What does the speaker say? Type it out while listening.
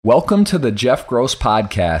Welcome to the Jeff Gross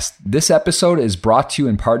Podcast. This episode is brought to you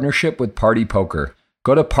in partnership with Party Poker.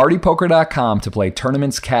 Go to partypoker.com to play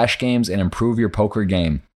tournaments, cash games, and improve your poker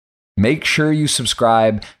game. Make sure you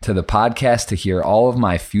subscribe to the podcast to hear all of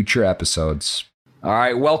my future episodes. All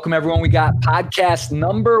right, welcome everyone. We got podcast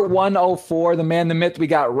number 104, the man, the myth. We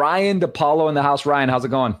got Ryan DePaulo in the house. Ryan, how's it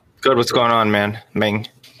going? Good. What's going on, man? Ming.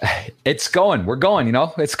 It's going. We're going. You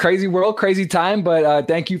know, it's crazy world, crazy time. But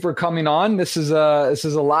thank you for coming on. This is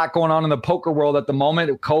a lot going on in the poker world at the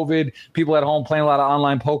moment. COVID, people at home playing a lot of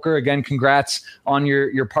online poker. Again, congrats on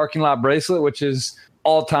your parking lot bracelet, which is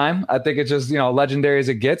all time. I think it's just, legendary as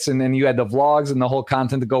it gets. And then you had the vlogs and the whole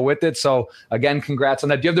content to go with it. So again, congrats on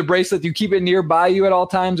that. Do you have the bracelet? Do you keep it nearby you at all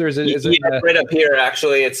times, or is it? Right up here?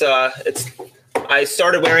 Actually, it's. I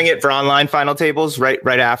started wearing it for online final tables right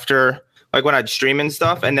after. Like when I'd stream and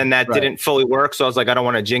stuff, and then that didn't fully work. So I was like, I don't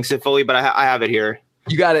want to jinx it fully, but I have it here.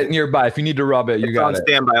 You got it nearby. If you need to rub it, you got it. On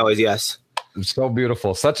standby always, yes. It's so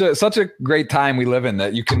beautiful. Such a great time we live in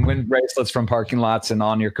that you can win bracelets from parking lots and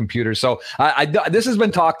on your computer. So this has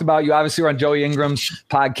been talked about. You obviously were on Joey Ingram's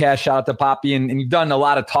podcast. Shout out to Poppy, and you've done a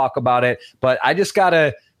lot of talk about it. But I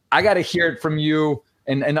gotta hear it from you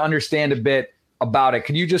and understand a bit about it.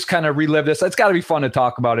 Can you just kind of relive this? It's got to be fun to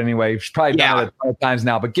talk about anyway. You've probably done it a ton of times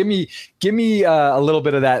now, but give me a little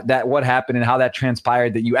bit of that what happened and how that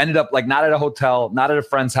transpired, that you ended up like not at a hotel, not at a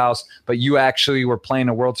friend's house, but you actually were playing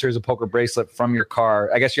a World Series of Poker bracelet from your car.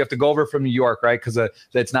 I guess you have to go over from New York, right? Because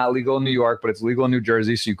it's not legal in New York, but it's legal in New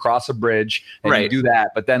Jersey. So you cross a bridge and you do that.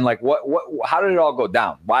 But then like how did it all go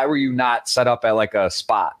down? Why were you not set up at like a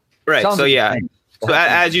spot? Right. So So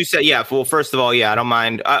as you said, well, first of all, I don't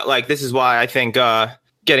mind. This is why I think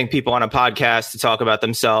getting people on a podcast to talk about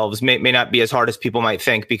themselves may not be as hard as people might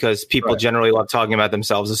think, because people generally love talking about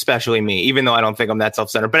themselves, especially me, even though I don't think I'm that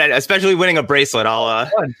self-centered. But especially winning a bracelet,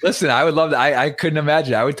 Listen, I would love that. I couldn't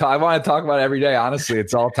imagine. I want to talk about it every day. Honestly,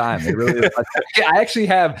 it's all time. It really is. I actually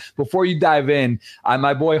have, before you dive in,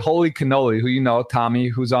 my boy Holy Cannoli, who you know, Tommy,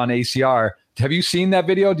 who's on ACR. Have you seen that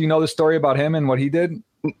video? Do you know the story about him and what he did?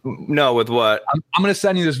 No, with what? I'm going to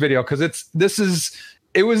send you this video because it's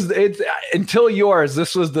until yours.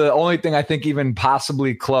 This was the only thing I think even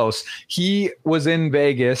possibly close. He was in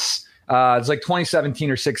Vegas. It's like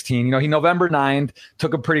 2017 or 16. He November 9th,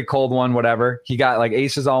 took a pretty cold one, whatever. He got like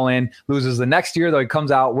aces all in, loses the next year though. He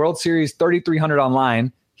comes out World Series 3,300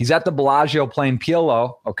 online. He's at the Bellagio playing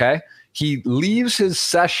PLO. Okay. He leaves his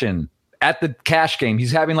session at the cash game.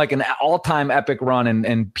 He's having like an all-time epic run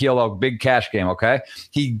in PLO, big cash game, okay?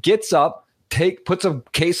 He gets up, puts a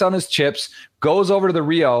case on his chips, goes over to the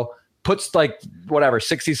Rio, puts like whatever,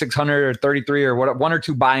 6,600 or 33 or what, one or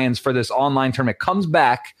two buy-ins for this online tournament, comes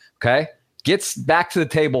back, okay? Gets back to the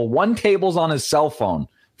table. One table's on his cell phone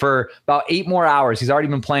for about 8 more hours. He's already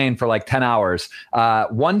been playing for like 10 hours.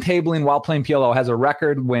 One tabling while playing PLO, has a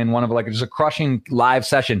record win, one of like just a crushing live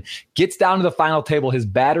session. Gets down to the final table. His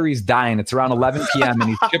battery's dying. It's around 11 p.m. and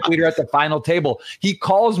he's chip leader at the final table. He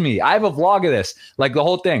calls me. I have a vlog of this, like the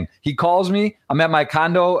whole thing. He calls me. I'm at my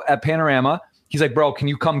condo at Panorama. He's like, bro, can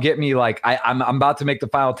you come get me? Like, I'm about to make the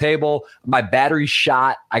final table. My battery's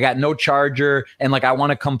shot. I got no charger. And like, I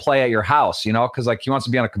want to come play at your house, because like he wants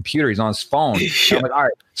to be on a computer. He's on his phone. I'm like, all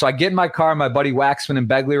right. So I get in my car. My buddy Waxman and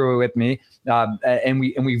Begley were with me. And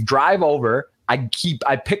we drive over. I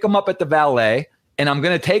pick him up at the valet. And I'm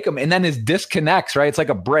going to take him. And then his disconnects, right? It's like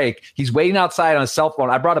a break. He's waiting outside on his cell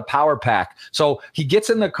phone. I brought a power pack. So he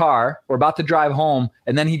gets in the car. We're about to drive home.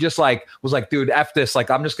 And then he just was like, dude, F this.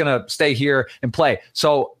 Like, I'm just going to stay here and play.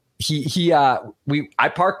 So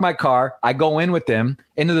I park my car. I go in with him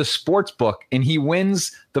into the sports book, and he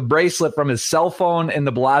wins the bracelet from his cell phone in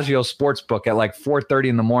the Bellagio sports book at like 4:30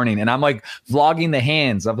 in the morning. And I'm like vlogging the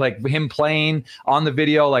hands of like him playing on the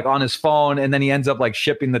video, like on his phone. And then he ends up like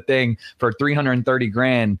shipping the thing for 330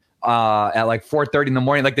 grand at like 4:30 in the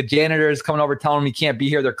morning. Like the janitor is coming over telling him he can't be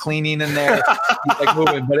here. They're cleaning in there. He's like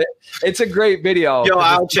moving, but it's a great video. Yo,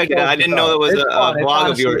 I'll check it out. I didn't know it was a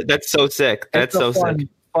vlog of yours. That's so sick. That's so sick.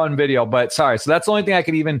 Fun video, but sorry. So that's the only thing I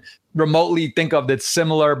could even remotely think of that's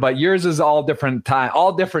similar, but yours is all different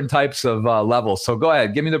types of levels. So go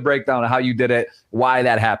ahead, give me the breakdown of how you did it, why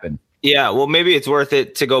that happened. Yeah, well, maybe it's worth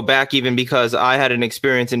it to go back even because I had an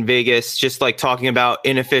experience in Vegas, just like talking about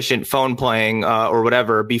inefficient phone playing or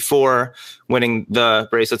whatever before winning the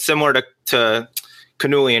bracelet, similar to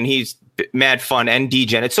Cannoli, and he's mad fun and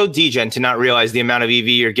degen. It's so degen to not realize the amount of EV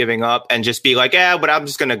you're giving up and just be like, but I'm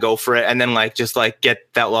just gonna go for it, and then like just like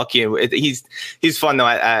get that lucky. He's fun though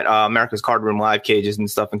at America's Card Room live cages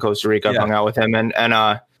and stuff in Costa Rica. I've hung out with him and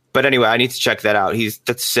but anyway, I need to check that out.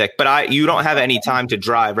 That's sick. But you don't have any time to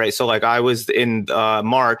drive, right? So like I was in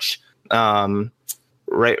March,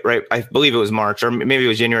 right. I believe it was March or maybe it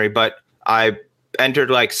was January, but I entered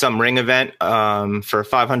like some ring event for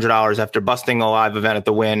 $500 after busting a live event at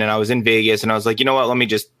the Wynn, and I was in Vegas, and I was like, you know what, let me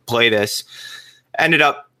just play this. Ended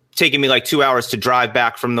up taking me like 2 hours to drive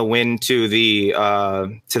back from the Wynn to the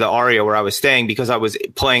Aria where I was staying, because I was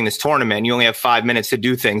playing this tournament. You only have 5 minutes to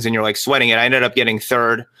do things, and you're like sweating it. I ended up getting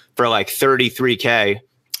third for like 33K,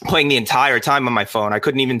 playing the entire time on my phone. I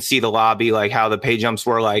couldn't even see the lobby, like how the pay jumps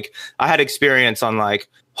were. Like, I had experience on like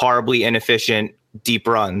horribly inefficient deep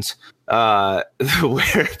runs. But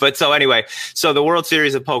so anyway, so the World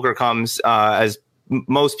Series of Poker comes, as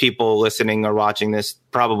most people listening or watching this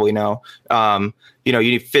probably know.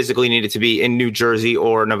 You physically needed to be in New Jersey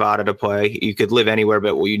or Nevada to play. You could live anywhere,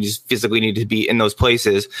 but you just physically need to be in those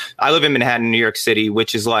places. I live in Manhattan, New York City,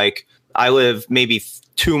 which is like, I live maybe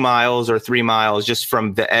 2 miles or 3 miles just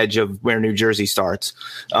from the edge of where New Jersey starts.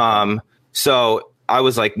 So I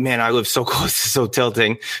was like, man, I live so close, so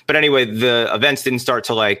tilting. But anyway, the events didn't start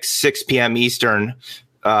till like 6 p.m. Eastern,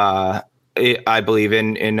 I believe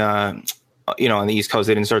on the East Coast,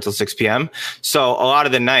 they didn't start till 6 p.m. So a lot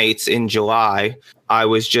of the nights in July, I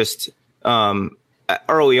was just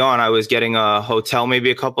early on, I was getting a hotel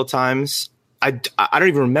maybe a couple times. I don't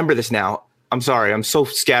even remember this now. I'm sorry. I'm so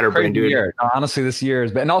scatterbrained, dude. No, honestly, this year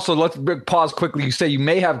has been. And also, let's pause quickly. You say you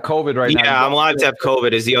may have COVID right now. Yeah, I'm allowed to have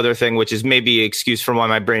COVID is the other thing, which is maybe an excuse for why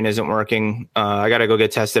my brain isn't working. I got to go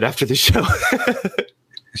get tested after the show.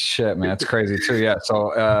 Shit, man, it's crazy too. Yeah.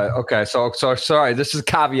 So, okay. So sorry. This is a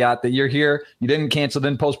caveat that you're here. You didn't cancel,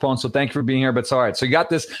 didn't postpone. So thank you for being here. But it's all right. So you got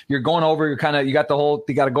this. You're going over. You got you got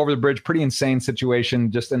to go over the bridge. Pretty insane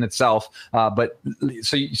situation just in itself. But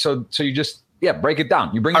so you just. Yeah, break it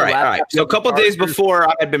down. You bring all right. So a couple of days before,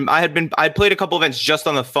 I played a couple events just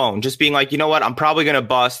on the phone, just being like, you know what, I'm probably gonna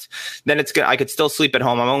bust. Then I could still sleep at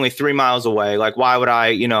home. I'm only 3 miles away. Like, why would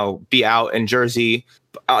I, be out in Jersey?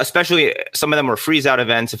 Especially some of them were freeze out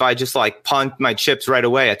events. If I just like punt my chips right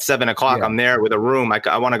away at 7 o'clock, yeah. I'm there with a room.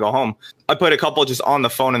 I want to go home. I played a couple just on the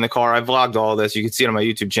phone in the car. I vlogged all this. You can see it on my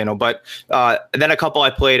YouTube channel. But then a couple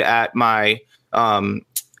I played at my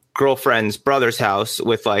girlfriend's brother's house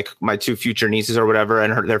with like my 2 future nieces or whatever,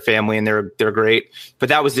 and their family, and they're great. But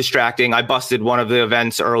that was distracting. I busted one of the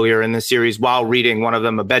events earlier in the series while reading one of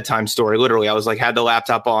them a bedtime story. Literally, I was like, had the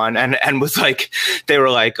laptop on and was like, they were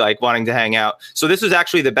like wanting to hang out. So this was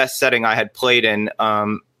actually the best setting I had played in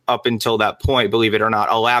up until that point, believe it or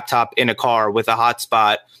not, a laptop in a car with a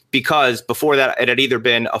hotspot, because before that it had either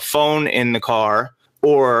been a phone in the car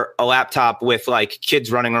or a laptop with like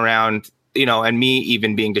kids running around, and me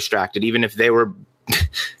even being distracted, even if they were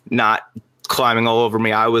not climbing all over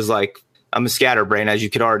me. I was like, I'm a scatterbrain, as you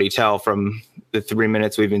could already tell from the 3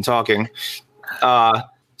 minutes we've been talking.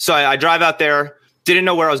 So I drive out there, didn't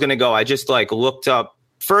know where I was going to go. I just like looked up.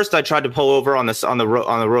 First, I tried to pull over on the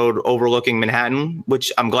road overlooking Manhattan,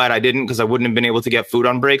 which I'm glad I didn't, because I wouldn't have been able to get food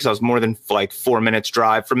on breaks. I was more than like 4 minutes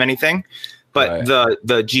drive from anything. But right.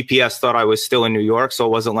 the GPS thought I was still in New York, so it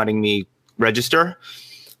wasn't letting me register.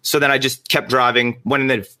 So then I just kept driving, went in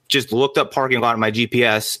and just looked up parking lot on my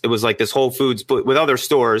GPS. It was like this Whole Foods, but with other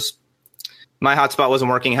stores. My hotspot wasn't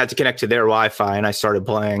working. I had to connect to their Wi-Fi, and I started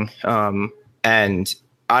playing. And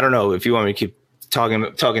I don't know if you want me to keep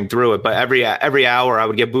talking through it, but every hour I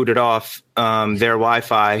would get booted off their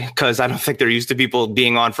Wi-Fi, because I don't think they're used to people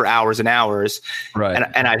being on for hours and hours. Right.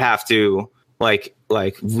 And I'd have to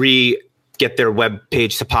get their web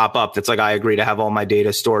page to pop up that's like, I agree to have all my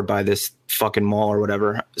data stored by this fucking mall or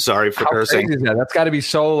whatever. Sorry for cursing. Crazy is that? That's got to be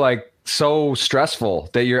so stressful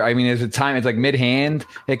that is it time? It's like mid-hand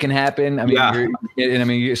it can happen.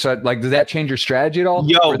 So like, does that change your strategy at all?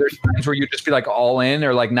 Or there's times where you just be like all in,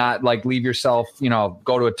 or like not like leave yourself,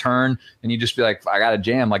 go to a turn and you just be like, I got to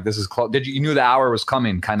jam. Like, this is close. You knew the hour was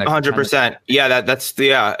coming, kind of 100%. Yeah. That's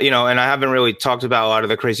and I haven't really talked about a lot of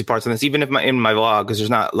the crazy parts on this, even if in my vlog, because there's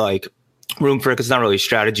not like room for it, because it's not really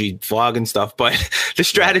strategy vlog and stuff, but the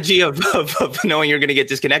strategy of knowing you're going to get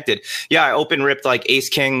disconnected. Yeah, I open ripped like ace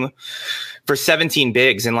king for 17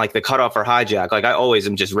 bigs and like the cutoff or hijack. Like, I always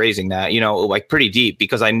am just raising that, like pretty deep,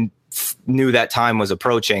 because I knew that time was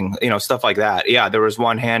approaching, stuff like that. Yeah, there was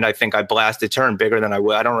one hand I think I blasted turn bigger than I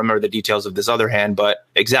would. I don't remember the details of this other hand, but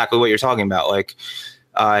exactly what you're talking about. Like,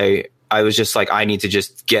 I was just like, I need to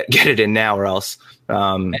just get it in now or else.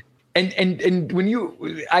 And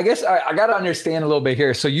when I guess I got to understand a little bit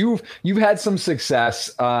here. So you've had some success.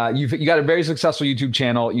 You got a very successful YouTube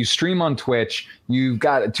channel. You stream on Twitch. You've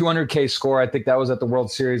got a 200K score. I think that was at the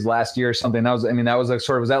World Series last year or something. That was, I mean, that was like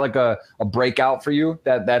sort of, was that like a breakout for you,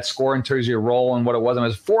 that score in terms of your role and what it was? I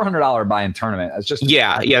mean, it was $400 buy-in tournament. It's just,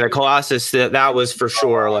 yeah. The Colossus, that was for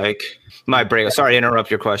sure like my break. Sorry to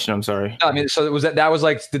interrupt your question. I'm sorry. I mean, so was that was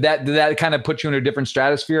like, did that kind of put you in a different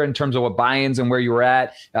stratosphere in terms of what buy-ins and where you were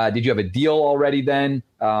at? Did you have a deal already then?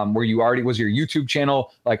 Was your YouTube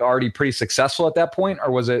channel like already pretty successful at that point?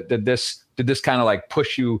 Or did this kind of like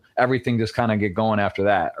push you, everything just kind of get going after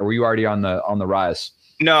that? Or were you already on the rise?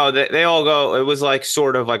 No, they all go. It was like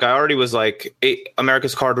sort of like I already was like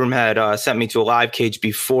America's Card Room had sent me to a live cage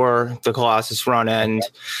before the Colossus run, and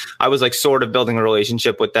I was like sort of building a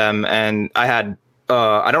relationship with them. And I had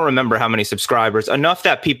I don't remember how many subscribers, enough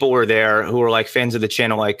that people were there who were like fans of the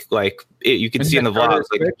channel. You could see in the vlogs.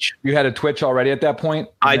 Like, you had a Twitch already at that point?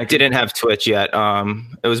 I didn't have Twitch yet.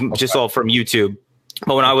 It was just all from YouTube.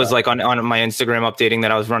 But when I was like on my Instagram updating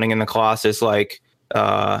that I was running in the Colossus, like.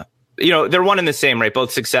 They're one and the same, right?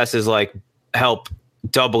 Both successes like help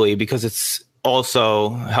doubly because it's also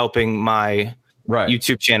helping my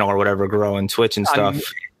YouTube channel or whatever grow and Twitch and stuff.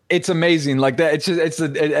 It's amazing like that. It's just,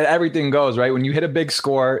 everything goes right. When you hit a big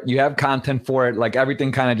score, you have content for it. Like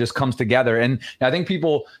everything kind of just comes together. And I think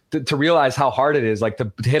people to realize how hard it is, like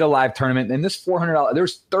to hit a live tournament and this $400,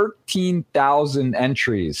 there's 13,000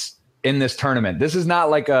 entries in this tournament. This is not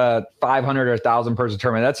like a 500 or 1,000 person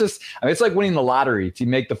tournament. That's just, I mean, it's like winning the lottery to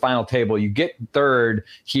make the final table. You get third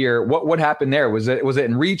here. What happened there? Was it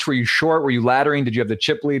in reach? Were you short? Were you laddering? Did you have the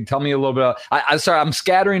chip lead? Tell me a little bit. I'm sorry, I'm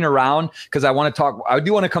scattering around because I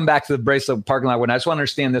do want to come back to the Bracelet parking lot. I just want to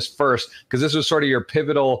understand this first, because this was sort of your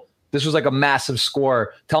pivotal. This was like a massive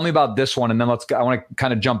score. Tell me about this one. And then I want to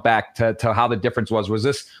kind of jump back to how the difference was. Was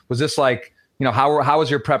this like, how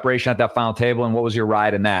was your preparation at that final table, and what was your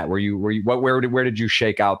ride in that? Where did you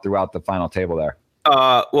shake out throughout the final table there?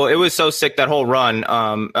 Well, it was so sick that whole run.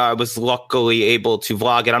 I was luckily able to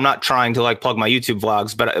vlog it. I'm not trying to like plug my YouTube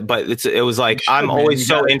vlogs, but it was like I'm always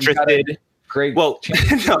so interested. Great. Well,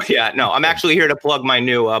 no. I'm actually here to plug my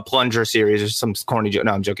new plunger series or some corny joke.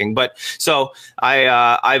 No, I'm joking. But so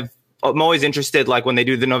I'm always interested, like when they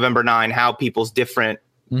do the November 9, how people's different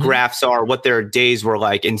graphs are, what their days were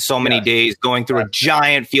like in so many days going through a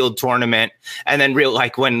giant field tournament. And then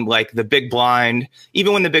when like the big blind,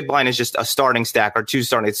 even when the big blind is just a starting stack or two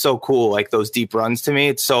starting, it's so cool. Like those deep runs to me,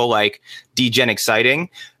 it's so like degen exciting.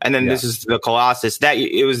 And then this is the Colossus that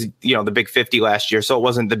it was, the big 50 last year. So it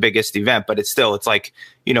wasn't the biggest event, but it's like,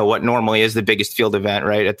 what normally is the biggest field event,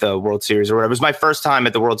 right? At the World Series or whatever. It was my first time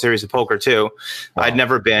at the World Series of Poker too. Wow. I'd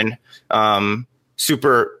never been,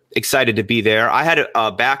 super excited to be there. I had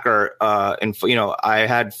a backer, and I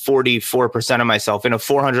had 44% of myself in a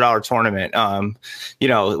 $400 tournament,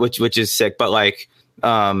 which is sick. But like,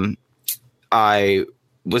 I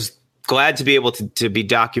was glad to be able to be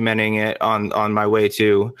documenting it on my way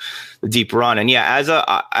to the deep run. And as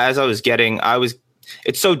I was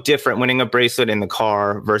it's so different winning a bracelet in the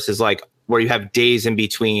car versus like where you have days in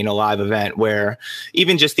between a live event, where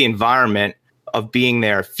even just the environment of being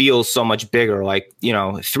there feels so much bigger. Like,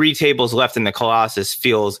 3 tables left in the Colossus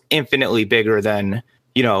feels infinitely bigger than,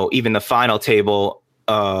 even the final table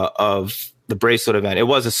of the bracelet event. It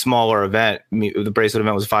was a smaller event. The bracelet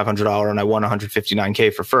event was $500 and I won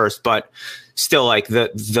 $159K for first, but still like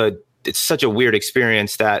it's such a weird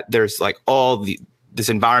experience that there's like this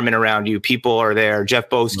environment around you. People are there. Jeff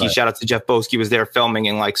Boski, shout out to Jeff Boski, was there filming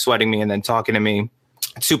and like sweating me and then talking to me.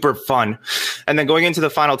 Super fun. And then going into the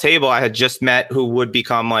final table, I had just met who would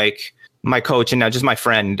become like my coach and now just my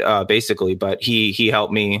friend, basically. But he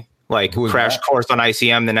helped me like crash course on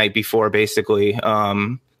ICM the night before, basically.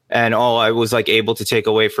 And all I was like able to take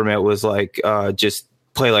away from it was like just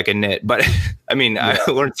play like a nit. But I mean, I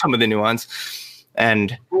learned some of the nuance.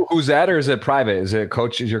 And who's that, or is it private? Is it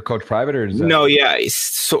coach? Is your coach private, or is that? No? Yeah.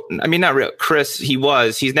 So I mean, not real. Chris. He's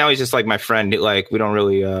just like my friend. Like we don't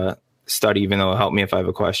really study, even though it'll help me if I have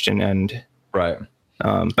a question. And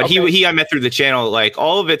but he I met through the channel. Like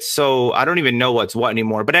all of it's so I don't even know what's what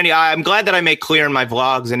anymore. But anyway, I'm glad that I make clear in my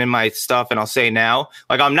vlogs and in my stuff. And I'll say now,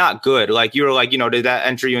 like I'm not good. Like you were like, did that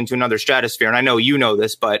enter you into another stratosphere? And I know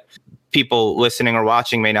this, but people listening or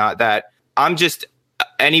watching may not. That I'm just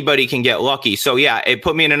anybody can get lucky. So yeah, it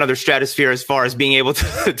put me in another stratosphere as far as being able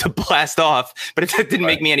to blast off. But it didn't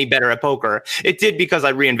make me any better at poker. It did because I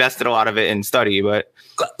reinvested a lot of it in study. But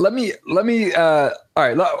let me all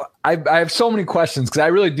right, I have so many questions because I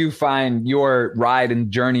really do find your ride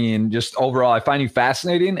and journey and just overall I find you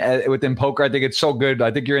fascinating within poker. I think it's so good.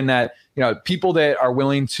 I think you're in that people that are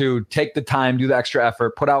willing to take the time, do the extra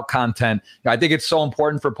effort, put out content. I think it's so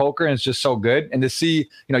important for poker, and it's just so good. And to see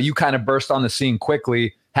you kind of burst on the scene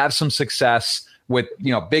quickly, have some success, with,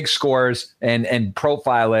 you know, big scores and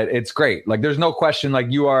profile it, it's great. Like there's no question, like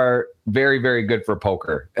you are very, very good for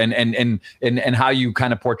poker and how you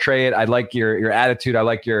kind of portray it. I like your attitude. I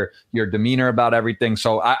like your demeanor about everything.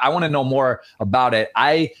 So I want to know more about it.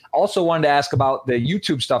 I also wanted to ask about the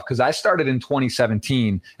YouTube stuff because I started in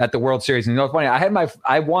 2017 at the World Series. And you know, it's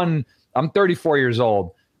funny. I'm 34 years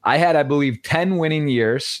old. I had, I believe, 10 winning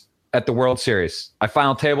years at the World Series. I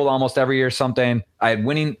final tabled almost every year something. I had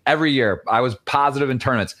winning every year. I was positive in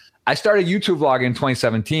tournaments. I started YouTube vlogging in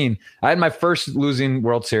 2017. I had my first losing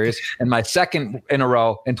World Series and my second in a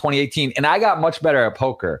row in 2018. And I got much better at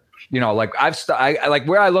poker. You know, like I like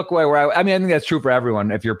where I look away, I mean, I think that's true for everyone.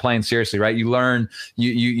 If you're playing seriously, right? You learn,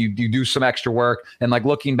 you do some extra work. And like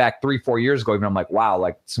looking back 3-4 years ago, even I'm like, wow,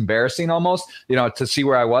 like it's embarrassing almost, you know, to see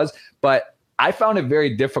where I was. But I found it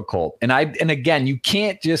very difficult. And again, you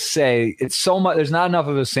can't just say it's so much, there's not enough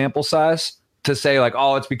of a sample size to say like,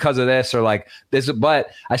 oh, it's because of this or like this.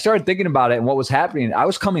 But I started thinking about it and what was happening. I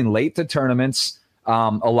was coming late to tournaments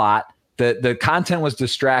a lot. The content was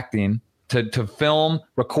distracting to film,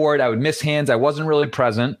 record. I would miss hands. I wasn't really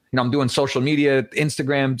present. You know, I'm doing social media,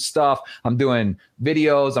 Instagram stuff. I'm doing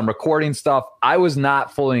videos. I'm recording stuff. I was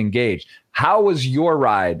not fully engaged. How was your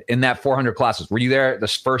ride in that 400 classes? Were you there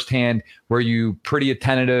this firsthand? Were you pretty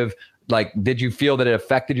attentive? Like, did you feel that it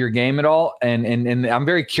affected your game at all? And I'm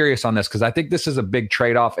very curious on this because I think this is a big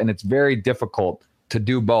trade-off and it's very difficult to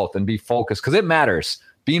do both and be focused because it matters.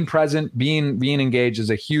 Being present, being engaged is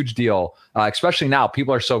a huge deal, especially now.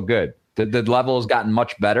 People are so good. The level has gotten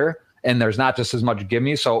much better and there's not just as much give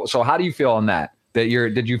me. So how do you feel on that?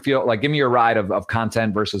 Did you feel like, give me your ride of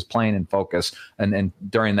content versus playing and focus and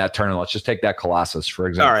during that tournament? Let's just take that Colossus, for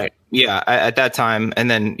example. All right. Yeah. At that time.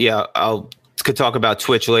 And then, yeah, could talk about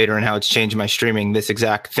Twitch later and how it's changed my streaming, this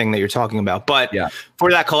exact thing that you're talking about. But yeah,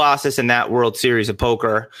 for that Colossus and that World Series of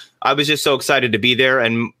Poker, I was just so excited to be there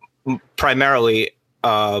and primarily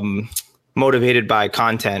motivated by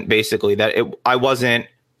content, basically, that I wasn't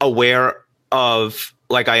aware of,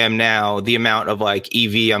 like I am now, the amount of like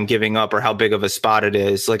EV I'm giving up or how big of a spot it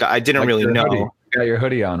is. Like I didn't really know. Hoodie. You got your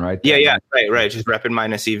hoodie on, right? Yeah. Right. Just repping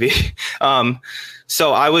minus EV.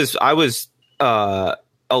 So I was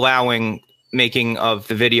allowing making of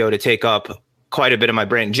the video to take up quite a bit of my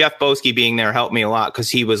brain. Jeff Boski being there helped me a lot because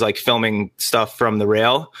he was like filming stuff from the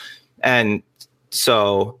rail. And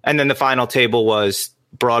then the final table was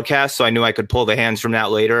broadcast. So I knew I could pull the hands from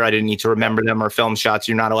that later. I didn't need to remember them or film shots.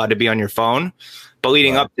 You're not allowed to be on your phone. But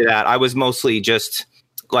leading up to that, I was mostly just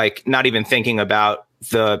like not even thinking about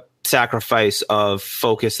the sacrifice of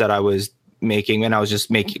focus that I was making. And I was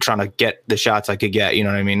just trying to get the shots I could get. You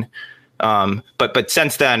know what I mean? But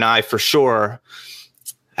since then, I for sure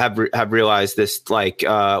have realized this, like,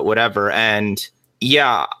 whatever. And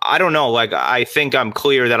yeah, I don't know. Like, I think I'm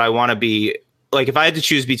clear that I want to be, like, if I had to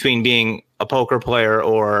choose between being a poker player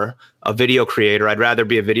or a video creator, I'd rather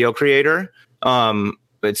be a video creator.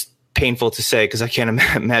 It's painful to say because I can't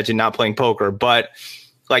imagine not playing poker, but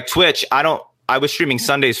like Twitch, I was streaming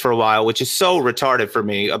Sundays for a while, which is so retarded for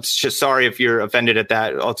me. I'm just sorry if you're offended at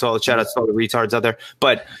that. Also, shout out to all the retards out there.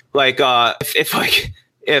 But like,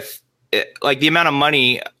 if the amount of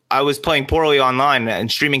money I was playing poorly online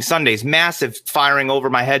and streaming Sundays, massive firing over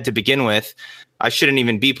my head to begin with. I shouldn't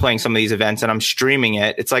even be playing some of these events and I'm streaming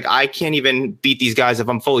it. It's like, I can't even beat these guys if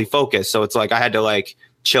I'm fully focused. So it's like, I had to like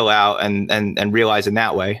chill out and realize in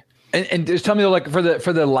that way. And just tell me though, like for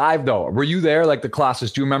the live though, were you there like the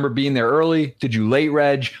Colossus? Do you remember being there early? Did you late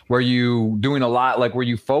reg? Were you doing a lot? Like, were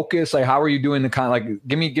you focused? Like, how were you doing the kind of like,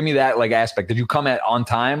 give me that like aspect. Did you come on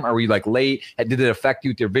time? Or were you like late? Did it affect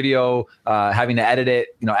you with your video, having to edit it,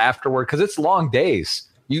 afterward? Cause it's long days.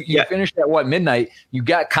 You finished at midnight? You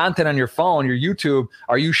got content on your phone, your YouTube.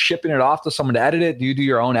 Are you shipping it off to someone to edit it? Do you do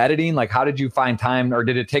your own editing? Like, how did you find time, or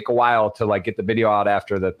did it take a while to like get the video out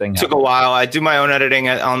after the thing happened? Took a while. I do my own editing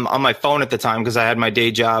on my phone at the time because I had my day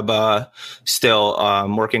job still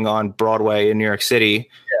working on Broadway in New York City.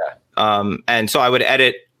 Yeah. And so I would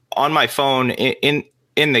edit on my phone in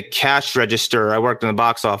the cash register. I worked in the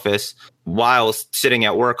box office while sitting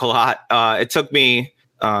at work a lot. It took me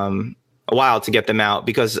a while to get them out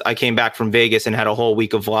because I came back from Vegas and had a whole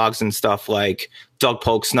week of vlogs and stuff, like Doug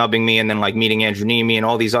Polk snubbing me and then like meeting Andrew Nemi and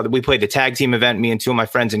all these other. We played the tag team event, me and two of my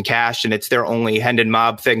friends in cash, and it's their only Hendon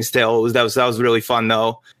Mob thing still. That was really fun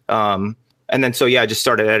though. And then I just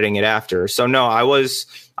started editing it after. So no, I was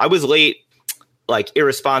late, like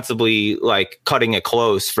irresponsibly, like cutting it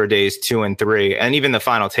close for days 2 and 3, and even the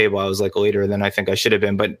final table I was like later than I think I should have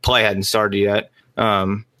been, but play hadn't started yet.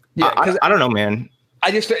 I don't know, man.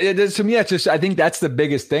 To me, it's just, I think that's the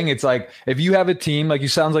biggest thing. It's like, if you have a team, like you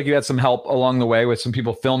sounds like you had some help along the way with some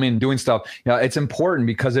people filming and doing stuff, it's important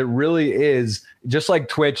because it really is just like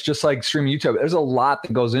Twitch, just like streaming YouTube. There's a lot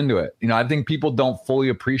that goes into it. I think people don't fully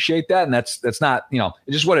appreciate that. And that's not, it's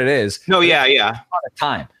just what it is. No, yeah. A lot of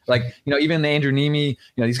time. Like, even the Andrew Nemi,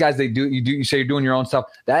 these guys, you say you're doing your own stuff,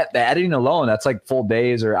 that the editing alone, that's like full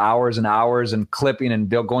days or hours and hours and clipping and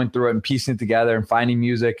going through it and piecing it together and finding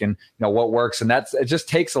music and, what works. And it just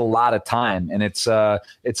takes a lot of time. And it's a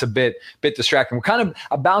bit distracting. We're kind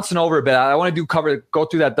of bouncing over a bit. I want to go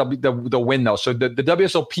through that, the win though. So the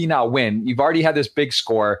WSOP now win, you've already had this big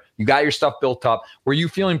score. You got your stuff built up. Were you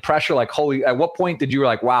feeling pressure? Like, at what point did you were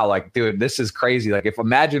like, wow, like, dude, this is crazy. Like, if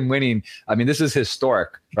imagine winning, I mean, this is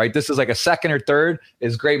historic, right? This is like a second or third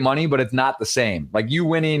is great money, but it's not the same. Like, you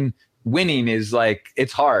winning is like,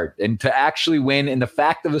 it's hard. And to actually win, and the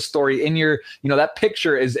fact of the story in your, that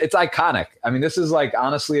picture it's iconic. I mean, this is like,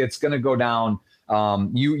 honestly, it's going to go down.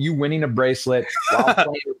 You winning a bracelet while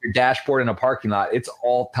playing with your dashboard in a parking lot, it's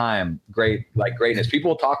all time greatness.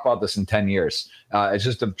 People will talk about this in 10 years. It's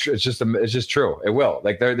just true. It will.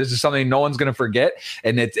 Like, this is something no one's going to forget.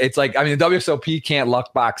 And it's like, I mean, the WSOP can't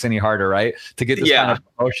luck box any harder, right? To get this kind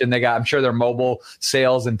of promotion. I'm sure their mobile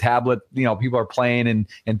sales and tablet, people are playing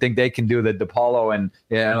and think they can do the DePaulo and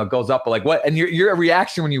it goes up. But like, what? And your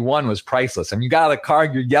reaction when you won was priceless. I mean, you got out of the car,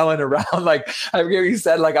 you're yelling around. Like, I forget what you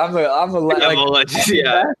said, like, I'm the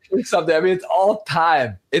something. I mean, it's all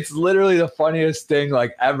time. It's literally the funniest thing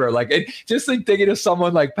like ever. Like, just like thinking of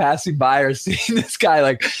someone like passing by or seeing this guy,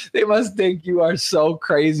 like, they must think you are so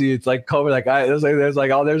crazy. It's like COVID. Like, there's like,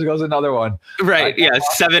 oh, there goes another one. Right. Like,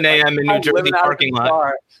 7 a.m. in New Jersey parking lot.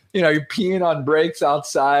 Car, you're peeing on brakes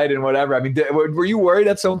outside and whatever. I mean, were you worried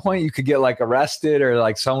at some point you could get like arrested or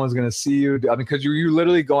like someone's going to see you? I mean, because you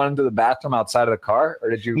literally going into the bathroom outside of the car, or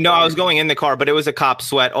did you? No, I was going in the car, but it was a cop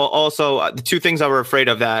sweat. Also, the two things I were afraid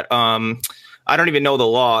of that. I don't even know the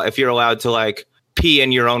law if you're allowed to like pee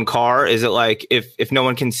in your own car. Is it like if no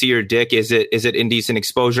one can see your dick, is it indecent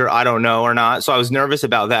exposure? I don't know or not. So I was nervous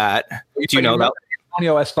about that. Do you know that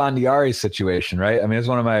Antonio Esfandiari situation, right? I mean, it's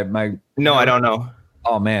one of my. No, I don't know.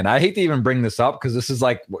 Oh man, I hate to even bring this up because this is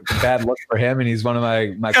like bad luck for him, and he's one of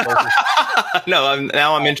my closest. No,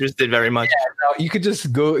 I'm interested very much. Yeah, no, you could just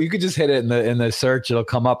hit it in the search, it'll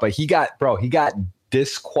come up. But he got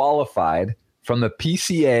disqualified from the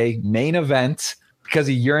PCA main event because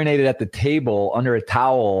he urinated at the table under a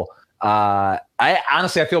towel. I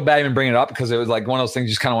honestly feel bad even bringing it up because it was like one of those things you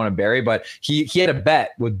just kind of want to bury. But he had a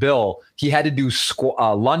bet with Bill. He had to do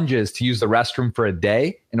lunges to use the restroom for a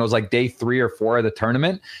day, and it was like day 3 or 4 of the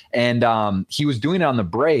tournament. And he was doing it on the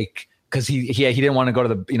break because he didn't want to go to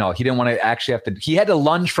the he didn't want to actually have to. He had to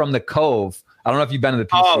lunge from the Cove. I don't know if you've been to the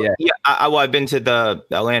PCA. Oh, yeah. I've been to the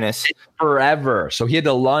Atlantis forever. So he had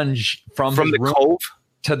to lunge from the Cove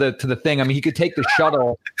to the thing. I mean, he could take the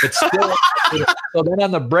shuttle, but still. So then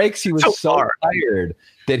on the breaks, he was so tired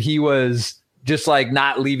that he was just like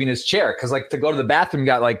not leaving his chair because like to go to the bathroom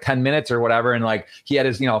got like 10 minutes or whatever, and like he had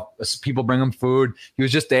his people bring him food. He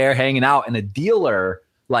was just there hanging out, and a dealer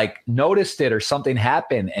like noticed it or something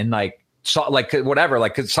happened, and like. So like whatever,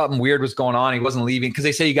 like cause something weird was going on. He wasn't leaving because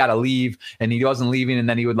they say you got to leave, and he wasn't leaving. And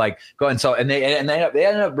then he would like go. And so, they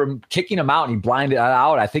ended up kicking him out, and he blinded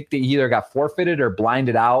out. I think he either got forfeited or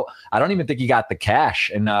blinded out. I don't even think he got the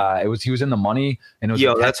cash. And he was in the money, and it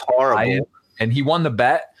was that's horrible. And he won the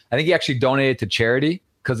bet. I think he actually donated to charity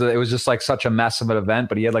because it was just like such a mess of an event,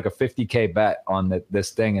 but he had like a $50K bet on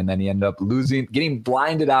this thing. And then he ended up getting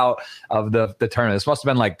blinded out of the tournament. This must've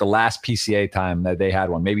been like the last PCA time that they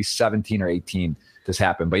had one, maybe 17 or 18 this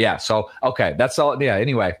happened. But yeah, so, okay. That's all. Yeah.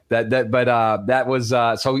 Anyway, that was,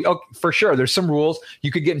 for sure. There's some rules.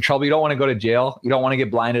 You could get in trouble. You don't want to go to jail. You don't want to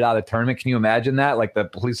get blinded out of the tournament. Can you imagine that? Like the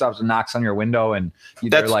police officer knocks on your window and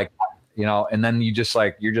they're like, and then you're just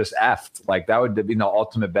effed. Like that would be the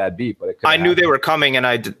ultimate bad beat. But I knew they were coming, and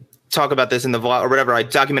I talk about this in the vlog or whatever. I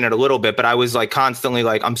documented a little bit, but I was like constantly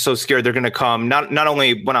like, I'm so scared they're going to come. Not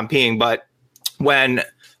only when I'm peeing, but when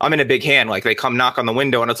I'm in a big hand, like they come knock on the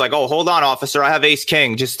window, and it's like, oh, hold on, officer, I have ace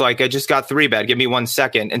king. Just like I just got 3-bet. Give me 1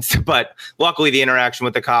 second. But luckily, the interaction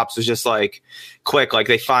with the cops was just like quick. Like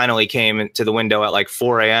they finally came to the window at like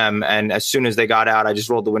 4 a.m. And as soon as they got out, I just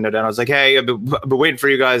rolled the window down. I was like, hey, I've been waiting for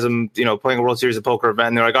you guys. I'm playing a World Series of Poker event.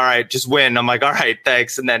 And they're like, all right, just win. I'm like, all right,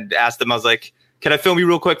 thanks. And then asked them, I was like, can I film you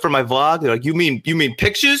real quick for my vlog? They're like, you mean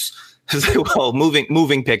pictures? I was like, well,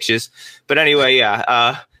 moving pictures. But anyway,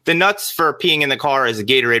 yeah. The nuts for peeing in the car is a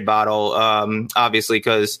Gatorade bottle, obviously,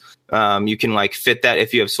 because you can like fit that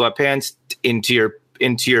if you have sweatpants into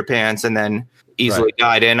your pants and then easily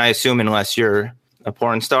guide in, I assume, unless you're a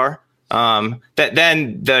porn star. That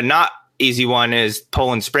then the not easy one is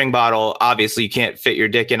Poland spring bottle. Obviously, you can't fit your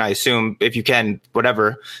dick in. I assume if you can,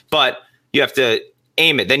 whatever. But you have to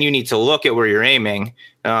aim it. Then you need to look at where you're aiming.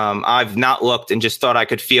 I've not looked and just thought I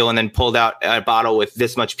could feel, and then pulled out a bottle with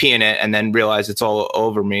this much pee in it, and then realized it's all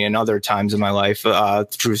over me. And other times in my life,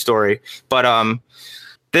 true story. But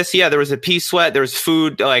there was a pea sweat. There was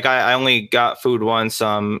food. Like I only got food once,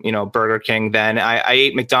 Burger King. Then I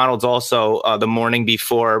ate McDonald's also the morning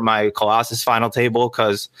before my Colossus final table,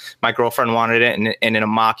 because my girlfriend wanted it. And in a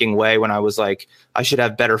mocking way, when I was like, I should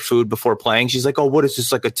have better food before playing, she's like, oh, what is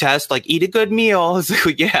this, like a test? Like, eat a good meal. It's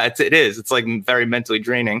like, yeah, it is. It's like very mentally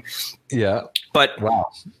draining. Yeah. But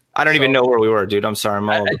wow. I don't even know where we were, dude. I'm sorry. I'm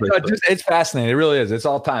all over the place. It's fascinating. It really is. It's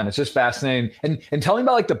all time. It's just fascinating. And tell me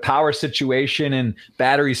about like the power situation and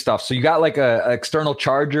battery stuff. So you got like a external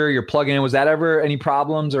charger you're plugging in. Was that ever any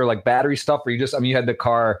problems or like battery stuff? Or you had the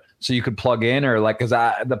car so you could plug in, or like, cause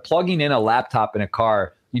the plugging in a laptop in a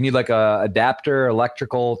car, you need like a adapter,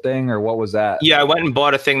 electrical thing, or what was that? Yeah, I went and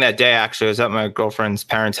bought a thing that day. Actually, I was at my girlfriend's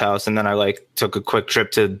parents' house, and then I like took a quick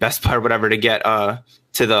trip to Best Buy or whatever to get to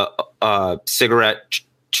the cigarette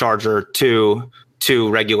charger to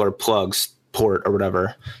regular plugs port or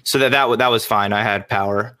whatever. So that was fine. I had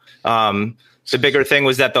power. The bigger thing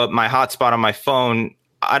was that my hotspot on my phone,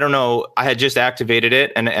 I don't know, I had just activated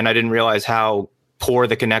it and I didn't realize how poor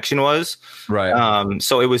the connection was. Right.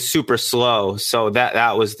 So it was super slow. So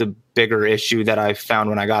that was the bigger issue that I found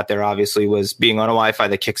when I got there, obviously, was being on a Wi-Fi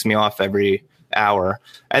that kicks me off every hour.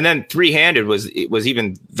 And then three-handed was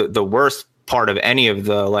even the worst part of any of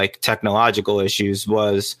the like technological issues.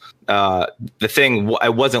 Was the thing I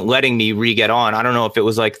wasn't letting me re-get on. I don't know if it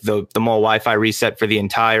was like the mall Wi-Fi reset for the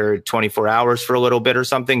entire 24 hours for a little bit or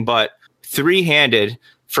something, but three-handed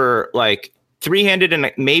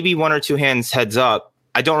and maybe one or two hands heads up.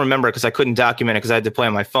 I don't remember because I couldn't document it because I had to play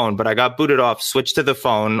on my phone, but I got booted off, switched to the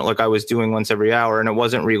phone like I was doing once every hour, and it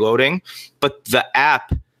wasn't reloading, but the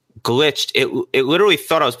app glitched. It literally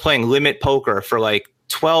thought I was playing limit poker for like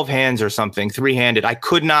 12 hands or something, three-handed. I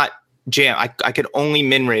could not jam. I could only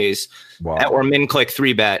min raise. Wow. Or min click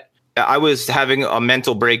 3-bet. I was having a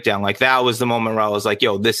mental breakdown. Like that was the moment where I was like,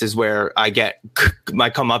 yo, this is where I get my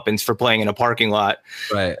comeuppance for playing in a parking lot.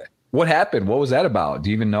 Right. What happened? What was that about? Do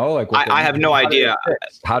you even know? Like, I have no idea.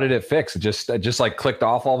 How did it fix? It just like clicked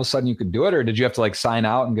off all of a sudden you could do it, or did you have to like sign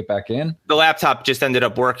out and get back in? The laptop just ended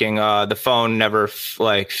up working. The phone never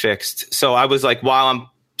fixed. So I was like, while I'm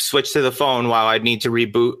switched to the phone, while I'd need to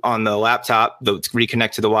reboot on the laptop, to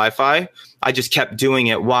reconnect to the Wi-Fi, I just kept doing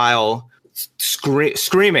it while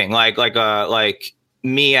screaming like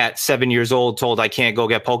me at 7 years old told I can't go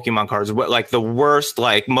get Pokemon cards. Like the worst,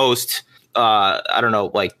 like most, I don't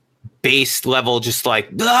know, like base level, just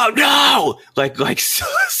like no, like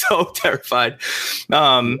so terrified.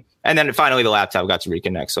 And then finally the laptop got to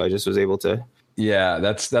reconnect, so I just was able to. Yeah,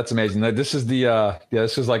 that's amazing. This is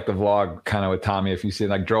this is like the vlog kind of with Tommy. If you see,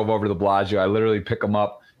 like, drove over to the Bellagio, I literally pick him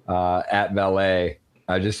up at valet.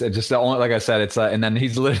 Just the only, like I said, it's and then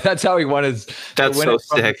that's how he won his. That's so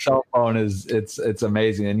sick. Cell phone it's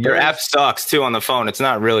amazing. And your app sucks too on the phone. It's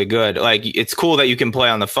not really good. Like, it's cool that you can play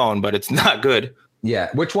on the phone, but it's not good.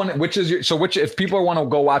 Yeah. Which if people want to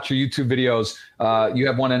go watch your YouTube videos, you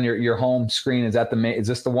have one on your home screen. Is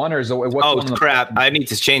this the one, or is it what's oh crap? I need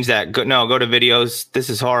to change that. Go to videos. This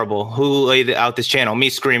is horrible. Who laid out this channel?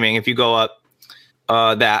 Me screaming. If you go up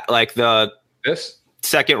that, like this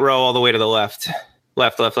second row all the way to the left,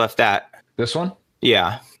 that. This one?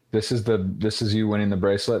 Yeah. This is you winning the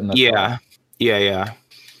bracelet. And yeah. Yeah,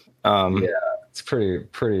 it's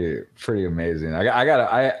pretty amazing.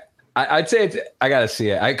 I'd say I gotta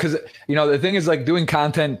see it. Because the thing is, like, doing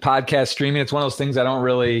content, podcast, streaming, it's one of those things I don't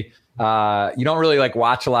really, you don't really like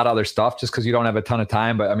watch a lot of other stuff just because you don't have a ton of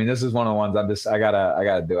time. But I mean, this is one of the ones I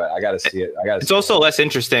gotta do it. I gotta see it. It's also less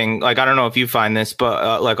interesting. Like, I don't know if you find this,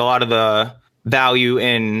 but like a lot of the value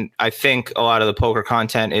in, I think a lot of the poker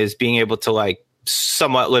content is being able to like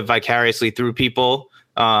somewhat live vicariously through people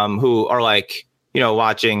who are like,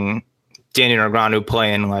 watching Daniel Negreanu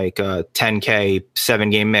playing like a 10K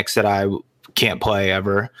 7-game mix that I can't play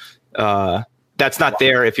ever. That's not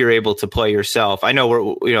there if you're able to play yourself. I know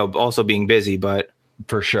we're also being busy, but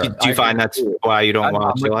for sure. Do you find that's why you don't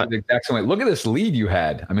watch a lot? Excellent. Look at this lead you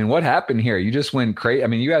had. I mean, what happened here? You just went crazy. I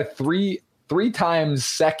mean, you had three times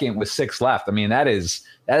second with 6 left. I mean, that is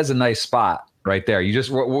a nice spot right there. You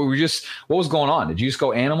just what was going on? Did you just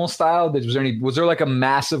go animal style? Was there like a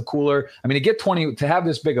massive cooler? I mean, to have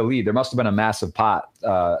this big a lead, there must have been a massive pot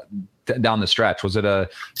to down the stretch? Was it a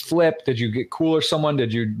flip? Did you get cool or someone?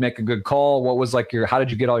 Did you make a good call? What was like how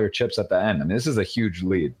did you get all your chips at the end? I mean, this is a huge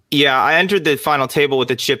lead. Yeah, I entered the final table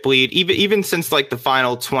with a chip lead, even since like the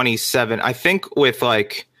final 27. I think with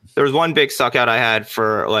like there was one big suck out I had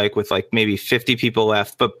for like with like maybe 50 people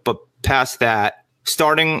left, but past that,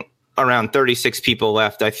 starting around 36 people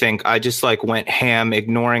left, I think I just like went ham,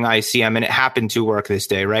 ignoring ICM, and it happened to work this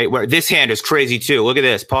day, right? Where this hand is crazy too. Look at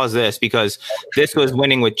this. Pause this because this was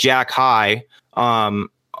winning with Jack high.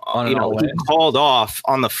 He called off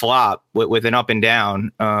on the flop with an up and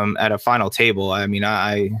down at a final table. I mean,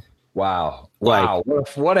 wow,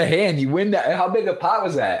 what a hand! You win that. How big a pot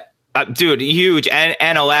was that? Dude, huge,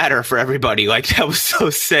 and a ladder for everybody. Like that was so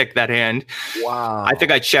sick, that hand. Wow. I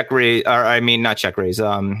think I check raise, or I mean not check raise.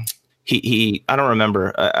 He I don't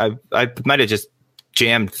remember. I might have just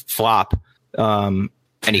jammed flop. And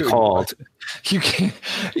he called. You can't.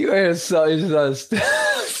 You are so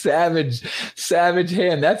savage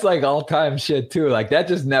hand. That's like all time shit too. Like that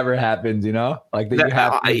just never happens, you know. Like that you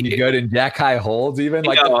have to be good in Jack high holds. Even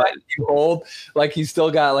like the fact that you hold, like he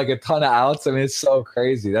still got like a ton of outs. I mean, it's so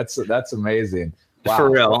crazy. That's amazing. Wow.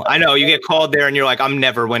 For real. I know you get called there and you're like, I'm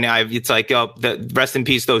never winning. It's like, oh, rest in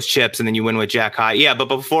peace, those chips. And then you win with Jack high. Yeah. But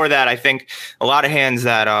before that, I think a lot of hands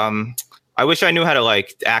that, I wish I knew how to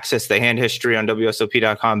like access the hand history on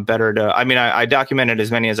WSOP.com better I documented as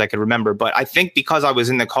many as I could remember, but I think because I was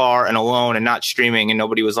in the car and alone and not streaming and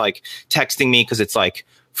nobody was like texting me because it's like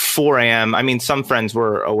 4 a.m. I mean, some friends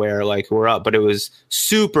were aware, like we're up, but it was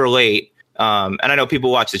super late. And I know people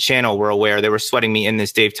watch the channel were aware. They were sweating me in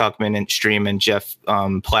this Dave Tuckman and stream and Jeff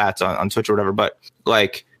Platts on Twitch or whatever. But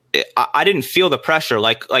like, I didn't feel the pressure.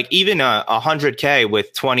 Like even 100K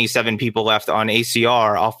with 27 people left on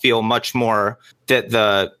ACR, I'll feel much more that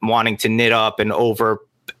the wanting to knit up and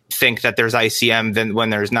overthink that there's ICM than when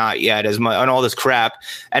there's not yet as much and all this crap.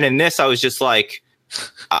 And in this, I was just like,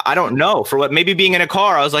 I don't know for what, maybe being in a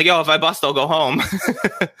car. I was like, yo, if I bust, I'll go home.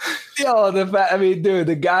 Yo, dude,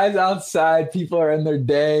 the guys outside, people are in their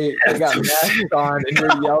day. They got masks on and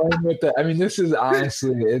you're yelling with this is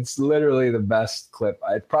honestly, it's literally the best clip.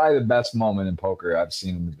 It's probably the best moment in poker I've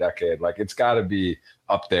seen in a decade. Like it's gotta be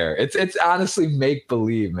up there. It's honestly make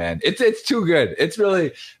believe, man. It's too good. It's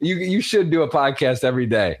really, you should do a podcast every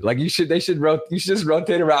day. Like you should just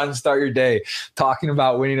rotate around and start your day talking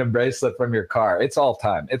about winning a bracelet from your car. It's all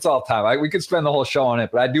time. We could spend the whole show on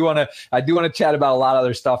it, but I do want to chat about a lot of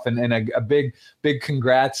other stuff and a big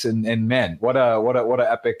congrats and man, what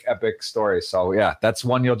a epic story. So yeah, that's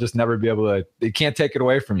one you'll just never be able to. They can't take it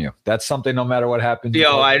away from you. That's something no matter what happens.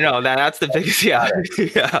 Yo, I know that's the biggest. Yeah,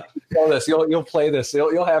 yeah. You'll play this.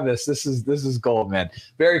 You'll have this. This is gold, man.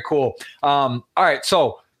 Very cool. All right,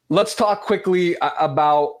 so let's talk quickly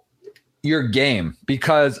about your game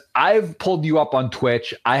because I've pulled you up on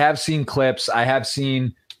Twitch. I have seen clips. I have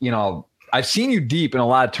seen, I've seen you deep in a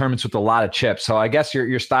lot of tournaments with a lot of chips. So I guess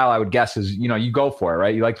your style, I would guess, is, you go for it,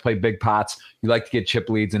 right? You like to play big pots. You like to get chip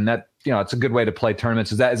leads, and that, it's a good way to play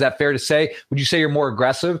tournaments. Is that fair to say? Would you say you're more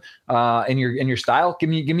aggressive in your style? Give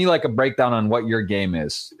me like a breakdown on what your game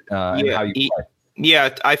is and how you play.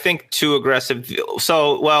 Yeah, I think too aggressive.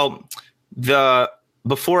 So,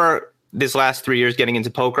 before this last 3 years getting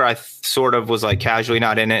into poker, I sort of was like casually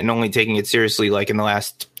not in it and only taking it seriously like in the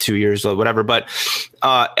last 2 years or whatever. But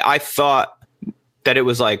I thought that it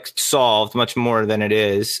was like solved much more than it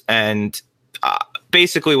is. And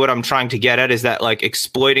basically what I'm trying to get at is that like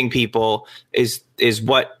exploiting people is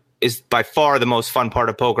what is by far the most fun part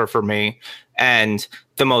of poker for me. And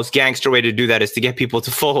the most gangster way to do that is to get people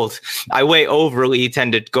to fold. I way overly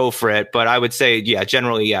tend to go for it, but I would say, yeah,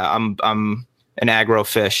 generally, yeah, I'm an aggro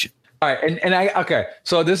fish. All right. Okay.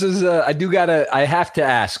 So this is, I have to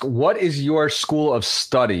ask, what is your school of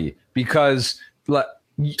study? Because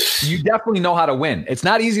you definitely know how to win. It's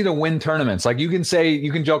not easy to win tournaments. Like you can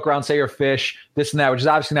joke around, say you're fish, this and that, which is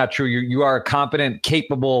obviously not true. You are a competent,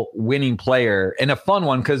 capable winning player and a fun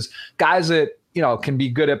one. Cause guys that, can be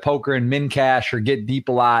good at poker and min cash or get deep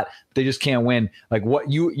a lot, but they just can't win. Like what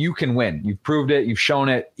you can win. You've proved it. You've shown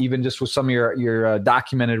it, even just with some of your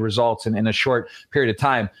documented results in a short period of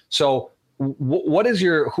time. So what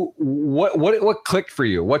clicked for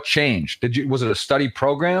you? What changed? Was it a study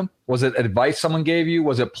program? Was it advice someone gave you?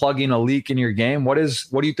 Was it plugging a leak in your game? What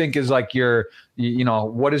do you think is like your,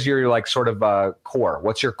 what is your like sort of core?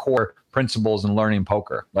 What's your core principles in learning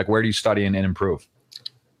poker? Like where do you study and improve?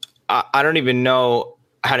 I don't even know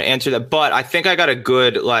how to answer that, but I think I got a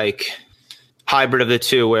good like hybrid of the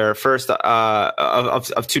two, where first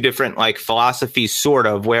of two different like philosophies, sort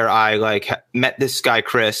of, where I like met this guy,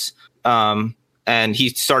 Chris, and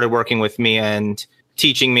he started working with me and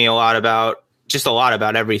teaching me a lot about just a lot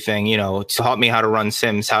about everything, taught me how to run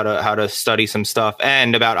sims, how to study some stuff,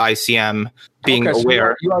 and about ICM, being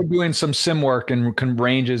aware. So you are doing some sim work and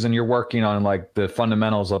ranges, and you're working on like the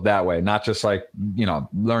fundamentals of that way, not just like,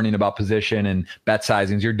 learning about position and bet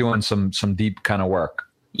sizings. You're doing some deep kind of work.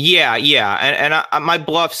 Yeah. And my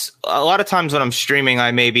bluffs, a lot of times when I'm streaming,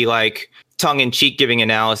 I may be like tongue in cheek giving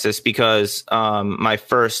analysis because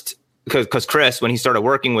because Chris, when he started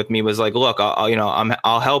working with me, was like, look,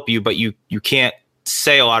 I'll help you, but you can't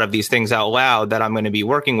say a lot of these things out loud that I'm going to be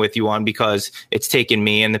working with you on, because it's taken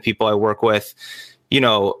me and the people I work with,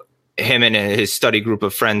 him and his study group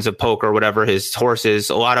of friends of poker, or whatever, his horses,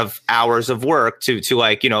 a lot of hours of work to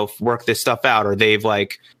like, work this stuff out. Or they've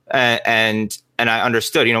like, and I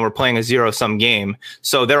understood, we're playing a zero sum game.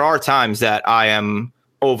 So there are times that I am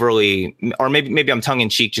overly, or maybe I'm tongue in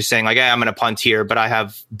cheek, just saying like, hey, I'm going to punt here, but I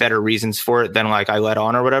have better reasons for it than like I let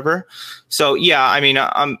on or whatever. So yeah, I mean,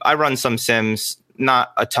 I run some sims,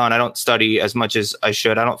 not a ton. I don't study as much as I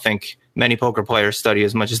should. I don't think many poker players study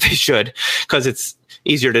as much as they should, because it's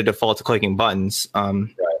easier to default to clicking buttons.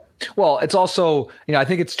 Right. Well, it's also, I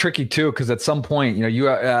think it's tricky too, because at some point, I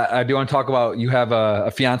do want to talk about, you have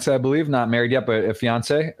a fiance, I believe, not married yet, but a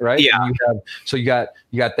fiance, right? Yeah. You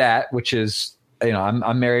got that, which is,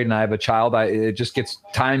 I'm married and I have a child. It just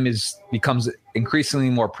becomes increasingly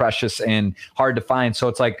more precious and hard to find. So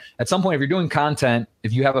it's like, at some point, if you're doing content,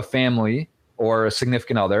 if you have a family or a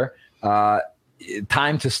significant other,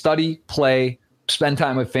 time to study, play, spend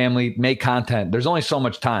time with family, make content. There's only so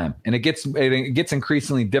much time, and it gets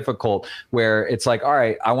increasingly difficult where it's like, all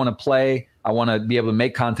right, I want to play, I want to be able to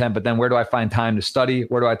make content, but then where do I find time to study?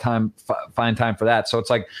 Where do I find time for that? So it's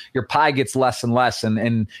like your pie gets less and less.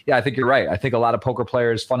 And yeah, I think you're right. I think a lot of poker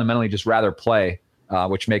players fundamentally just rather play,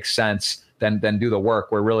 which makes sense, than do the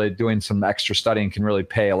work, where really doing some extra studying can really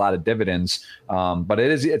pay a lot of dividends. But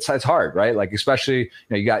it's hard, right? Like, especially,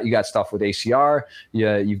 you got stuff with ACR,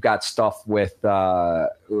 you've got stuff with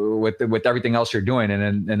everything else you're doing,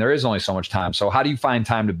 and there is only so much time. So how do you find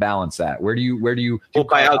time to balance that? Where do you well,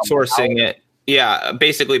 by outsourcing it? Yeah,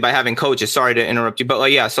 basically by having coaches. Sorry to interrupt you,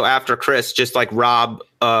 but yeah. So after Chris, just like Rob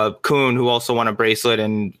Kuhn, who also won a bracelet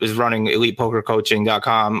and is running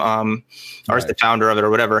ElitePokerCoaching.com, or is the founder of it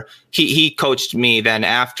or whatever. He coached me then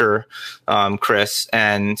after Chris,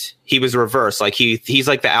 and he was reverse. Like he's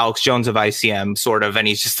like the Alex Jones of ICM sort of, and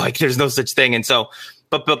he's just like, there's no such thing. And so,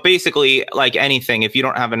 but basically, like anything, if you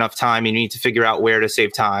don't have enough time, you need to figure out where to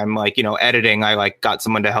save time. Like, editing, I like got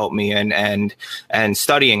someone to help me, and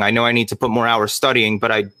studying. I know I need to put more hours studying,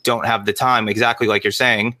 but I don't have the time. Exactly like you're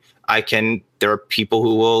saying. There are people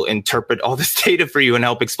who will interpret all this data for you and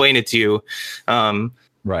help explain it to you.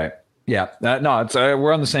 Right. Yeah, no, it's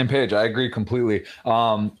we're on the same page. I agree completely.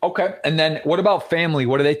 Okay, and then what about family?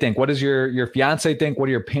 What do they think? What does your fiance think? What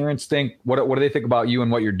do your parents think? What do they think about you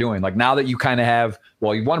and what you're doing? Like, now that you kind of have,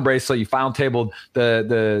 you won a bracelet, you final tabled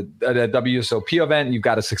the WSOP event, you've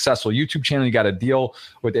got a successful YouTube channel, you got a deal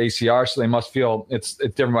with ACR, so they must feel it's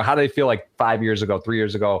different. How do they feel like 5 years ago, 3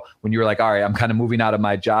 years ago, when you were like, all right, I'm kind of moving out of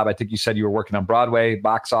my job? I think you said you were working on Broadway,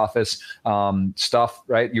 box office stuff,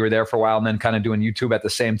 right? You were there for a while, and then kind of doing YouTube at the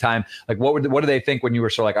same time. Like, what do they think when you were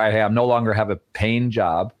sort of like, I'm no longer have a paying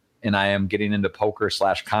job and I am getting into poker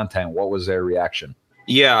 / content? What was their reaction?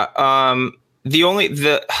 Yeah. I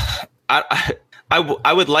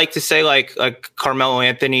would like to say like Carmelo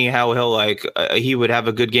Anthony, how he'll he would have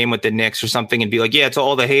a good game with the Knicks or something and be like, yeah, it's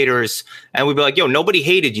all the haters. And we'd be like, yo, nobody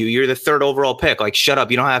hated you. You're the 3rd overall pick. Like, shut up.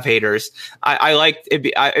 You don't have haters. I like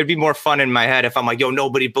it'd be more fun in my head if I'm like, yo,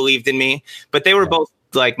 nobody believed in me. But they were both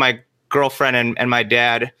like, my girlfriend and my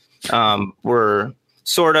dad were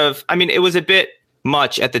sort of, it was a bit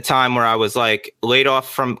much at the time where I was like laid off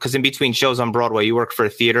from, because in between shows on Broadway, you work for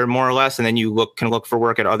a theater more or less, and then you can look for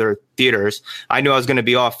work at other theaters. I knew I was going to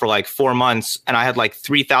be off for like 4 months, and I had like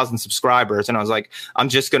 3,000 subscribers, and I was like, I'm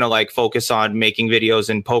just going to like focus on making videos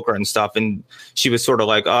and poker and stuff. And she was sort of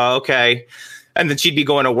like, oh, okay. And then she'd be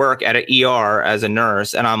going to work at an ER as a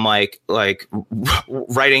nurse, and I'm like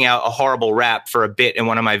writing out a horrible rap for a bit in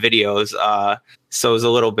one of my videos. So it was a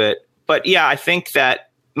little bit, but yeah, I think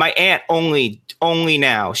that my aunt only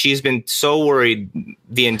now, she's been so worried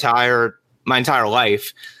my entire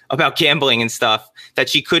life about gambling and stuff that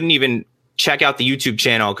she couldn't even check out the YouTube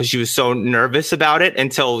channel because she was so nervous about it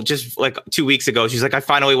until just like 2 weeks ago. She's like, I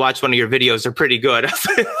finally watched one of your videos. They're pretty good.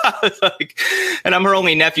 I was like, and I'm her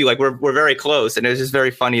only nephew. Like, we're very close. And it was just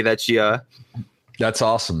very funny that she, that's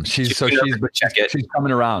awesome. She's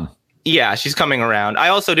coming around. Yeah, she's coming around. I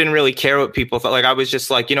also didn't really care what people thought. Like, I was just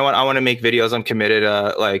like, you know what? I want to make videos. I'm committed.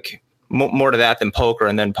 Like, more to that than poker,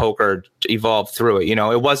 and then poker evolved through it.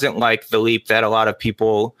 It wasn't like the leap that a lot of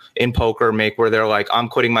people in poker make where they're like, I'm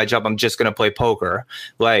quitting my job, I'm just going to play poker.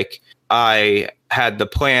 Like, I had the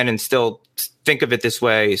plan and still think of it this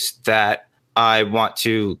way, that I want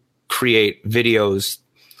to create videos.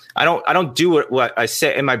 I don't do what I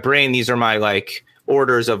say in my brain. These are my like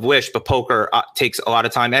orders of wish, but poker takes a lot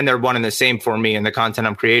of time, and they're one and the same for me in the content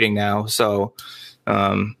I'm creating now. So,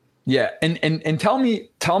 yeah. And tell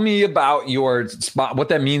me about your spot, what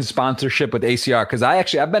that means, sponsorship with ACR. Cause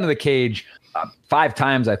I've been to the cage 5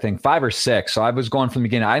 times, I think 5 or 6. So I was going from the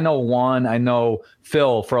beginning. I know Juan, I know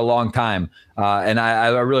Phil for a long time. And I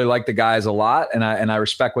really like the guys a lot, and I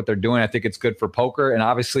respect what they're doing. I think it's good for poker. And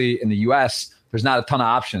obviously in the US, there's not a ton of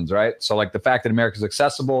options, right? So like the fact that America's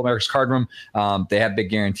accessible, America's Card Room, they have big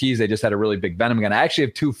guarantees. They just had a really big Venom again. I actually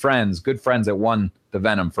have 2 good friends that won the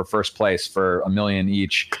Venom for first place for $1 million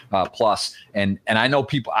each plus. And I know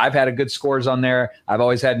people, I've had a good scores on there. I've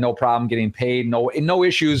always had no problem getting paid, no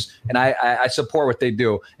issues. And I support what they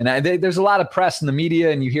do. And there's a lot of press in the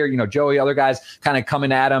media, and you hear, Joey, other guys kind of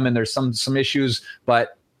coming at them, and there's some issues,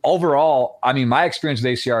 but overall, I mean, my experience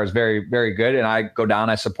with ACR is very, very good. And I go down,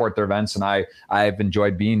 I support their events, and I've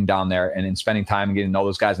enjoyed being down there and spending time and getting to know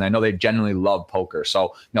those guys. And I know they genuinely love poker.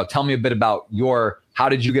 So, tell me a bit about how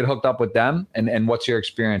did you get hooked up with them, and what's your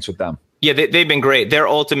experience with them? Yeah, they've been great. They're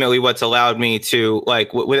ultimately what's allowed me to,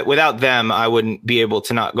 like, without them, I wouldn't be able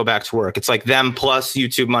to not go back to work. It's like them plus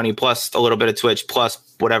YouTube money, plus a little bit of Twitch, plus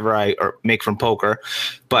whatever I make from poker.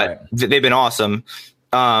 But right. They've been awesome.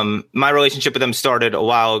 My relationship with them started a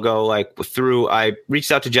while ago, I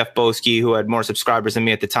reached out to Jeff Boski, who had more subscribers than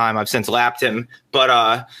me at the time. I've since lapped him,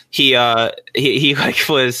 but he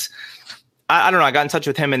was, I don't know. I got in touch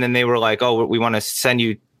with him, and then they were like, "Oh, we want to send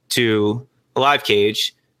you to a live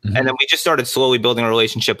cage." Mm-hmm. And then we just started slowly building a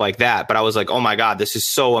relationship like that. But I was like, oh my God, this is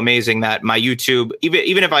so amazing that my YouTube,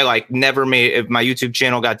 even if I if my YouTube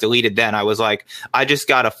channel got deleted, then I was like, I just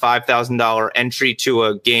got a $5,000 entry to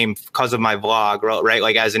a game because of my vlog, right?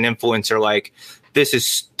 Like, as an influencer, like, this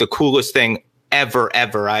is the coolest thing ever.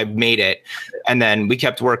 I've made it. And then we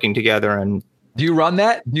kept working together. And do you run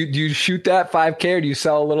that? Do you shoot that 5K, or do you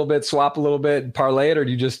sell a little bit, swap a little bit, parlay it, or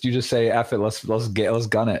do you just say, F it, let's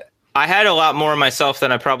gun it? I had a lot more of myself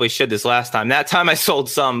than I probably should this last time. That time I sold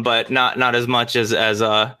some, but not as much as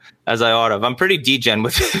I ought of. I'm pretty degen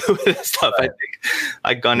with this stuff. I think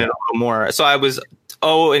I gunned it a little more. So I was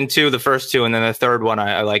 0-2 the first 2, and then the third one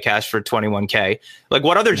I cashed for $21K. Like,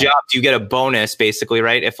 what other job do you get a bonus, basically,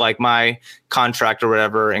 right? If like my contract or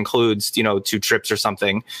whatever includes 2 trips or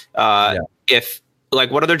something. If like,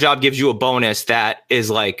 what other job gives you a bonus that is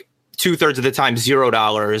like 2/3 of the time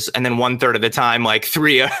 $0, and then 1/3 of the time like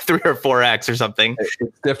 3 or 4x or something?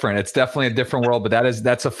 It's different. It's definitely a different world, but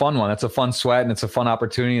that's a fun one. That's a fun sweat, and it's a fun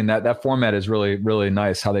opportunity. And that format is really, really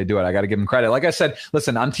nice how they do it. I got to give them credit. Like I said,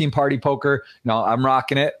 listen, I'm team party poker. I'm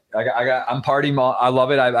rocking it. I'm party. I love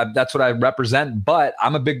it. That's what I represent. But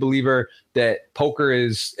I'm a big believer that poker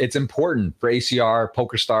it's important for ACR,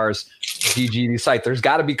 PokerStars, GG, these sites. There's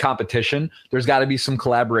got to be competition. There's got to be some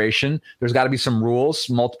collaboration. There's got to be some rules,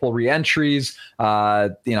 multiple reentries.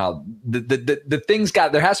 The things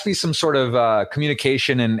there has to be some sort of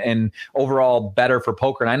communication and overall better for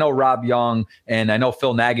poker. And I know Rob Young and I know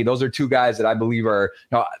Phil Nagy. Those are 2 guys that I believe are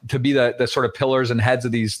to be the sort of pillars and heads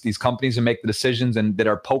of these companies and make the decisions, and that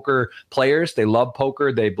are poker players. They love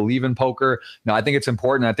poker. They believe in poker. I think it's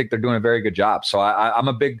important. I think they're doing a very good job. So I'm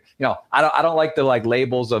a big, I don't like the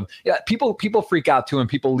labels of people freak out too, and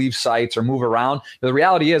people leave sites or move around. The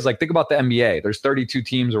reality is, think about the NBA. There's 32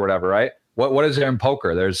 teams or whatever, right? What is there in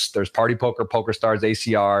poker? There's Party Poker, PokerStars,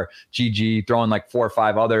 ACR, GG, throwing 4 or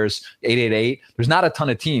 5 others, 888. There's not a ton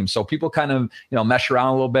of teams, so people kind of mesh around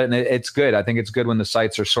a little bit, and it's good. I think it's good when the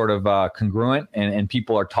sites are sort of congruent and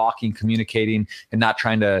people are talking, communicating, and not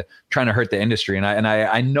trying to hurt the industry. And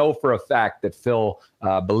I know for a fact that Phil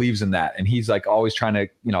believes in that, and he's always trying to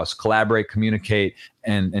collaborate, communicate,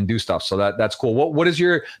 and do stuff. So that's cool. What is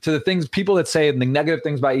to the things people that say the negative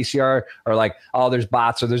things about ECR are like, oh, there's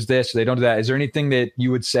bots or there's this, or they don't do that. Is there anything that you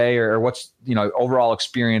would say, or what's overall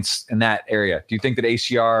experience in that area? Do you think that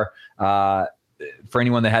ACR, for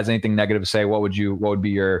anyone that has anything negative to say, what would be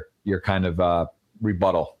your kind of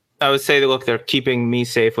rebuttal? I would say that, look, they're keeping me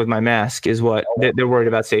safe with my mask is what they're worried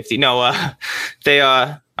about safety. No,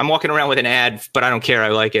 I'm walking around with an ad, but I don't care. I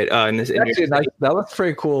like it. That looks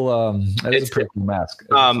pretty cool. That is a pretty cool mask.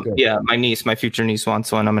 Yeah, my future niece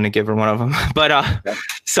wants one. I'm going to give her one of them. But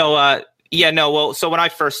so when I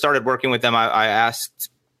first started working with them, I asked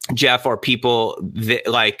Jeff or people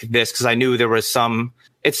like this, because I knew there was some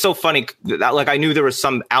it's so funny that like I knew there was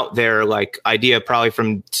some out there like idea probably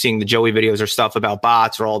from seeing the Joey videos or stuff about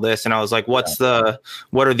bots or all this, and I was like, what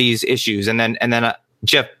are these issues? And then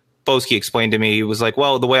Jeff Boski explained to me, he was like,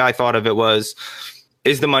 well, the way I thought of it was,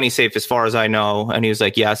 is the money safe as far as I know? And he was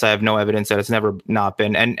like, yes, I have no evidence that it's never not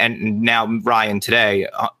been. And now Ryan today,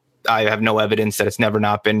 I have no evidence that it's never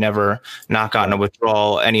not been, never not gotten a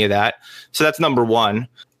withdrawal, any of that. So that's number one.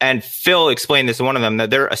 And Phil explained this to one of them,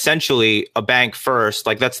 that they're essentially a bank first.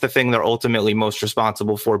 Like that's the thing they're ultimately most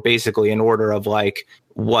responsible for, basically in order of like,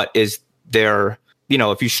 what is their,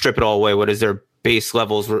 if you strip it all away, what is their base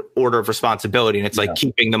levels order of responsibility? And it's like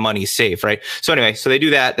keeping the money safe. Right. So anyway, so they do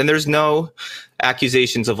that. Then there's no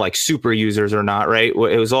accusations of like super users or not. Right.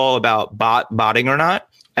 It was all about botting or not.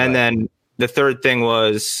 And then the third thing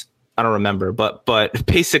was, I don't remember, but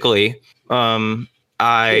basically,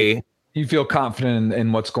 you feel confident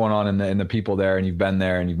in what's going on in the people there, and you've been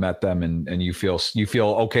there and you've met them, and you feel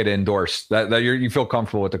okay to endorse that you feel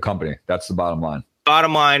comfortable with the company. That's the bottom line.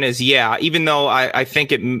 Bottom line is, yeah, even though I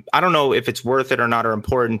think I don't know if it's worth it or not or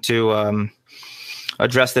important to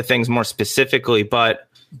address the things more specifically, but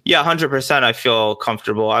yeah, 100% I feel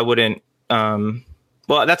comfortable. I wouldn't, well,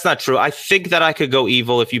 that's not true. I think that I could go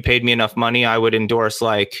evil if you paid me enough money. I would endorse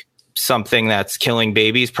like something that's killing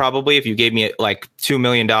babies, probably, if you gave me like $2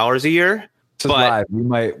 million a year. But I'm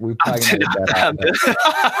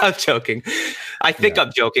joking. I think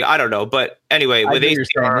I'm joking. I don't know. But anyway, with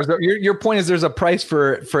ACR, your point is there's a price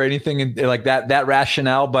for anything like that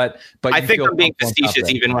rationale. But I think I'm being facetious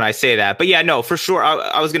even when I say that. But yeah, no, for sure.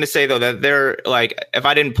 I was going to say though that they're like, if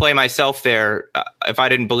I didn't play myself there, if I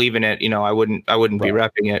didn't believe in it, I wouldn't be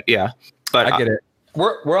repping it. Yeah, but I get it.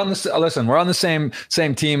 We're on this. Listen, we're on the same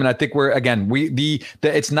team, and I think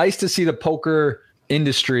it's nice to see the poker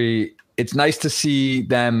industry. It's nice to see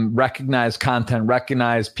them recognize content,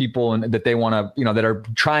 recognize people, and that they want to, that are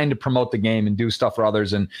trying to promote the game and do stuff for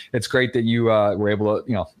others. And it's great that you were able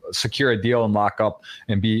to, secure a deal and lock up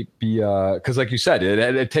and be because, like you said,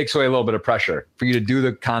 it takes away a little bit of pressure for you to do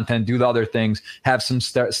the content, do the other things, have some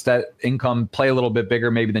income, play a little bit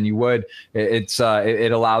bigger maybe than you would.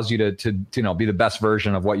 It allows you to be the best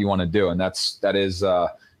version of what you want to do, and that is.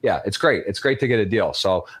 Yeah, it's great. It's great to get a deal.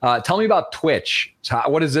 So tell me about Twitch.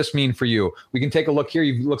 What does this mean for you? We can take a look here.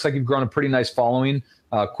 Looks like you've grown a pretty nice following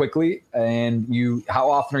quickly. And how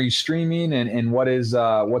often are you streaming? And what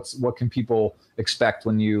can people expect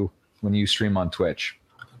when you stream on Twitch?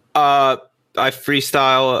 I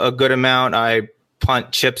freestyle a good amount. I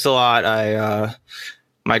punt chips a lot.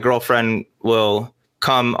 My girlfriend will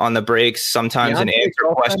come on the breaks sometimes and answer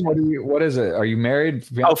questions. What is it? Are you married?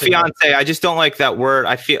 Fiance. I just don't like that word.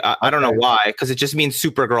 I don't know why, because it just means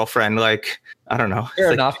super girlfriend. Like, I don't know.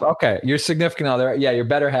 Fair enough. Okay. Your significant other. Yeah. Your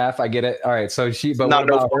better half. I get it. All right. So but not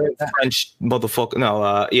what about French motherfucker.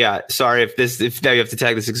 No. Yeah. Sorry if now you have to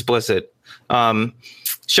tag this explicit.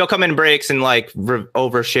 She'll come in breaks and like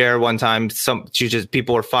overshare one time.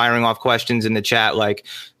 People were firing off questions in the chat. Like,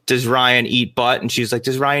 does Ryan eat butt? And she's like,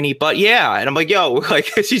 does Ryan eat butt? Yeah. And I'm like, yo, like,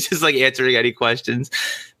 she's just like answering any questions.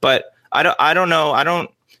 But I don't know.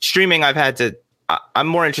 Streaming, I'm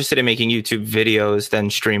more interested in making YouTube videos than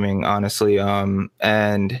streaming, honestly.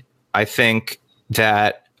 And I think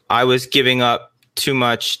that I was giving up too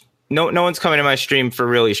much. No one's coming to my stream for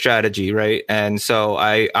really strategy. Right. And so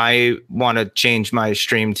I want to change my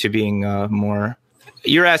stream to being more.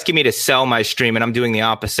 You're asking me to sell my stream, and I'm doing the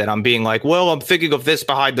opposite. I'm being like, well, I'm thinking of this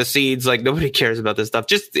behind the scenes. Like, nobody cares about this stuff.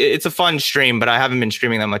 Just, it's a fun stream, but I haven't been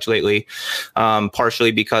streaming that much lately.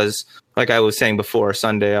 Partially because, like I was saying before,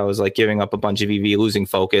 Sunday, I was like giving up a bunch of EV, losing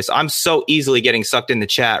focus. I'm so easily getting sucked in the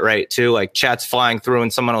chat, right? Too, like chat's flying through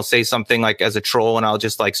and someone will say something like as a troll, and I'll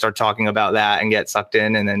just like start talking about that and get sucked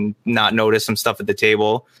in and then not notice some stuff at the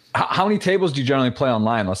table. How many tables do you generally play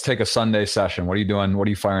online? Let's take a Sunday session. What are you doing? What are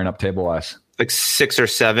you firing up table wise? Like 6 or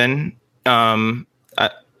 7. And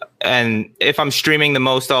if I'm streaming, the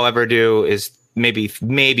most I'll ever do is maybe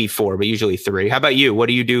 4, but usually 3. How about you? What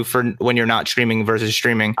do you do for when you're not streaming versus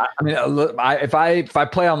streaming? I mean, if I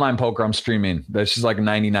play online poker, I'm streaming. That's just like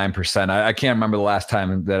 99%. I can't remember the last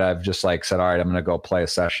time that I've just like said, all right, I'm going to go play a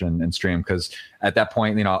session and stream. Cause at that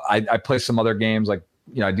point, I play some other games, like,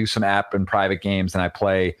 I do some app and private games, and I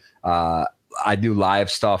play, I do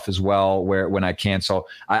live stuff as well when I can. So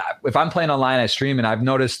if I'm playing online, I stream, and I've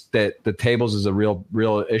noticed that the tables is a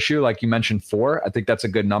real issue. Like you mentioned 4, I think that's a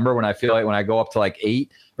good number. When I feel like when I go up to like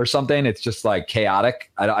 8 or something, it's just like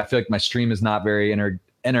chaotic. I feel like my stream is not very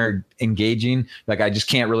engaging. Like I just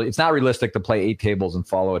can't really, it's not realistic to play 8 tables and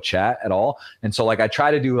follow a chat at all. And so like I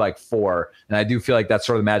try to do like 4, and I do feel like that's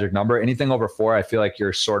sort of the magic number. Anything over 4, I feel like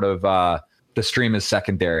you're sort of, the stream is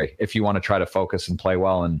secondary if you want to try to focus and play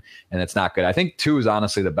well, and it's not good. I think 2 is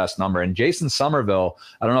honestly the best number. And Jason Somerville,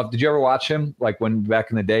 I don't know, did you ever watch him like when back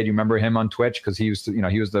in the day? Do you remember him on Twitch? Because he used to,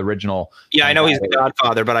 he was the original. Yeah, I know he's the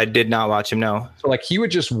Godfather, but I did not watch him. No. So like he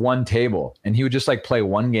would just one table, and he would just like play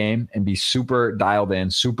one game and be super dialed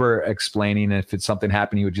in, super explaining. And if it's something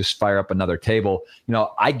happened, he would just fire up another table.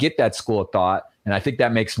 I get that school of thought, and I think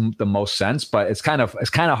that makes the most sense. But it's kind of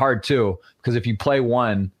hard too, because if you play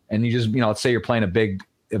one and you just, let's say you're playing a big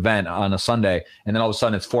event on a Sunday, and then all of a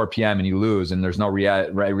sudden it's 4 p.m. and you lose, and there's no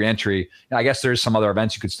reentry. I guess there's some other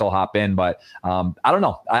events you could still hop in, but I don't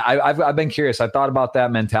know. I've been curious. I thought about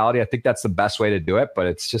that mentality. I think that's the best way to do it, but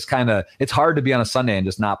it's just it's hard to be on a Sunday and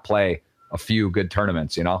just not play a few good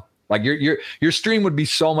tournaments. Like your stream would be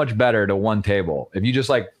so much better to one table if you just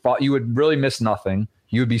like thought you would really miss nothing.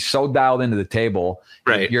 You would be so dialed into the table.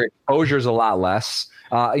 Right. Your exposure is a lot less.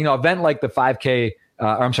 Event like the 5K.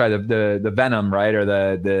 I'm sorry, the Venom, right, or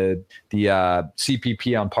the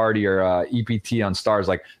CPP on Party or EPT on Stars,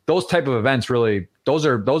 like those type of events. Really, those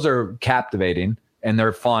are captivating and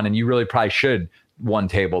they're fun, and you really probably should one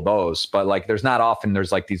table those. But like, there's not often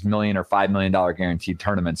there's like these $1 million or $5 million guaranteed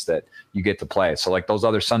tournaments that you get to play. So like those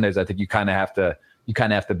other Sundays, I think you kind of have to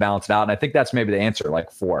balance it out, and I think that's maybe the answer.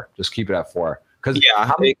 Like 4, just keep it at 4. Because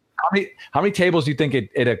how many tables do you think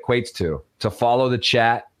it equates to follow the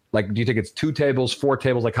chat? Like, do you think it's 2 tables, 4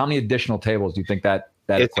 tables? Like, how many additional tables do you think that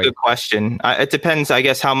it's a good question. It depends, I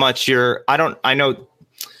guess, how much I know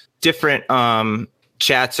different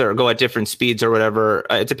chats go at different speeds or whatever.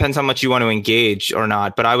 It depends how much you want to engage or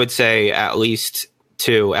not. But I would say at least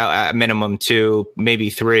 2, at minimum 2, maybe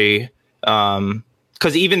 3.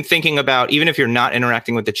 Because even if you're not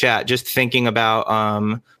interacting with the chat, just thinking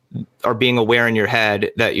about or being aware in your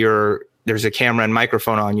head that there's a camera and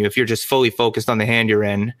microphone on you. If you're just fully focused on the hand you're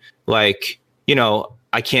in, like,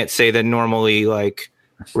 I can't say that normally like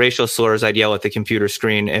racial slurs I'd yell at the computer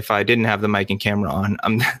screen if I didn't have the mic and camera on.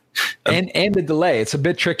 And the delay. It's a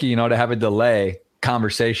bit tricky, to have a delay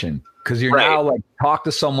conversation, because you're now like talk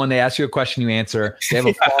to someone, they ask you a question, you answer, they have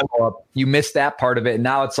a follow up, you miss that part of it, and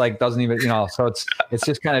now it's like doesn't even, so it's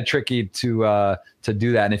just kind of tricky to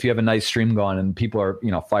do that. And if you have a nice stream going and people are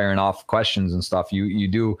firing off questions and stuff, you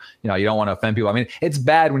do, you don't want to offend people. I mean, it's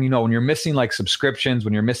bad when when you're missing like subscriptions,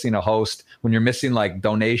 when you're missing a host, when you're missing like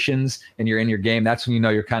donations and you're in your game. That's when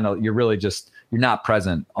you're really just, you're not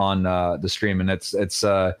present on the stream, and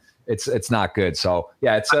it's not good. So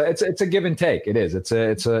yeah, it's a give and take. It is. It's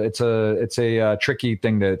a tricky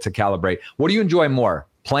thing to calibrate. What do you enjoy more,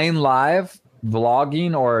 playing live,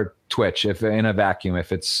 vlogging, or Twitch? If in a vacuum,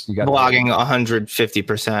 if it's you got vlogging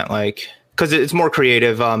 150%, like, because it's more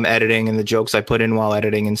creative, editing and the jokes I put in while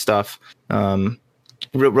editing and stuff.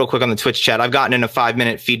 Real quick on the Twitch chat, I've gotten in a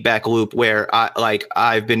 5-minute feedback loop where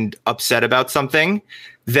I've been upset about something.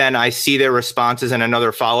 Then I see their responses and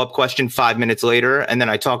another follow-up question 5 minutes later. And then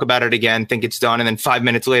I talk about it again, think it's done. And then 5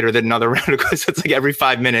 minutes later, then another round of questions. It's like every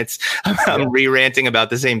 5 minutes I'm re-ranting about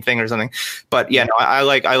the same thing or something. But yeah, no, I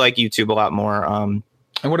like YouTube a lot more.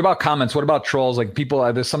 And what about comments? What about trolls? Like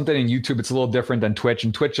people, there's something in YouTube, it's a little different than Twitch.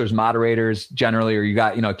 In Twitch, there's moderators generally, or you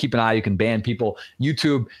got, keep an eye, you can ban people.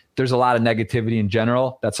 YouTube, there's a lot of negativity in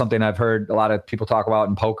general. That's something I've heard a lot of people talk about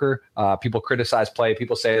in poker. People criticize play.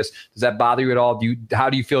 People say this. Does that bother you at all?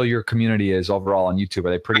 How do you feel your community is overall on YouTube?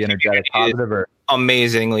 Are they pretty energetic, positive, or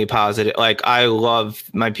amazingly positive? Like, I love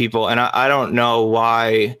my people, and I don't know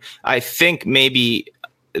why. I think maybe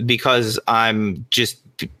because I'm just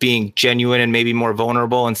being genuine and maybe more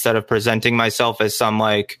vulnerable instead of presenting myself as some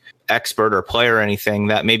like expert or player or anything,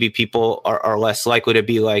 that maybe people are less likely to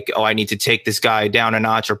be like, oh, I need to take this guy down a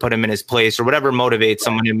notch or put him in his place or whatever motivates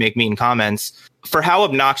someone to make mean comments. For how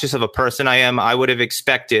obnoxious of a person I am, I would have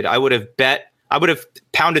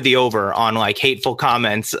pounded the over on like hateful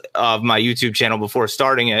comments of my YouTube channel before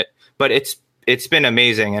starting it. But it's been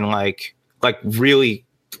amazing, and like really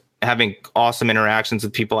having awesome interactions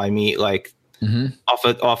with people I meet, like off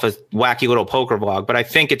a wacky little poker vlog. But I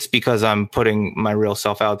think it's because I'm putting my real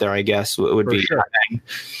self out there, I guess, would be sure.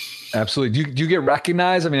 Absolutely. Do you get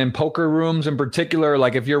recognized? I mean, in poker rooms in particular,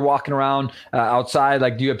 like if you're walking around outside,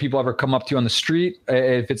 like do you have people ever come up to you on the street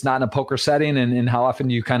if it's not in a poker setting? And how often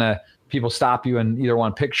do you people stop you and either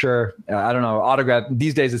want a picture, I don't know, autograph?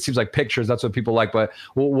 These days, it seems like pictures, that's what people like. But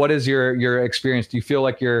what is your experience? Do you feel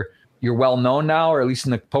like you're well known now, or at least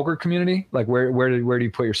in the poker community? Like where do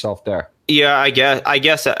you put yourself there? Yeah, I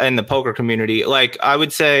guess in the poker community, like I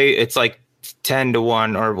would say it's like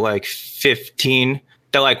 10-1 or like 15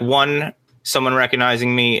 that like someone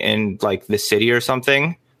recognizing me in like the city or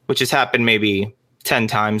something, which has happened maybe 10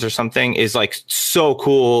 times or something is like so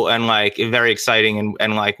cool and like very exciting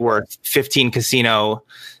and like worth 15 casino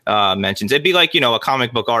mentions. It'd be like, a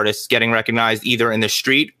comic book artist getting recognized either in the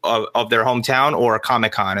street of their hometown or a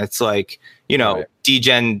Comic-Con. It's like, right.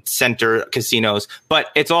 DGen center casinos, but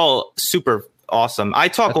it's all super awesome. I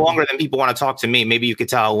talk longer than people want to talk to me. Maybe you could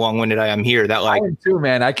tell how long-winded I am here. That like, I am too,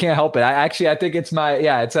 man. I can't help it. I think it's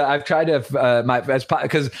I've tried to,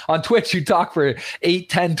 because on Twitch you talk for 8,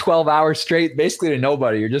 10, 12 hours straight, basically to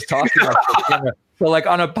nobody. You're just talking about the camera. So like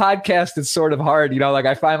on a podcast, it's sort of hard, like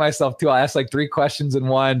I find myself too, I ask like 3 questions in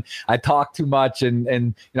one, I talk too much.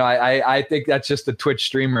 And I think that's just the Twitch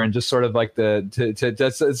streamer and just sort of like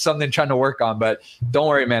that's something I'm trying to work on, but don't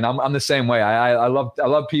worry, man. I'm the same way. I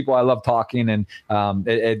love people. I love talking and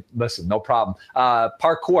listen, no problem.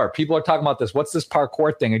 Parkour. People are talking about this. What's this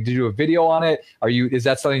parkour thing? Did you do a video on it? Is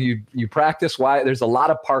that something you practice? Why? There's a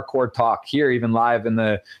lot of parkour talk here, even live in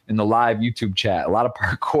the live YouTube chat, a lot of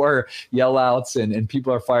parkour yell outs and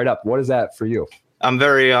people are fired up. What is that for you? I'm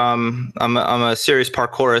very I'm a serious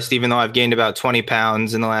parkourist, even though I've gained about 20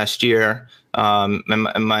 pounds in the last year. And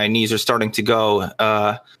my knees are starting to go.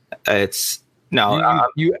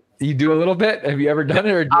 You do a little bit. Have you ever done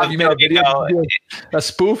it, or have you made a video? A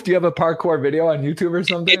spoof? Do you have a parkour video on YouTube or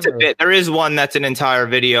something? It's a bit. There is one that's an entire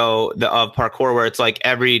video of parkour where it's like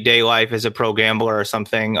everyday life as a pro gambler or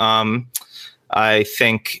something. I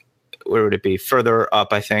think, where would it be? Further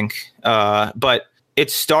up, I think. But it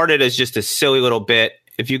started as just a silly little bit.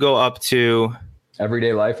 If you go up to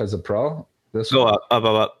everyday life as a pro, go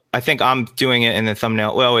up. I think I'm doing it in the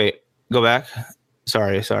thumbnail. Well, wait, go back.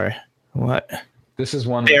 Sorry. What? This is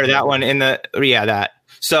one there. That one in that.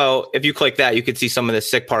 So if you click that, you could see some of the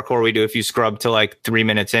sick parkour we do if you scrub to like 3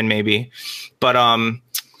 minutes in, maybe. But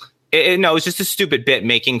it was just a stupid bit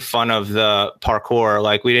making fun of the parkour.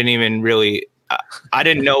 Like we didn't even really. I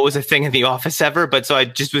didn't know it was a thing in the office ever, but so I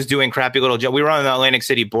just was doing crappy little jokes. We were on the Atlantic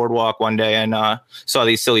City boardwalk one day and saw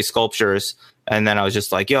these silly sculptures. And then I was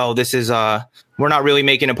just like, yo, this is, we're not really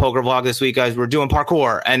making a poker vlog this week, guys. We're doing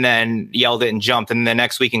parkour. And then yelled it and jumped. And the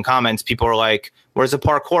next week in comments, people were like, where's the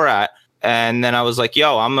parkour at? And then I was like,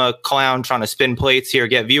 yo, I'm a clown trying to spin plates here,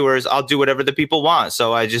 get viewers. I'll do whatever the people want.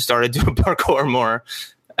 So I just started doing parkour more.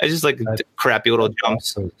 I just like crappy little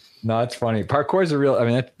jumps. No, it's funny. Parkour is a real. I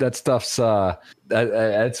mean, that stuff's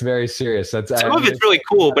that's very serious. Some of it's really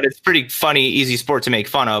cool, but it's pretty funny, easy sport to make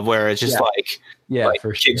fun of. Where it's just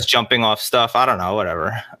for kids jumping off stuff. I don't know,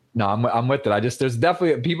 whatever. No, I'm with it. There's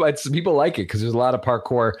definitely people like it because there's a lot of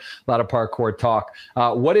parkour talk.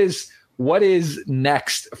 What is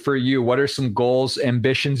next for you? What are some goals,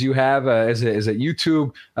 ambitions you have? Is it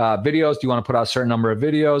YouTube videos? Do you want to put out a certain number of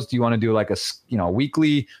videos? Do you want to do like a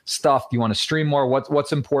weekly stuff? Do you want to stream more?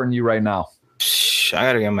 What's important to you right now? I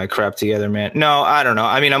gotta get my crap together, man. No, I don't know.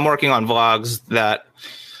 I mean, I'm working on vlogs.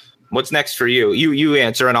 What's next for you? You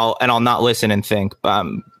answer, and I'll not listen and think.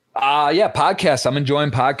 Podcasts. I'm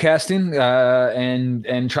enjoying podcasting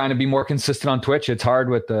and trying to be more consistent on Twitch. It's hard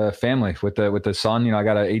with the family, with the son. I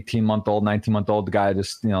got an 18-month-old, 19-month-old guy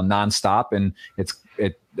just nonstop, and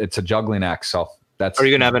it's a juggling act. So that's. Are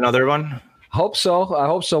you gonna have another one? I hope so.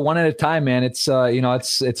 One at a time, man. It's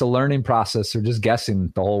it's a learning process. We're just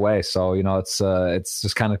guessing the whole way. So it's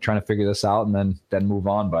just kind of trying to figure this out and then move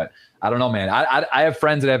on. But I don't know, man. I have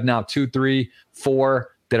friends that have now 2, 3, 4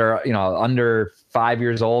 that are under 5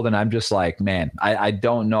 years old, and I'm just like, man, I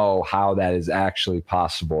don't know how that is actually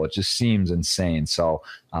possible. It just seems insane. So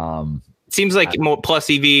it seems like more plus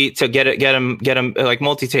EV to get them like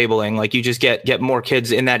multi-tabling. Like you just get more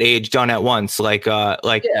kids in that age done at once. Like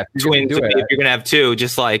twins. If you're gonna have 2,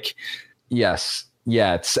 just like yes,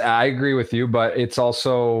 yeah. I agree with you, but it's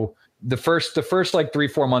also. The first like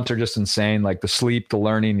 3-4 months are just insane. Like the sleep, the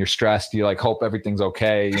learning, you're stressed. You like hope everything's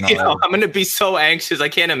okay. I'm going to be so anxious. I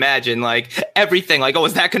can't imagine like everything. Like, oh,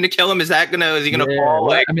 is that going to kill him? Is he going to fall?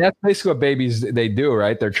 Like, I mean, that's basically what babies they do,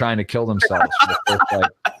 right? They're trying to kill themselves for the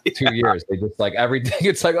first 2 years. They just like everything.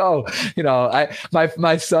 It's like, oh,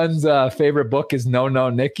 my son's favorite book is No No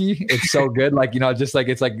Nikki. It's so good. Like just like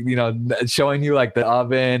it's like showing you like the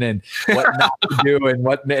oven and what not to do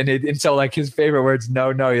and so like his favorite words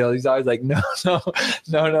no. He's always like no.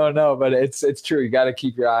 But it's true. You got to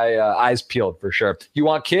keep your eyes peeled for sure. You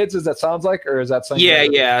want kids? As that sounds like, or is that something?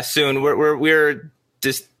 Yeah. Soon we're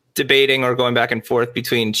just debating or going back and forth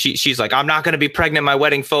between. She's like, I'm not going to be pregnant in my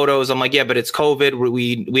wedding photos. I'm like, yeah, but it's COVID.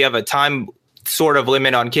 We have a time sort of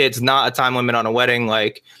limit on kids, not a time limit on a wedding.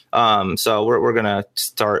 Like, so we're gonna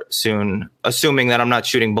start soon. Assuming that I'm not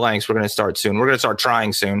shooting blanks, we're gonna start soon. We're gonna start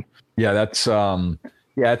trying soon. Yeah, that's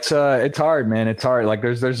Yeah, it's hard, man. It's hard. Like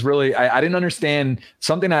there's really, I didn't understand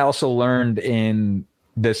something I also learned in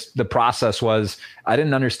the process was, I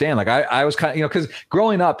didn't understand. Like I was kind of, because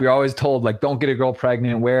growing up, you're always told like, don't get a girl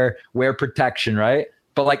pregnant, wear protection, right?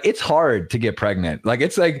 But like, it's hard to get pregnant. Like,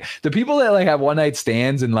 it's like the people that like have one night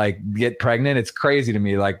stands and like get pregnant, it's crazy to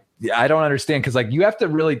me. Like, I don't understand. Cause like you have to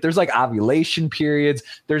really, there's like ovulation periods.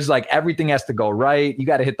 There's like, everything has to go right. You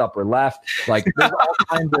got to hit the upper left. Like there's all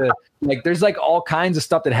kinds of like, there's like all kinds of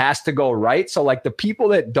stuff that has to go right. So like the people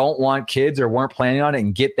that don't want kids or weren't planning on it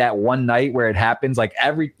and get that one night where it happens, like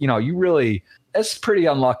you really, it's pretty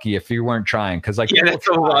unlucky if you weren't trying. Cause like, that's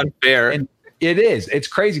so unfair. And it is. It's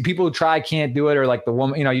crazy. People who try can't do it, or like the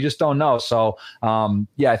woman, you just don't know. So,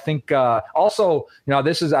 I think also,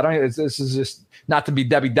 this is just not to be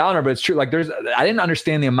Debbie Downer, but it's true. Like I didn't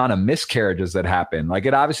understand the amount of miscarriages that happen. Like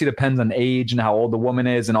it obviously depends on age and how old the woman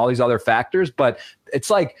is and all these other factors. But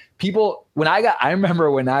it's like people, I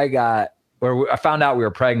remember when I found out we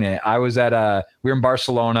were pregnant, we were in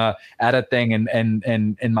Barcelona at a thing and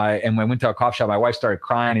we went to a coffee shop, my wife started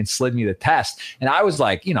crying and slid me the test. And I was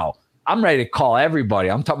like, I'm ready to call everybody.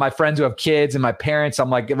 I'm talking my friends who have kids and my parents. I'm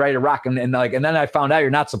like, get ready to rock. And then I found out you're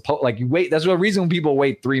not supposed, like you wait. That's the reason people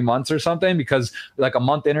wait 3 months or something, because like a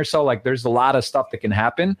month in or so, like there's a lot of stuff that can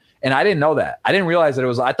happen. And I didn't know that. I didn't realize that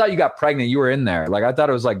I thought you got pregnant, you were in there. Like, I thought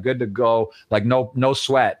it was like good to go, like no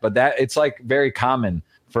sweat, but that it's like very common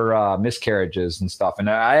for miscarriages and stuff. And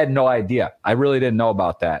I had no idea. I really didn't know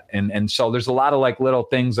about that. And so there's a lot of like little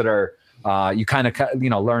things that are, you kind of,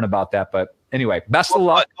 learn about that, but anyway, best of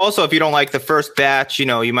luck. Also, if you don't like the first batch,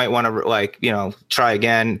 you might want to try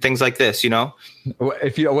again. Things like this,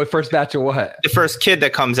 If what first batch of what? The first kid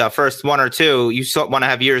that comes out, first one or two, you still want to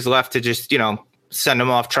have years left to just, send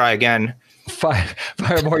them off, try again. Five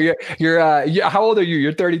more. You're how old are you?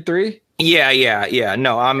 You're 33? Yeah.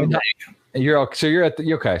 No, okay. So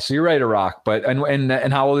you're ready to rock. But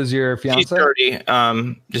and how old is your fiance? She's 30.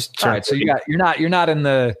 Just all right. So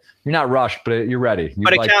you're not rushed, but you're ready.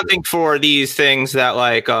 But accounting for these things that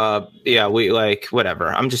we like whatever.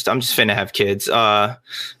 I'm just finna have kids.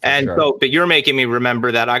 But you're making me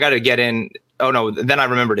remember that I got to get in. Oh no, then I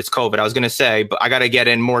remembered it's COVID. I was gonna say, but I got to get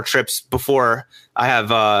in more trips before I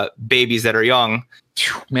have babies that are young.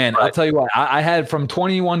 Man, I'll tell you what, I had from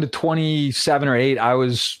 21 to 27 or 8, I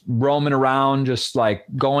was roaming around, just like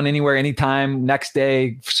going anywhere, anytime. Next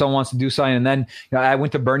day, if someone wants to do something. And then I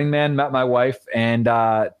went to Burning Man, met my wife, and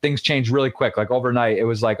things changed really quick. Like overnight, it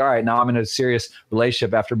was like, all right, now I'm in a serious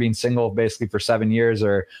relationship after being single basically for 7 years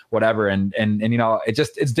or whatever. And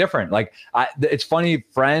it's different. Like it's funny,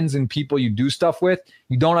 friends and people you do stuff with,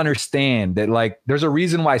 you don't understand that like there's a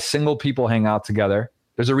reason why single people hang out together.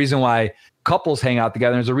 There's a reason why couples hang out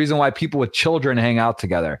together. There's a reason why people with children hang out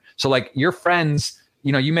together. So like your friends,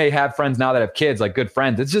 you may have friends now that have kids, like good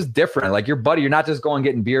friends. It's just different. Like your buddy, you're not just going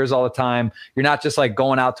getting beers all the time. You're not just like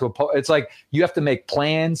going out to it's like you have to make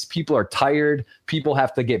plans. People are tired. People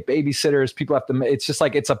have to get babysitters. It's just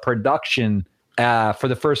like it's a production for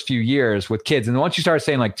the first few years with kids. And once you start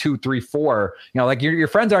saying like 2, 3, 4, like your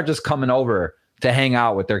friends aren't just coming over to hang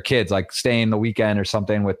out with their kids, like staying the weekend or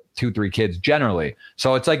something with 2, 3 kids generally.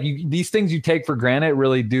 So it's like these things you take for granted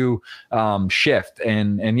really do shift.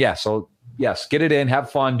 And yeah, so yes, get it in, have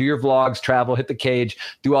fun, do your vlogs, travel, hit the cage,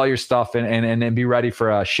 do all your stuff, and be ready for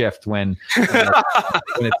a shift when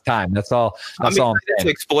it's time. That's all. That's all I'm saying. To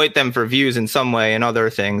exploit them for views in some way and other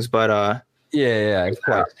things, but yeah, of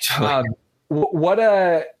course.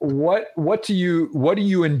 What do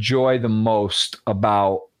you enjoy the most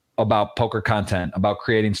about poker content, about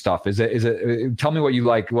creating stuff? Is it tell me what you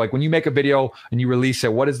like when you make a video and you release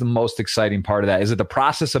it, what is the most exciting part of that? Is it the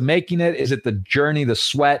process of making it? Is it the journey, the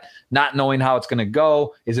sweat, not knowing how it's going to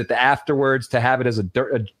go? Is it the afterwards, to have it as a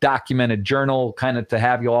documented journal, kind of to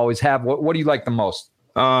have, you'll always have? What do you like the most?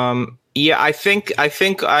 Yeah, I think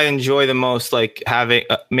I enjoy the most like having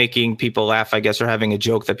making people laugh, I guess, or having a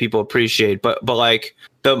joke that people appreciate. But like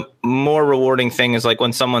the more rewarding thing is like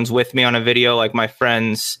when someone's with me on a video, like my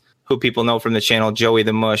friends who people know from the channel, Joey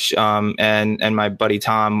the Mush, and my buddy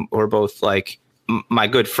Tom, who are both like my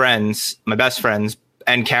good friends, my best friends,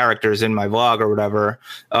 and characters in my vlog or whatever.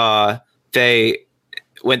 They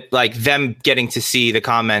with like them getting to see the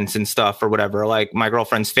comments and stuff or whatever, like my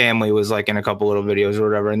girlfriend's family was like in a couple little videos or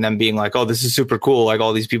whatever, and them being like, oh, this is super cool. Like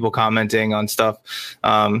all these people commenting on stuff.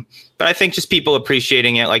 But I think just people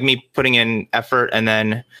appreciating it, like me putting in effort and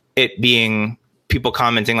then it being people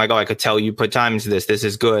commenting like, oh, I could tell you put time into this. This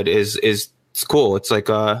is good. It's cool. It's like,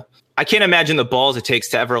 I can't imagine the balls it takes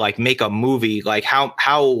to ever like make a movie, like how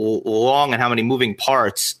long and how many moving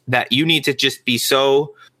parts that you need to just be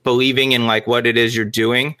so believing in like what it is you're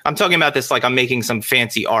doing. I'm talking about this like I'm making some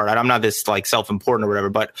fancy art. I'm not this like self-important or whatever,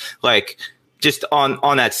 but like just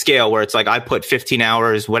on that scale where it's like I put 15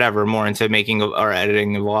 hours, whatever, more into making or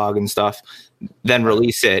editing a vlog and stuff, then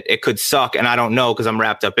release it. It could suck, and I don't know because I'm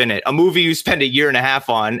wrapped up in it. A movie you spend a year and a half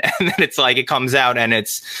on, and then it's like it comes out and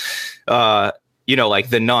it's, like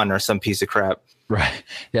The Nun or some piece of crap. Right.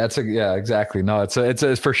 Yeah. Yeah. Exactly. No. It's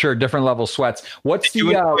a for sure different level sweats. What's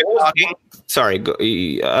Sorry,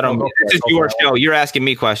 I don't. This is your show. You're asking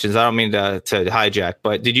me questions. I don't mean to hijack.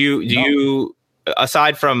 But do you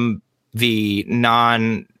aside from the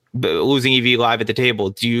losing EV live at the table,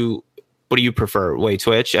 what do you prefer?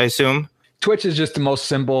 Twitch, I assume. Twitch is just the most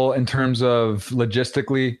simple in terms of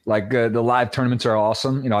logistically. Like the live tournaments are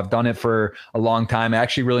awesome. I've done it for a long time. I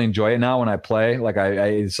actually really enjoy it now when I play. Like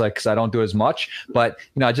it's like because I don't do as much, but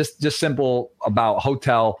just simple about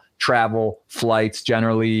hotel, travel, flights,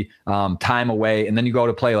 generally time away, and then you go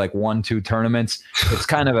to play like 1-2 tournaments. It's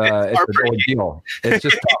kind of it's a deal. It's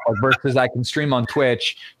just tough. Versus I can stream on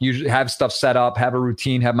Twitch, usually have stuff set up, have a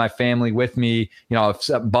routine, have my family with me. If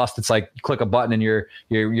bust, it's like click a button and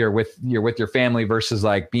you're with your family versus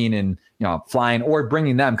like being in flying or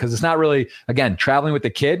bringing them, because it's not really, again, traveling with the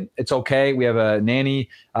kid. It's okay. We have a nanny,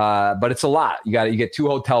 but it's a lot. You get 2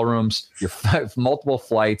 hotel rooms, multiple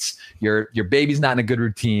flights. Your baby's not in a good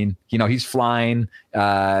routine. He's flying.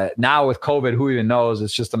 Now with COVID, who even knows?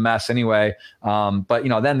 It's just a mess anyway. But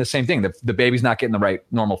then the same thing. The baby's not getting the right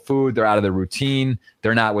normal food. They're out of their routine.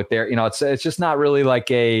 They're not with their. It's just not really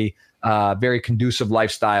like a very conducive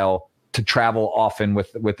lifestyle to travel often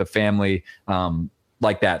with the family.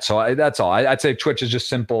 Like that. So that's all. I'd say Twitch is just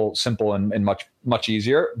simple and much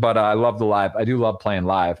easier, but I love the live. I do love playing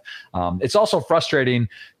live. It's also frustrating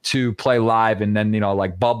to play live and then,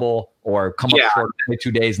 like bubble or come up short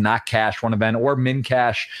 2 days, not cash one event or min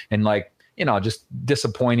cash and like, just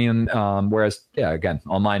disappointing. Whereas, again,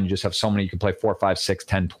 online, you just have so many, you can play 4, 5, 6,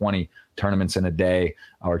 10, 20 tournaments in a day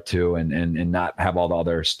or two and not have all the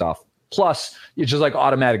other stuff. Plus, it's just like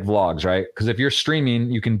automatic vlogs, right? Because if you're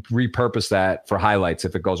streaming, you can repurpose that for highlights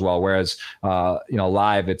if it goes well. Whereas,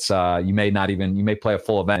 live, it's you may play a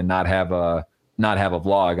full event and not have a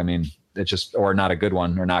vlog. I mean, it's just or not a good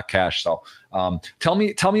one or not cash. So, tell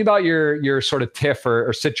me about your sort of tiff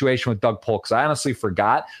or situation with Doug Polk, because I honestly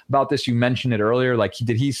forgot about this. You mentioned it earlier. Like,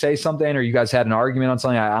 did he say something, or you guys had an argument on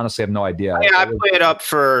something? I honestly have no idea. Yeah, I play it up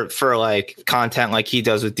for like content, like he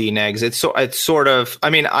does with D-Negs. It's sort of. I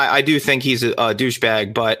mean, I do think he's a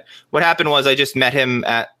douchebag, but what happened was I just met him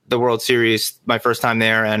at the World Series my first time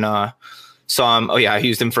there, and saw him. Oh yeah, I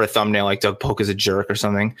used him for a thumbnail, like Doug Polk is a jerk or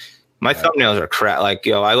something. My thumbnails are crap. Like,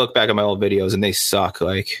 I look back at my old videos and they suck.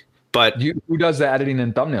 Like, but who does the editing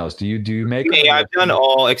and thumbnails? Do you make? Yeah, I've done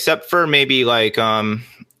all except for maybe like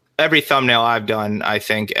every thumbnail I've done. I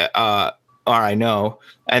think, or I know,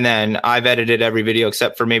 and then I've edited every video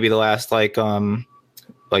except for maybe the last like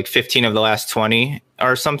 15 of the last 20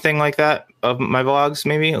 or something like that of my vlogs.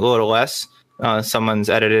 Maybe a little less. Someone's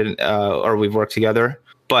edited or we've worked together,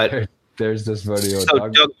 but. There's this video.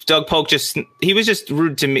 So Doug Polk he was just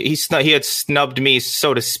rude to me. He had snubbed me,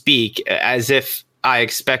 so to speak, as if I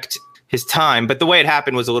expect his time. But the way it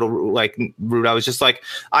happened was a little like rude. I was just like,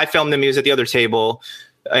 I filmed him. He was at the other table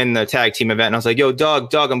in the tag team event. And I was like, yo,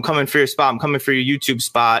 Doug, I'm coming for your spot. I'm coming for your YouTube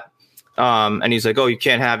spot. And he's like, oh, you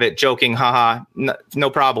can't have it. Joking. Haha. No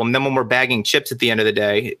problem. Then when we're bagging chips at the end of the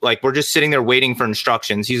day, like we're just sitting there waiting for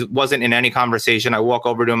instructions. He wasn't in any conversation. I walk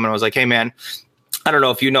over to him and I was like, hey, man, I don't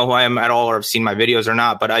know if you know who I am at all or have seen my videos or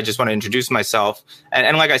not, but I just want to introduce myself.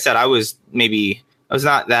 And like I said, I was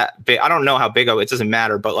not that big. I don't know how big it doesn't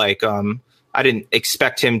matter, but like, I didn't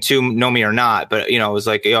expect him to know me or not, but I was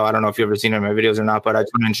like, I don't know if you've ever seen any of my videos or not, but I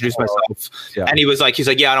just want to introduce myself. Yeah. And he's like,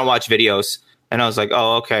 yeah, I don't watch videos. And I was like,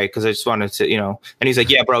 oh, okay. Cause I just wanted to, and he's like,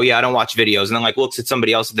 yeah, bro. Yeah, I don't watch videos. And then like looks at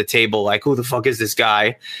somebody else at the table, like, who the fuck is this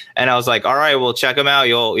guy? And I was like, all right, well, check him out.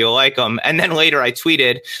 You'll like him. And then later I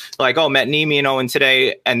tweeted like, oh, met Nimi and Owen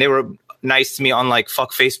today. And they were nice to me on like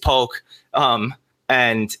Fuckface Polk.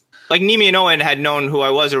 And like Nimi and Owen had known who I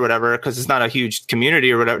was or whatever, cause it's not a huge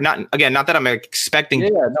community or whatever. Not that I'm expecting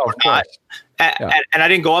or not. And I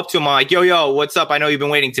didn't go up to him. I'm like, yo, what's up? I know you've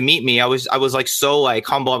been waiting to meet me. I was like so like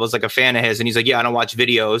humble. I was like a fan of his. And he's like, yeah, I don't watch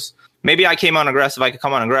videos. Maybe I came on aggressive. I could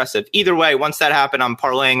come on aggressive. Either way, once that happened, I'm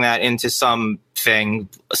parlaying that into something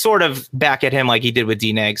sort of back at him like he did with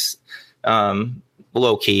D-Negs,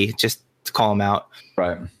 low key, just to call him out.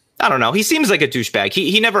 Right. I don't know. He seems like a douchebag.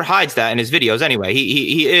 He never hides that in his videos anyway.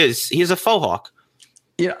 He is a faux hawk.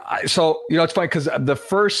 Yeah. So, it's funny because the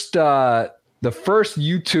first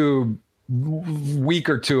YouTube week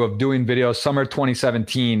or two of doing videos, summer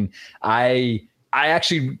 2017, I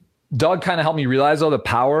actually, Doug kind of helped me realize the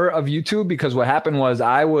power of YouTube, because what happened was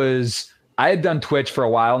I I had done Twitch for a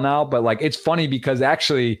while now, but like it's funny because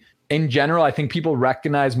actually in general, I think people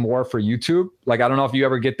recognize more for YouTube. Like, I don't know if you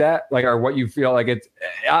ever get that, like, or what you feel like. It's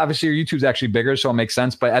obviously your YouTube's actually bigger, so it makes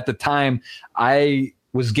sense. But at the time, I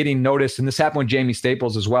was getting noticed, and this happened with Jamie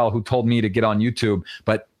Staples as well, who told me to get on YouTube.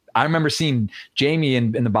 But I remember seeing Jamie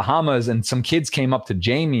in the Bahamas, and some kids came up to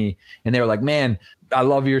Jamie and they were like, man, I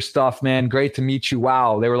love your stuff, man. Great to meet you.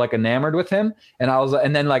 Wow. They were like enamored with him.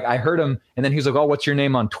 And then like I heard him, and then he was like, oh, what's your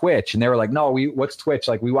name on Twitch? And they were like, no, what's Twitch?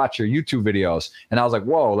 Like, we watch your YouTube videos. And I was like,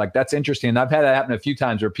 whoa, like that's interesting. And I've had that happen a few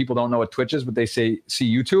times where people don't know what Twitch is, but they see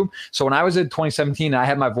YouTube. So when I was in 2017, I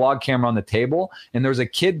had my vlog camera on the table, and there was a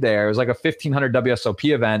kid there. It was like a 1500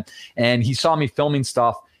 WSOP event. And he saw me filming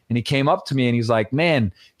stuff. And he came up to me and he's like,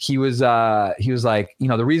 man, he was like,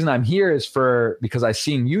 the reason I'm here is because I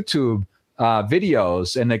seen YouTube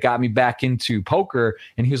videos, and it got me back into poker.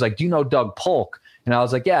 And he was like, do you know Doug Polk? And I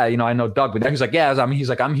was like, yeah, I know Doug. But then he's like, yeah, he's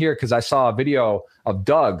like, I'm here because I saw a video of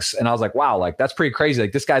Doug's. And I was like, wow, like that's pretty crazy.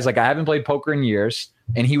 Like this guy's like, I haven't played poker in years.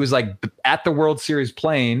 And he was like at the World Series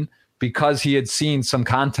playing because he had seen some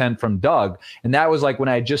content from Doug. And that was like when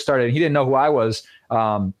I had just started. He didn't know who I was.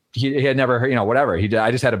 He had never heard, whatever he did.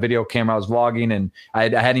 I just had a video camera. I was vlogging, and I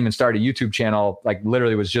hadn't even started a YouTube channel. Like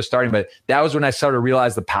literally was just starting, but that was when I started to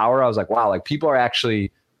realize the power. I was like, wow, like people are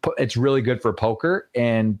actually, it's really good for poker,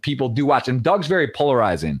 and people do watch. And Doug's very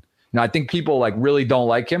polarizing. I think people like really don't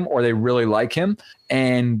like him, or they really like him,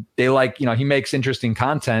 and they like, he makes interesting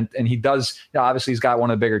content, and he does, obviously he's got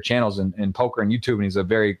one of the bigger channels in poker and YouTube, and he's a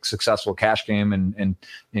very successful cash game, and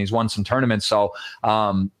he's won some tournaments. So,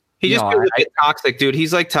 he just feels a bit toxic, dude.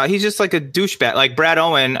 He's like, he's just like a douchebag. Like Brad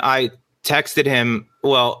Owen, I texted him,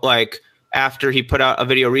 after he put out a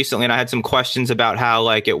video recently, and I had some questions about how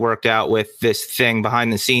like it worked out with this thing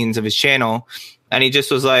behind the scenes of his channel. And he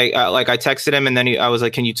just was like I texted him, and then I was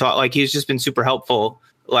like, can you talk? Like, he's just been super helpful.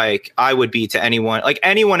 Like I would be to anyone, like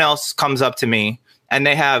anyone else comes up to me and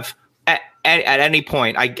they have at any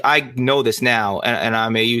point, I know this now, and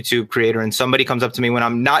I'm a YouTube creator, and somebody comes up to me when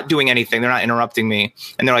I'm not doing anything, they're not interrupting me,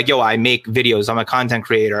 and they're like, yo, I make videos, I'm a content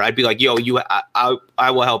creator. I'd be like, yo, I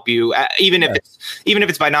will help you, even if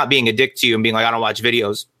it's by not being a dick to you and being like, I don't watch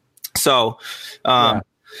videos. So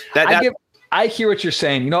I hear what you're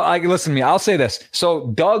saying. Listen to me. I'll say this. So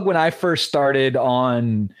Doug, when I first started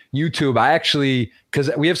on YouTube, because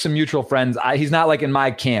we have some mutual friends, he's not like in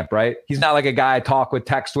my camp, right? He's not like a guy I talk with,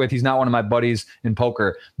 text with. He's not one of my buddies in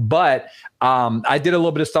poker. But I did a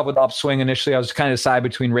little bit of stuff with Upswing initially. I was kind of decide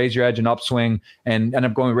between Raise Your Edge and Upswing, and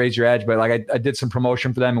ended up going with Raise Your Edge. But like I did some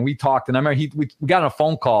promotion for them, and we talked. And I remember we got on a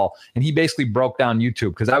phone call, and he basically broke down YouTube,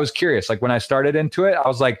 because I was curious. Like when I started into it, I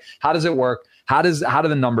was like, how does it work? How do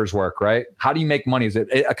the numbers work, right? How do you make money? Is it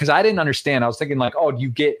because I didn't understand? I was thinking like, oh, if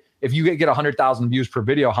you get 100,000 views per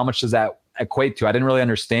video, how much does that equate to? I didn't really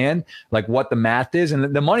understand like what the math is,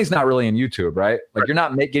 and the money's not really in YouTube, right? Like you're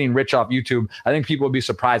not getting rich off YouTube. I think people would be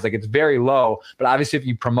surprised. Like it's very low, but obviously if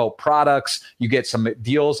you promote products, you get some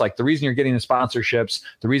deals. Like the reason you're getting the sponsorships,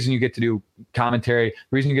 the reason you get to do commentary,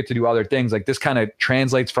 the reason you get to do other things, like this kind of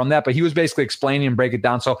translates from that. But he was basically explaining and break it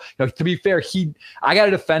down. So to be fair, I got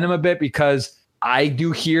to defend him a bit, because I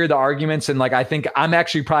do hear the arguments, and like I think I'm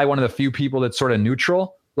actually probably one of the few people that's sort of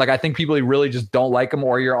neutral. Like I think people really just don't like him,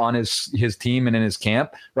 or you're on his team and in his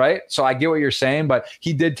camp, right? So I get what you're saying, but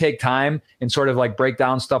he did take time and sort of like break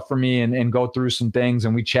down stuff for me and go through some things,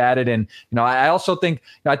 and we chatted. And I also think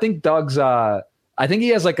I think Doug's I think he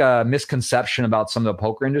has like a misconception about some of the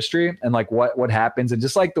poker industry and like what happens, and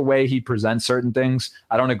just like the way he presents certain things,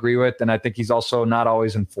 I don't agree with. And I think he's also not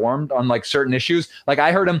always informed on like certain issues. Like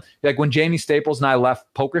I heard him like when Jamie Staples and I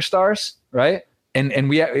left Poker Stars, right? And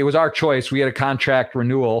it was our choice. We had a contract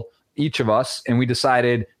renewal, each of us, and we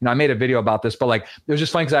decided. I made a video about this, but like it was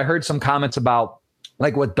just funny because I heard some comments about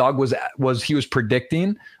like what Doug he was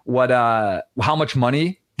predicting how much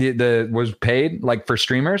money was paid like for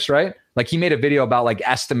streamers, right? Like he made a video about like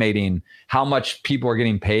estimating how much people are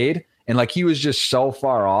getting paid, and like he was just so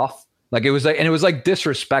far off. Like it was like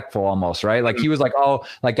disrespectful almost, right? Like he was like, oh,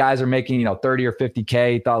 like guys are making 30 or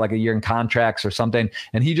 50K, he thought like a year in contracts or something,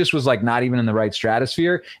 and he just was like not even in the right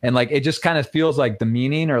stratosphere. And like it just kind of feels like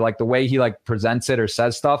demeaning, or like the way he like presents it or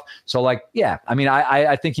says stuff. So like, yeah, I mean,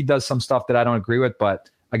 I think he does some stuff that I don't agree with, but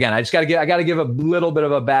again, I got to give a little bit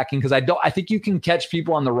of a backing, because I think you can catch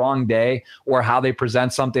people on the wrong day, or how they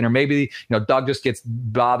present something, or maybe Doug just gets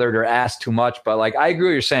bothered or asked too much. But like I agree with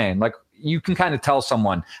what you're saying. Like you can kind of tell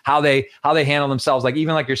someone how they handle themselves. Like,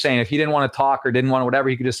 even like you're saying, if he didn't want to talk or didn't want to whatever,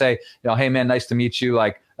 he could just say, hey man, nice to meet you.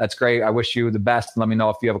 Like, that's great. I wish you the best. Let me know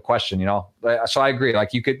if you have a question, So I agree.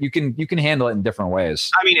 Like, you can handle it in different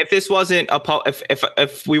ways. I mean, if this wasn't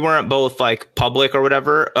if we weren't both like public or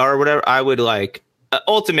whatever, I would like,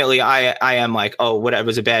 ultimately I am like, oh, whatever, it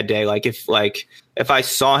was a bad day. Like, if I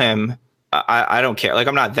saw him, I don't care. Like,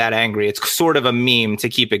 I'm not that angry. It's sort of a meme to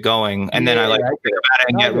keep it going. And then I like think about it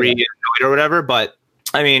and get really annoyed or whatever. But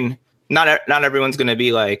I mean, not everyone's going to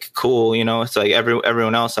be like cool. It's like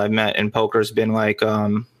everyone else I've met in poker has been like,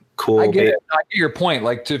 cool. I get your point.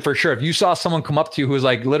 Like, for sure, if you saw someone come up to you who was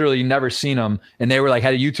like literally you never seen them, and they were like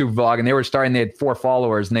had a YouTube vlog and they had 4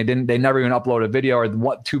 followers and they never even upload a video or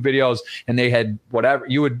 2 videos, and they had whatever,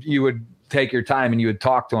 you would take your time and you would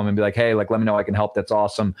talk to them and be like, hey, like, let me know I can help. That's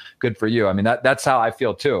awesome. Good for you. I mean, that's how I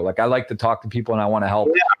feel too. Like, I like to talk to people and I want to help.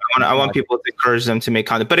 Yeah, I want people to encourage them to make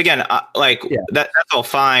content. But again, that's all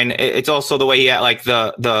fine. It's also the way he had like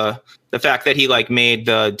the fact that he like made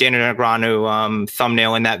the Daniel Negreanu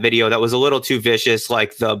thumbnail in that video that was a little too vicious.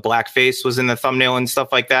 Like, the blackface was in the thumbnail and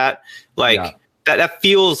stuff like that. Like, that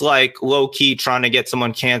feels like low key trying to get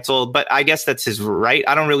someone canceled. But I guess that's his right.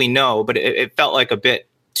 I don't really know, but it felt like a bit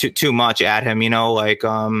too much at him, like the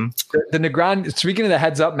Negreanu. Speaking of the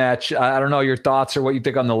heads up match, I don't know your thoughts or what you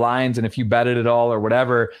think on the lines and if you bet it at all or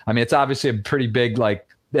whatever. I mean, it's obviously a pretty big, like,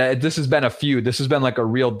 this has been a feud. This has been like a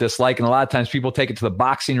real dislike. And a lot of times people take it to the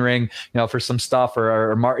boxing ring, for some stuff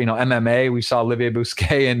or MMA. We saw Olivier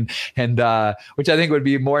Bousquet and which I think would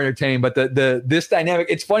be more entertaining. But this dynamic,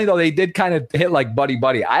 it's funny though. They did kind of hit like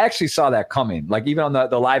buddy. I actually saw that coming. Like, even on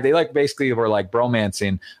the live, they like basically were like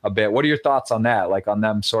bromancing a bit. What are your thoughts on that? Like, on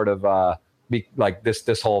them sort of, like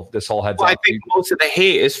this whole heads up. I think most of the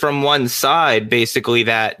hate is from one side, basically,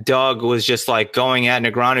 that Doug was just like going at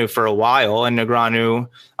Negreanu for a while, and Negreanu,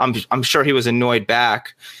 I'm sure he was annoyed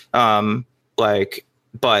back. But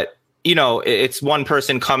it's one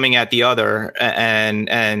person coming at the other,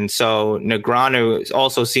 and so Negreanu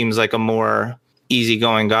also seems like a more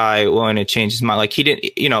easygoing guy willing to change his mind. Like, he didn't,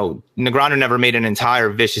 Negreanu never made an entire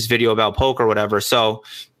vicious video about poker or whatever. So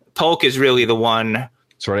Polk is really the one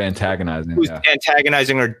sort of antagonizing,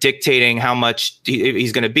 antagonizing or dictating how much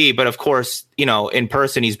he's going to be. But of course, in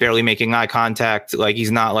person, he's barely making eye contact. Like,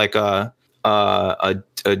 he's not like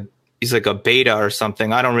he's like a beta or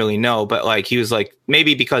something. I don't really know, but like, he was like,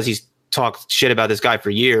 maybe because he's talked shit about this guy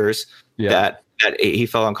for years, that he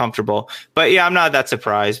felt uncomfortable. But yeah, I'm not that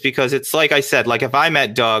surprised, because it's like I said, like, if I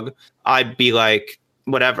met Doug, I'd be like,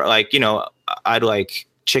 whatever, like, I'd like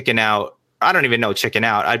chicken out. I don't even know chicken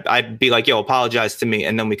out. I'd be like, yo, apologize to me,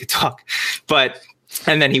 and then we could talk.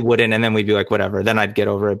 And then he wouldn't, and then we'd be like, whatever. Then I'd get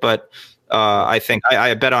over it. But I think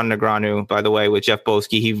I bet on Negreanu, by the way, with Jeff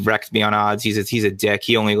Boski. He wrecked me on odds. He's a dick.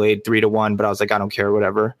 He only laid 3-1, but I was like, I don't care,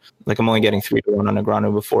 whatever. Like, I'm only getting 3-1 on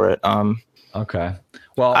Negreanu before it. Okay.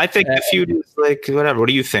 Well, I think the feud is like whatever. What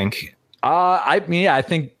do you think? I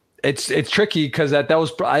think it's tricky because that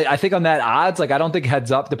was I think on that odds, like, I don't think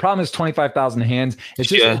heads up. The problem is 25,000 hands. It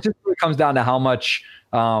just really comes down to how much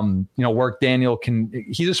work Daniel can.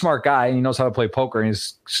 He's a smart guy and he knows how to play poker, and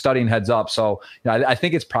he's studying heads up. So I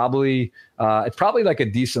think it's probably like a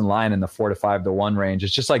decent line in the 4 to 5 to 1 range.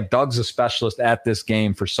 It's just like Doug's a specialist at this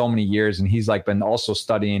game for so many years, and he's like been also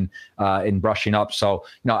studying and brushing up. So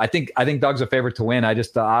I think Doug's a favorite to win.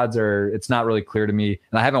 The odds it's not really clear to me,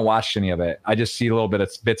 and I haven't watched any of it. I just see a little bit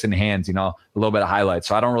of bits in hands, a little bit of highlights.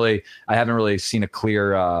 So I haven't really seen a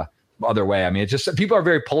clear other way. I mean, it's just people are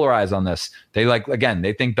very polarized on this. They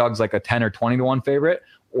they think Doug's like a 10 or 20 to 1 favorite,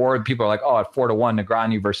 or people are like, oh, at 4 to 1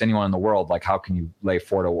 Negreanu versus anyone in the world. Like, how can you lay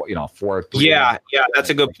 4 to 4? Yeah, that's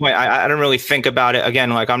a good point. I don't really think about it.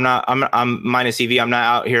 Again, like, I'm minus EV. I'm not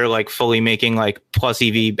out here like fully making like plus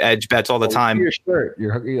EV edge bets all the time. Your shirt,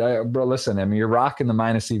 bro. Listen, I mean, you're rocking the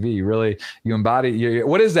minus EV. You embody.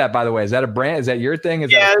 What is that, by the way? Is that a brand? Is that your thing?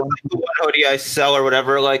 Is that it's like the one hoodie I sell or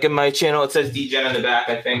whatever. Like, in my channel, it says DGen on the back.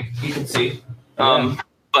 I think you can see.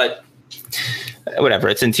 But whatever.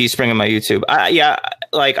 It's in Teespring on my YouTube.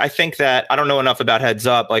 Like, I think that I don't know enough about heads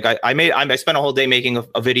up. Like, I spent a whole day making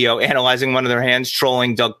a video analyzing one of their hands,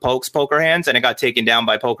 trolling Doug Polk's poker hands, and it got taken down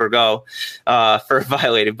by Poker Go for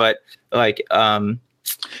violated. But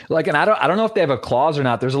and I don't know if they have a clause or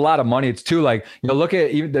not. There's a lot of money. It's too look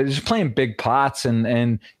at even they're just playing big pots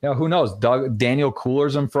and who knows? Daniel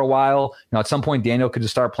coolers them for a while. At some point Daniel could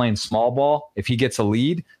just start playing small ball if he gets a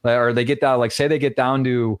lead, or they get down. Like, say they get down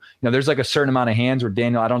to there's like a certain amount of hands where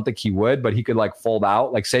Daniel, I don't think he would, but he could like fold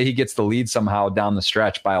out. Like, say he gets the lead somehow down the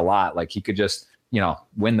stretch by a lot. Like, he could just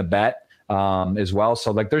win the bet. as well.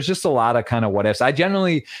 So like, there's just a lot of kind of what ifs.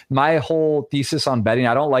 My whole thesis on betting,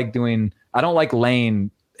 I don't like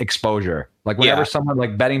laying exposure. Like whenever someone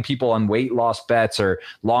like betting people on weight loss bets or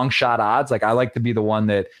long shot odds, like I like to be the one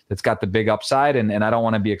that's got the big upside, and I don't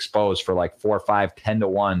want to be exposed for like 4, 5, 10 to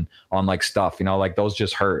 1 on like stuff, like those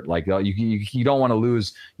just hurt. Like you don't want to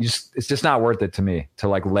lose. It's just not worth it to me to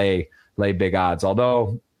like lay big odds.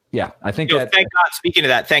 Although, yeah, I think thank God. Speaking of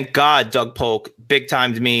that, thank God Doug Polk big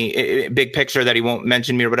timed me, big picture that he won't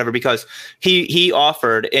mention me or whatever, because he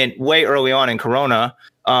offered in way early on in Corona,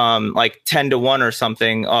 like 10 to 1 or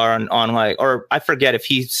something on like, or I forget if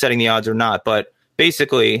he's setting the odds or not, but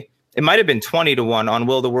basically it might've been 20 to 1 on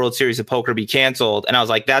will the World Series of Poker be canceled. And I was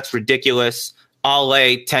like, that's ridiculous. I'll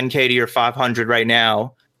lay 10K to your 500 right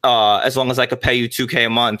now. As long as I could pay you $2K a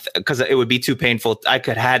month, because it would be too painful. I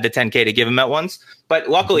could had the 10K to give him at once, but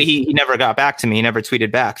luckily he never got back to me. He never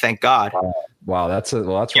tweeted back. Thank God. Wow. That's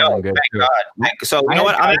really good. Thank God. So you know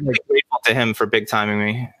what? I'm grateful to him for big timing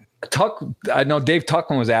me. I know Dave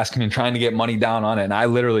Tuckman was asking me and trying to get money down on it. And I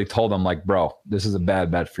literally told him like, bro, this is a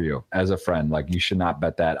bad bet for you as a friend. Like you should not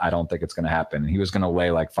bet that. I don't think it's going to happen. And he was going to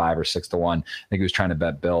lay like 5 or 6 to 1. I think he was trying to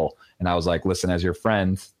bet Bill. And I was like, listen, as your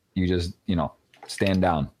friend, you just, stand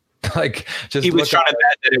down. Like just he was trying to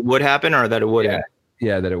bet that it would happen or that it wouldn't.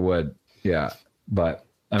 Yeah, that it would. Yeah. But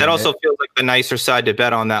that also feels like the nicer side to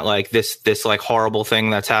bet on, that like this like horrible thing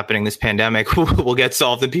that's happening, this pandemic will get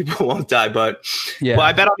solved and people won't die. But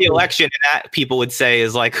I bet on the election, and that people would say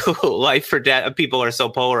is like life or death. People are so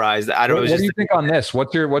polarized. I don't know. What do you think on this?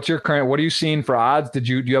 What's your current? What are you seeing for odds? Do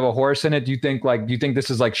you have a horse in it? Do you think this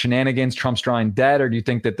is like shenanigans, Trump's drawing dead, or do you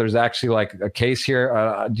think that there's actually like a case here?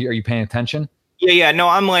 Are you paying attention? Yeah. No,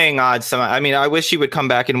 I'm laying odds. I mean, I wish he would come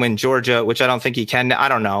back and win Georgia, which I don't think he can. I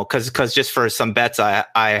don't know, because just for some bets I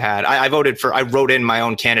had, I wrote in my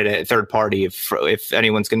own candidate, third party, if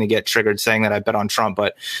anyone's going to get triggered saying that I bet on Trump.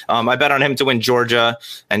 But I bet on him to win Georgia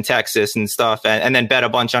and Texas and stuff, and then bet a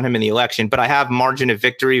bunch on him in the election. But I have margin of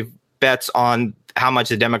victory bets on how much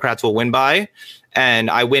the Democrats will win by, and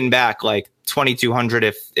I win back like 2,200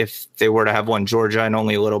 if they were to have won Georgia, and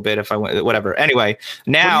only a little bit if I win, whatever. Anyway,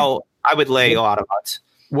 now I would lay a lot of odds.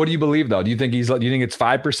 What do you believe though? Do you think it's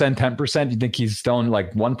 5%, 10%? Do you think he's still in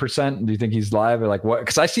like 1%? Do you think he's live or like what?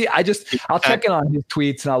 Because I'll check in on his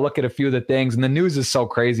tweets and I'll look at a few of the things, and the news is so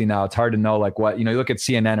crazy now. It's hard to know like what, you look at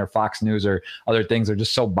CNN or Fox News or other things, they're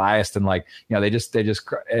just so biased and like,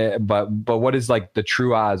 but what is like the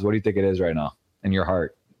true odds? What do you think it is right now in your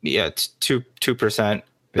heart? Yeah, it's 2%.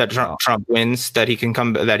 That Trump wins, that he can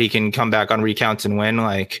come back on recounts and win.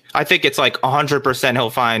 Like, I think it's like 100% he'll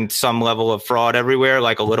find some level of fraud everywhere,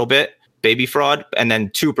 like a little bit, baby fraud, and then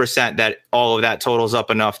 2% that all of that totals up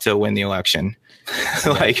enough to win the election.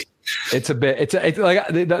 Like, it's like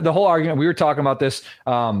the whole argument. We were talking about this.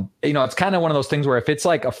 It's kind of one of those things where if it's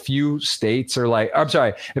like a few states or like, I'm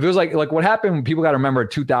sorry, if it was like what happened when people got to remember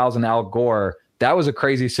 2000 Al Gore. That was a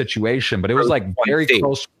crazy situation, but it was like very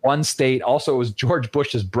close. One state. Also, it was George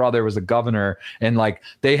Bush's brother was the governor, and like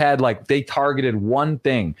they targeted one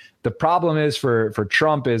thing. The problem is for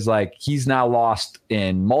Trump is like he's now lost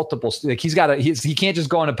in multiple. Like he can't just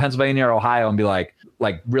go into Pennsylvania or Ohio and be like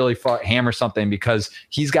really hammer something, because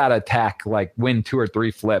he's got to attack like win 2 or 3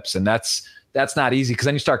 flips, and that's not easy, because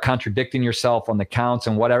then you start contradicting yourself on the counts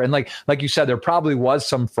and whatever. And like you said, there probably was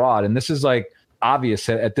some fraud, and this is like obvious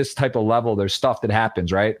at this type of level. There's stuff that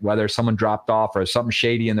happens, right? Whether someone dropped off or something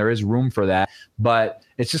shady, and there is room for that, but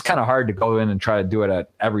it's just kind of hard to go in and try to do it at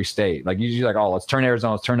every state. Like usually like, oh, let's turn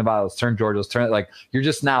Arizona, let's turn Nevada, let's turn Georgia, let's turn it. Like you're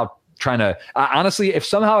just now trying to, honestly, if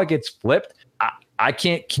somehow it gets flipped, I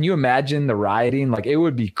can't, can you imagine the rioting? Like it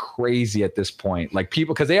would be crazy at this point. Like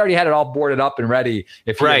people, because they already had it all boarded up and ready.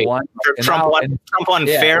 If he won, Trump won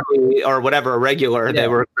fairly or whatever, irregular, they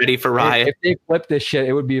were ready for riot. If they flip this shit,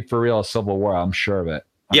 it would be for real a civil war. I'm sure of it.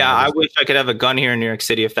 Yeah, I wish I could have a gun here in New York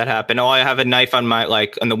City if that happened. Oh, I have a knife on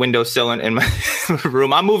on the windowsill in my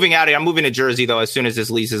room. I'm moving out of here. I'm moving to Jersey though as soon as this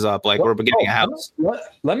lease is up. Like we're getting a house.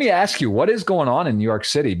 Let me ask you, what is going on in New York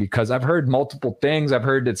City? Because I've heard multiple things. I've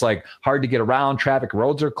heard it's like hard to get around. Traffic,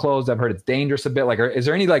 roads are closed. I've heard it's dangerous a bit. Like, is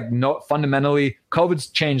there any fundamentally COVID's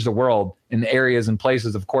changed the world in areas and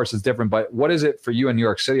places? Of course, it's different. But what is it for you in New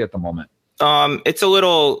York City at the moment? It's a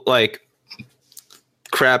little like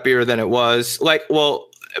crappier than it was.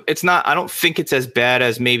 It's not, I don't think it's as bad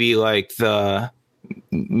as maybe like the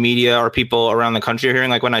media or people around the country are hearing.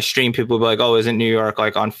 Like when I stream, people will be like, oh, isn't New York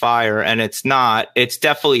like on fire? And it's not. It's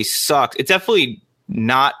definitely sucks. It's definitely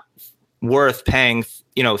not worth paying,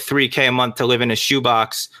 $3K a month to live in a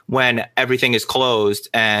shoebox when everything is closed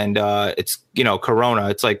and it's, Corona.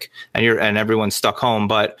 It's like, and everyone's stuck home.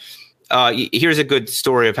 But here's a good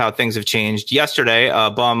story of how things have changed. Yesterday, a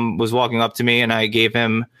bum was walking up to me and I gave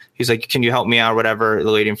him, he's like, can you help me out or whatever?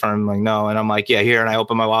 The lady in front of him, like, no. And I'm like, yeah, here. And I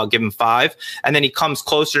open my wallet, give him 5. And then he comes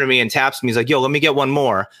closer to me and taps me. He's like, yo, let me get one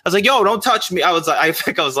more. I was like, yo, don't touch me. I was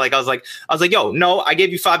like, yo, no, I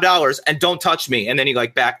gave you $5 and don't touch me. And then he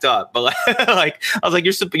like backed up. But like, I was like,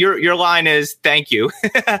 your line is thank you.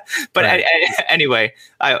 But right. Anyway,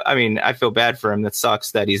 I mean, I feel bad for him. That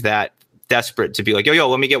sucks that he's that desperate to be like, yo,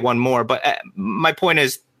 let me get one more. But my point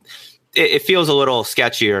is, it feels a little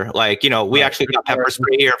sketchier. Like, we actually got pepper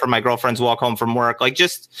spray here for my girlfriend's walk home from work. Like,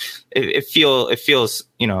 just it feels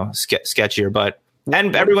sketchier. But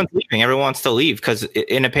and everyone's leaving. Everyone wants to leave because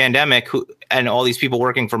in a pandemic, and all these people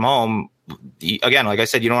working from home. Again, like I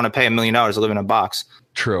said, you don't want to pay $1 million to live in a box.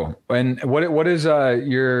 True. And what is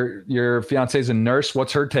your fiance's a nurse?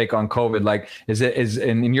 What's her take on COVID? Like, is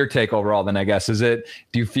in your take overall? Then I guess do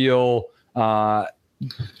you feel? I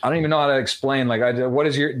don't even know how to explain. Like, what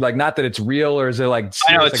is your, like, not that it's real, or is it like,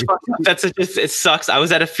 I know it sucks. I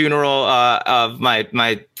was at a funeral of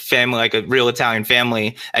my family, like a real Italian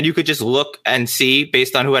family, and you could just look and see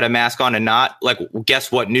based on who had a mask on and not, like,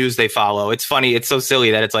 guess what news they follow. It's funny. It's so silly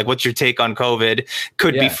that it's like, what's your take on COVID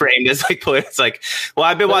could be framed as like, it's like, well,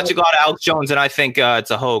 I've been watching a lot of Alex Jones and I think it's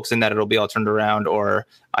a hoax and that it'll be all turned around, or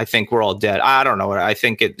I think we're all dead. I don't know what I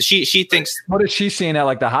think. She thinks. What is she seeing at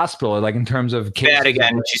like the hospital, like in terms of cases? Bad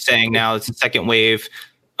again. She's saying now it's the second wave.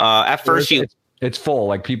 At first, it's full.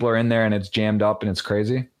 Like, people are in there and it's jammed up and it's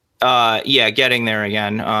crazy. Yeah, getting there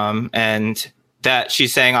again. And that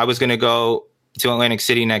she's saying I was going to go to Atlantic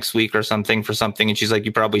City next week or something for something, and she's like,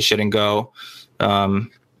 you probably shouldn't go.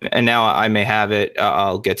 And now I may have it.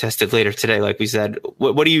 I'll get tested later today, like we said.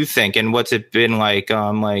 What do you think? And what's it been like?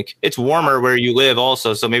 Like, it's warmer where you live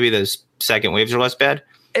also, so maybe the second waves are less bad.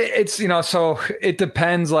 It's, so it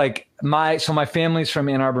depends. Like, my family's from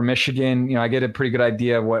Ann Arbor, Michigan. I get a pretty good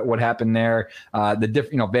idea of what happened there.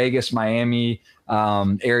 Vegas, Miami,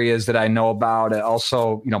 areas that I know about.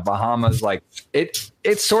 Also, Bahamas. Like, it's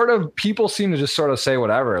sort of, people seem to just sort of say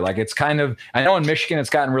whatever. Like, it's kind of, I know in Michigan it's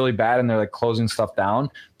gotten really bad and they're like closing stuff down,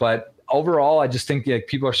 but overall, I just think like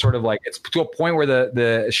people are sort of like, it's to a point where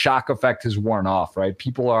the shock effect has worn off, right?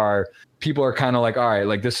 People are kind of like, all right,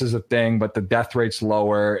 like, this is a thing, but the death rate's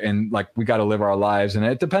lower and like, we got to live our lives. And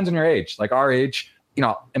it depends on your age. Like, our age,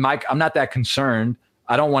 I'm not that concerned.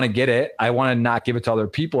 I don't want to get it. I want to not give it to other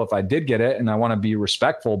people if I did get it, and I want to be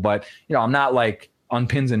respectful, but I'm not like on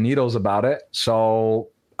pins and needles about it. So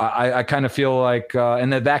I kind of feel like,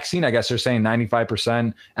 and the vaccine, I guess they're saying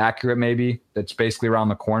 95% accurate, maybe. That's basically around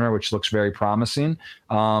the corner, which looks very promising.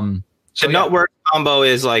 The network combo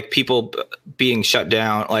is like people being shut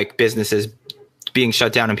down, like businesses being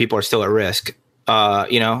shut down, and people are still at risk.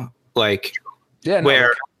 Like,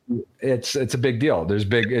 where it's a big deal.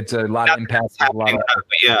 It's a lot of impact.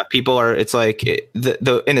 People are. It's like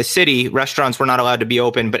the in the city, restaurants were not allowed to be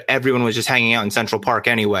open, but everyone was just hanging out in Central Park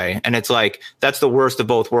anyway. And it's like, that's the worst of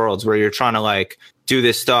both worlds, where you're trying to like do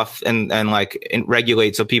this stuff and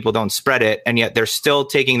regulate so people don't spread it, and yet they're still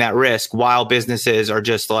taking that risk while businesses are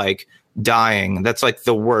just like dying. That's like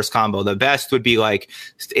the worst combo. The best would be like,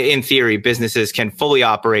 in theory, businesses can fully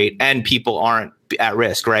operate and people aren't at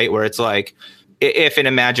risk, right? Where it's like, if in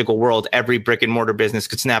a magical world, every brick and mortar business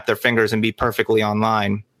could snap their fingers and be perfectly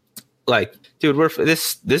online. Like, dude,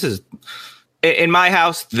 this is, in my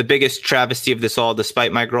house, the biggest travesty of this all,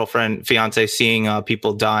 despite my fiance seeing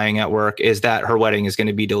people dying at work, is that her wedding is going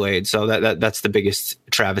to be delayed. So that's the biggest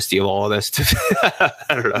travesty of all of this. I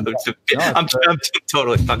don't know. I'm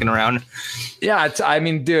totally fucking around. Yeah,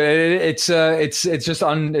 dude, it's just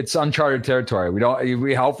it's uncharted territory.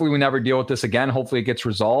 We hopefully we never deal with this again. Hopefully it gets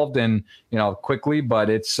resolved and quickly.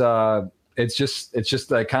 But it's just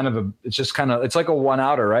like it's like a one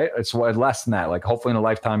outer, right? It's less than that. Like, hopefully in a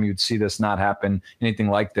lifetime you'd see this not happen, anything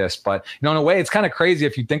like this. But in a way, it's kind of crazy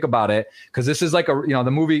if you think about it, because this is like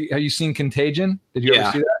the movie. Have you seen Contagion? Did you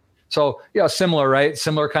ever see that? So similar, right?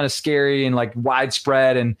 Similar kind of scary and like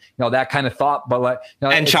widespread and that kind of thought. But like,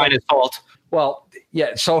 and China's fault. Well,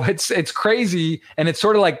 yeah. So it's crazy, and it's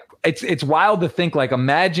sort of like it's wild to think, like,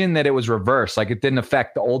 imagine that it was reversed, like it didn't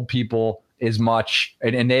affect the old people as much,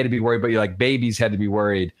 and they had to be worried, but like babies had to be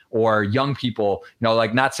worried, or young people,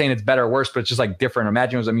 like, not saying it's better or worse, but it's just like different.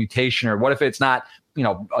 Imagine it was a mutation, or what if it's not,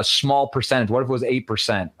 a small percentage? What if it was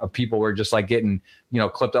 8% of people were just like getting,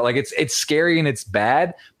 clipped out? Like, it's scary and it's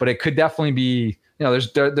bad, but it could definitely be,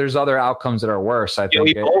 there's other outcomes that are worse. I think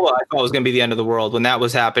Ebola, I thought was going to be the end of the world when that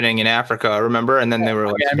was happening in Africa, remember? And then they were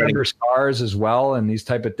like, I remember SARS as well. And these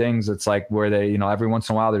type of things, it's like where they, every once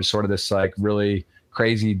in a while, there's sort of this like really,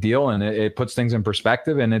 crazy deal, and it puts things in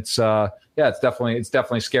perspective. And it's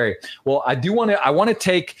definitely scary. Well, I want to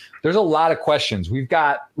take. There's a lot of questions. We've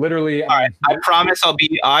got literally. All right, I promise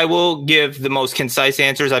I will give the most concise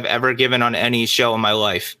answers I've ever given on any show in my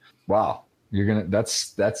life. Wow.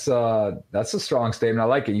 That's a strong statement. I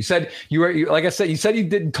like it. You said like I said, you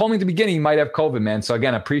said told me at the beginning you might have COVID, man. So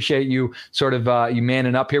again, I appreciate you sort of you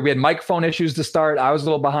manning up here. We had microphone issues to start. I was a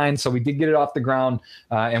little behind, so we did get it off the ground,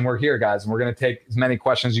 and we're here, guys. And we're going to take as many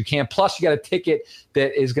questions as you can. Plus, you got a ticket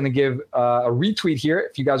that is going to give a retweet here.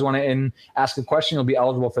 If you guys want to ask a question, you'll be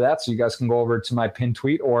eligible for that. So you guys can go over to my pinned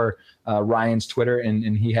tweet or Ryan's Twitter,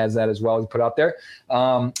 and he has that as well. He put out there.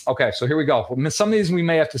 Okay, so here we go. Some of these we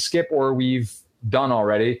may have to skip or we've done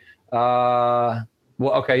already. Well,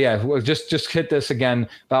 okay, yeah. We'll just hit this again.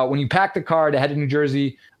 About when you packed the car to head to New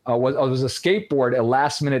Jersey, was a skateboard a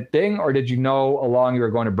last minute thing, or did you know along you were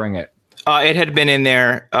going to bring it? It had been in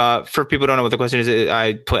there. For people who don't know what the question is,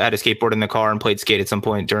 I had a skateboard in the car and played skate at some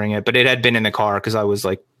point during it, but it had been in the car because I was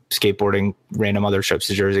like skateboarding random other trips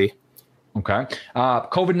to Jersey. Okay.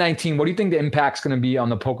 COVID-19, what do you think the impact's going to be on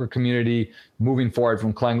the poker community moving forward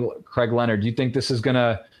from Craig Leonard? Do you think this is going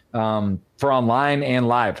to, for online and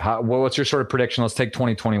live, what's your sort of prediction? Let's take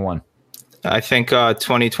 2021. I think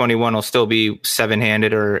 2021 will still be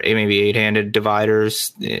 7-handed or maybe 8-handed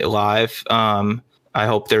dividers live. I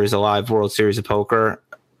hope there's a live World Series of Poker,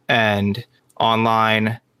 and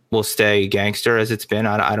online will stay gangster as it's been.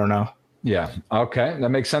 I don't know. Yeah. Okay. That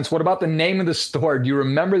makes sense. What about the name of the store? Do you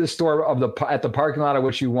remember the store at the parking lot at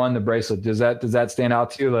which you won the bracelet? Does that stand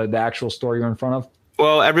out to you? The actual store you're in front of?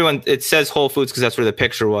 Well, it says Whole Foods because that's where the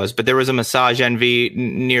picture was, but there was a Massage Envy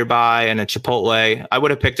nearby and a Chipotle. I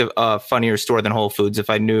would have picked a funnier store than Whole Foods if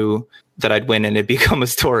I knew that I'd win and it'd become a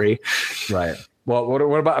story. Right. Well, what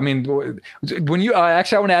about, I mean, when you,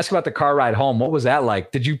 actually, I want to ask about the car ride home. What was that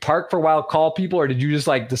like? Did you park for a while, call people, or did you just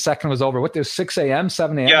like the second was over? What, there's 6 a.m.,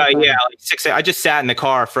 7 a.m.? Yeah, like 6 a.m. I just sat in the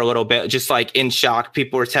car for a little bit, just like in shock.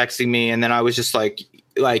 People were texting me. And then I was just like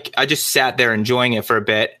I just sat there enjoying it for a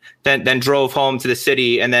bit, then drove home to the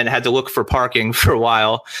city and then had to look for parking for a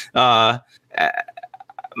while. My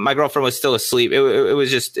girlfriend was still asleep. It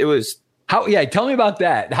was. How? Yeah, tell me about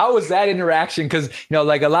that. How was that interaction? Because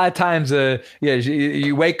like a lot of times,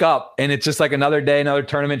 you wake up and it's just like another day, another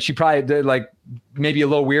tournament. She probably did like maybe a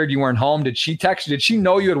little weird. You weren't home. Did she text you? Did she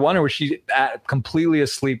know you had won, or was she completely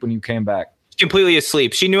asleep when you came back? Completely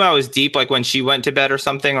asleep. She knew I was deep, like when she went to bed or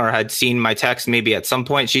something, or had seen my text maybe at some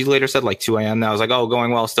point. She later said like 2 a.m. I was like, oh,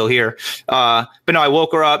 going well, still here. But no, I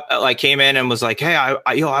woke her up, like came in and was like, hey,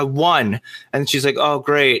 I won. And she's like, oh,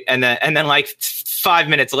 great. And then like 5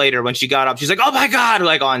 minutes later when she got up, she's like, oh my God,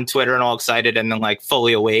 like on Twitter and all excited and then like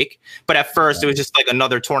fully awake. But at first it was just like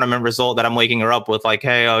another tournament result that I'm waking her up with, like,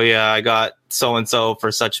 hey, oh yeah, I got so-and-so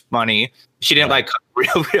for such money. She didn't like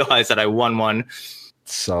realize that I won one.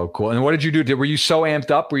 So cool. And what did you do? Were you so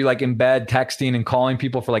amped up? Were you like in bed texting and calling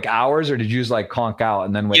people for like hours, or did you just like conk out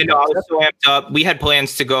and then wait? I was so amped up. We had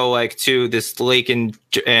plans to go like to this lake in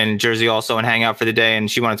Jersey also and hang out for the day.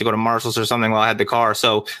 And she wanted to go to Marshall's or something while I had the car.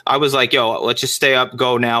 So I was like, yo, let's just stay up,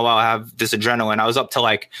 go now while I have this adrenaline. I was up till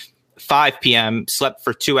like 5 p.m., slept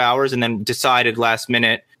for 2 hours, and then decided last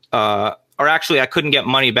minute, or actually I couldn't get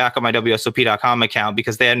money back on my WSOP.com account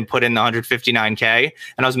because they hadn't put in the $159K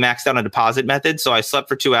and I was maxed out on a deposit method. So I slept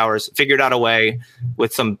for 2 hours, figured out a way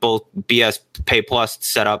with some BS Pay Plus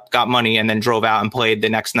setup, got money, and then drove out and played the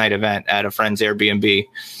next night event at a friend's Airbnb.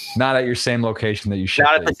 Not at your same location that you should.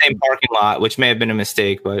 Not at the same parking lot, which may have been a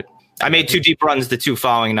mistake, but I made 2 deep runs the 2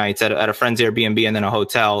 following nights at a friend's Airbnb and then a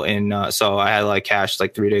hotel. So I had like cash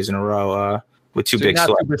like 3 days in a row. With 2 big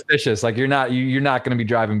sweats. Superstitious, like you're not going to be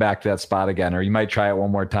driving back to that spot again, or you might try it one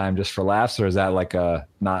more time just for laughs, or is that like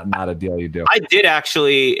not a deal you do? I did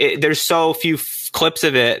actually. There's so few clips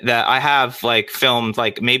of it that I have like filmed,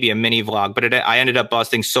 like maybe a mini vlog, but I ended up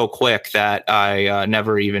busting so quick that I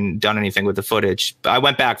never even done anything with the footage. I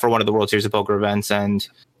went back for one of the World Series of Poker events and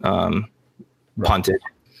punted.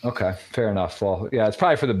 Okay, fair enough. Well, yeah, it's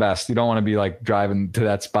probably for the best. You don't want to be like driving to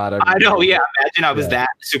that spot. I know. Yeah, imagine I was that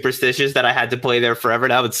superstitious that I had to play there forever.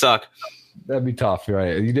 That would suck. That'd be tough,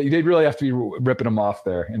 right? You did really have to be ripping them off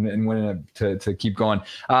there and winning it to keep going.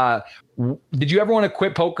 Did you ever want to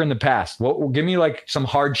quit poker in the past? Give me like some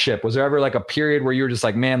hardship. Was there ever like a period where you were just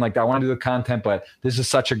like, man, like I want to do the content, but this is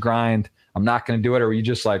such a grind. I'm not going to do it. Or were you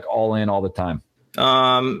just like all in all the time?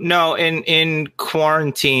 No, in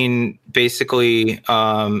quarantine, basically,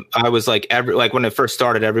 I was like when it first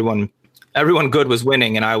started, everyone good was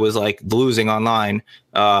winning and I was like losing online,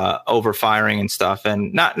 over firing and stuff,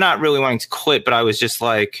 and not really wanting to quit, but I was just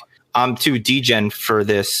like, I'm too degen for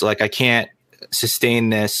this. Like I can't sustain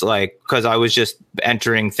this, like, because I was just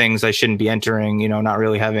entering things I shouldn't be entering, not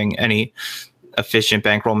really having any efficient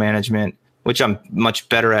bankroll management, which I'm much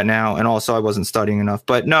better at now. And also I wasn't studying enough.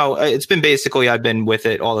 But no, it's been basically I've been with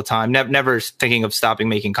it all the time. Never thinking of stopping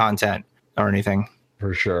making content or anything.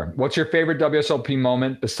 For sure. What's your favorite WSOP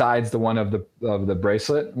moment besides the one of the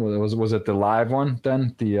bracelet? Was it the live one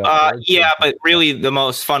then? Yeah, but really the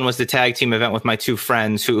most fun was the tag team event with my two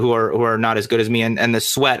friends who are not as good as me, and the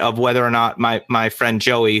sweat of whether or not my friend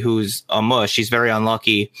Joey, who's a mush, he's very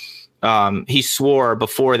unlucky. He swore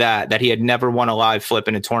before that he had never won a live flip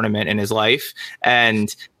in a tournament in his life,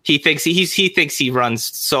 and he thinks he runs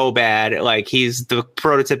so bad, like he's the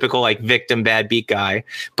prototypical like victim bad beat guy.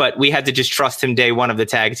 But we had to just trust him day one of the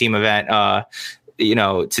tag team event,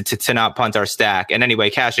 to not punt our stack. And anyway,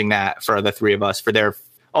 cashing that for the three of us for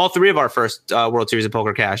all three of our first World Series of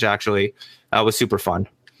Poker cash actually was super fun.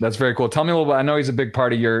 That's very cool. Tell me a little bit. I know he's a big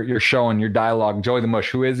part of your show and your dialogue. Joey the Mush,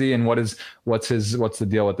 who is he, and what's the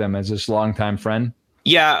deal with him? Is this a longtime friend?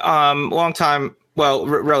 Yeah, long time. Well,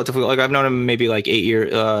 relatively. Like I've known him maybe like 8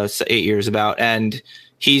 years about, and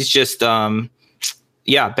he's just bad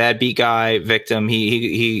beat guy, victim.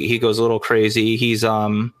 He goes a little crazy. He's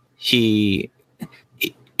unlucky.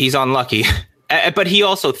 But he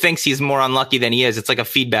also thinks he's more unlucky than he is. It's like a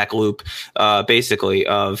feedback loop, basically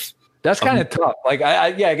of. That's kind of tough. Like,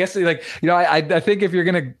 I guess like, I think if you're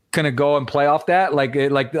going to go and play off that, like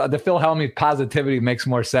the Phil Hellmuth positivity makes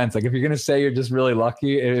more sense. Like if you're going to say you're just really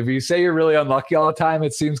lucky, if you say you're really unlucky all the time,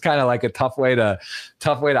 it seems kind of like a tough way to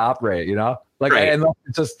operate, Like, right. And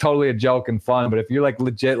it's just totally a joke and fun. But if you're like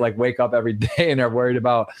legit, like wake up every day and are worried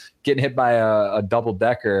about getting hit by a double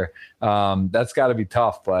decker, that's got to be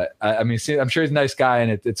tough. But I mean, I'm sure he's a nice guy,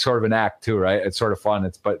 and it's sort of an act too, right? It's sort of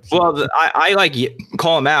fun. I like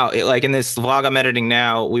call him out. Like in this vlog I'm editing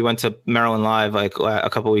now, we went to Maryland Live like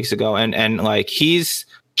a couple weeks ago, and like he's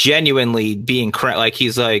genuinely being like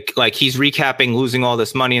he's recapping losing all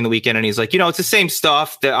this money in the weekend, and he's like, it's the same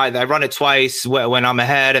stuff that I run it twice when I'm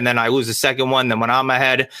ahead, and then I lose the second one. Then when I'm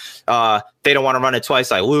ahead, they don't want to run it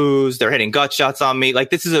twice, I lose. They're hitting gut shots on me. Like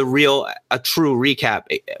this is a true recap.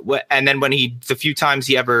 And then when the few times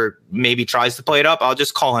he ever maybe tries to play it up, I'll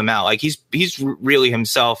just call him out. Like he's really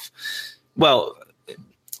himself. Well,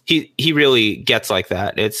 he really gets like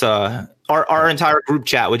that. It's Our entire group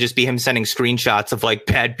chat would just be him sending screenshots of like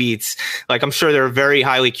bad beats. Like I'm sure they're very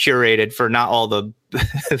highly curated for not all the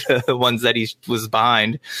ones that he was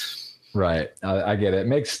behind. Right. I get it.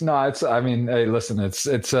 Hey, listen,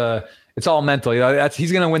 it's all mental.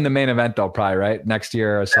 He's going to win the main event though, probably right next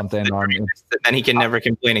year or something. And he can never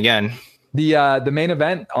complain again. The main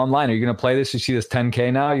event online. Are you going to play this? You see this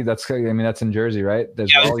 10K now? That's in Jersey, right? I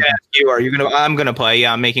was going to ask you. Are you going to? I'm going to play.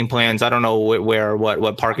 Yeah, I'm making plans. I don't know where,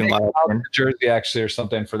 what parking lot. Jersey actually, or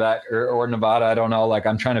something for that, or Nevada. I don't know. Like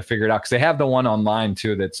I'm trying to figure it out because they have the one online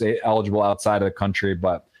too that's eligible outside of the country,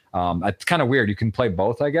 but it's kind of weird. You can play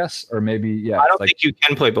both, I guess, or maybe yeah. I don't think you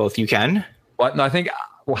can play both. You can. But no, I think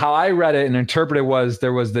how I read it and interpreted was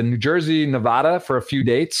there was the New Jersey, Nevada for a few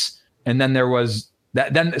dates, and then there was.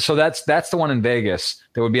 So that's the one in Vegas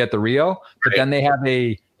that would be at the Rio, but then they have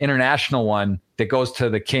a international one that goes to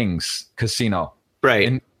the Kings Casino, right?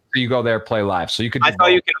 And you go there, play live. So you could. I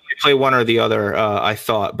thought you could only play one or the other. I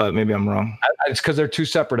thought, but maybe I'm wrong. It's because they're two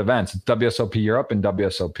separate events: WSOP Europe and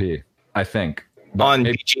WSOP. I think on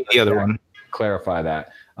BG, the other one. Clarify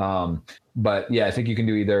that. But yeah, I think you can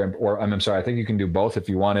do either, or I'm sorry, I think you can do both if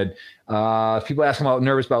you wanted. People asking about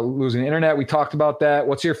nervous about losing the internet. We talked about that.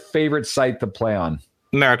 What's your favorite site to play on?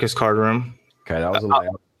 America's Card Room. Okay, that was a lie.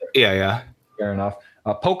 Yeah. Fair enough.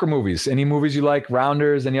 Poker movies. Any movies you like?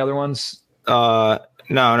 Rounders? Any other ones? No,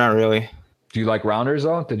 not really. Do you like Rounders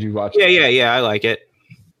though? Did you watch? Yeah. I like it.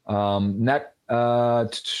 What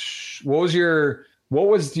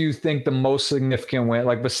was do you think the most significant win?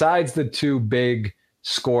 Like besides the two big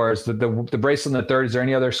scores, the bracelet in the third, is there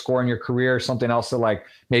any other score in your career, something else that like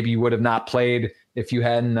maybe you would have not played if you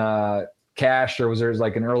hadn't cashed, or was there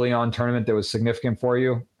like an early on tournament that was significant for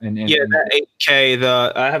you? That 8K,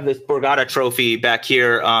 I have this Borgata trophy back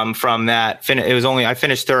here from that. I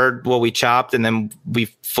finished third. Well, we chopped and then we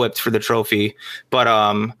flipped for the trophy, but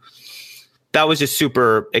that was just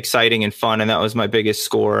super exciting and fun, and that was my biggest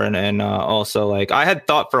score. And also like I had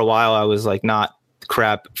thought for a while I was like not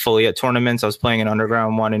crap fully at tournaments. I was playing an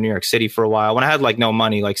underground one in New York City for a while when I had like no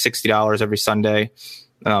money, like $60 every Sunday.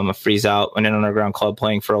 A freeze out in an underground club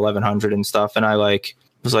playing for 1,100 and stuff. And I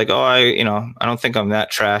was like, I don't think I'm that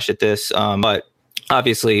trash at this. But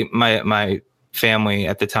obviously my family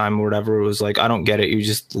at the time or whatever was like, I don't get it. You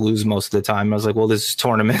just lose most of the time. I was like, well, this is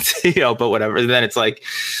tournament, but whatever. And then it's like,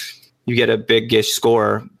 you get a big-ish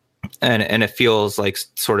score and it feels like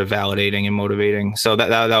sort of validating and motivating. So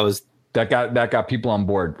that was. That got people on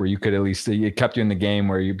board where you could at least, it kept you in the game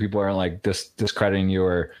where people aren't like discrediting you,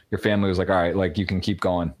 or your family was like, all right, like you can keep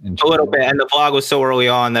going. A little bit. And the vlog was so early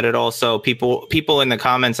on that it also, people in the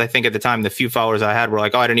comments, I think at the time, the few followers I had were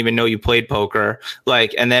like, oh, I didn't even know you played poker.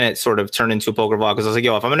 Like, and then it sort of turned into a poker vlog, because I was like,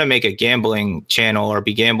 yo, if I'm going to make a gambling channel or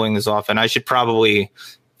be gambling this often, I should probably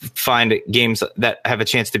find games that have a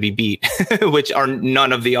chance to be beat, which are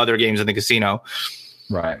none of the other games in the casino.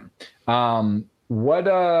 Right.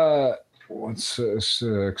 What's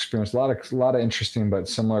experience? A lot of interesting but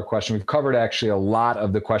similar questions. We've covered actually a lot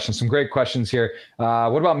of the questions. Some great questions here.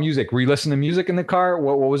 What about music? Were you listening to music in the car?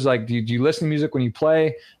 What was like? Do you listen to music when you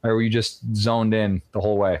play, or were you just zoned in the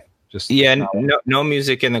whole way? No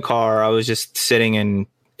music in the car. I was just sitting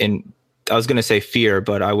in. I was going to say fear,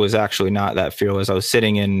 but I was actually not that fearless. I was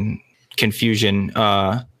sitting in confusion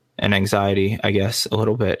and anxiety, I guess, a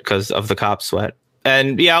little bit because of the cop sweat.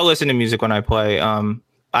 And yeah, I'll listen to music when I play.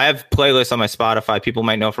 I have playlists on my Spotify. People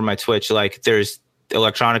might know from my Twitch, like there's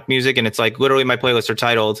electronic music, and it's like literally my playlists are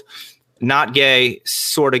titled Not Gay,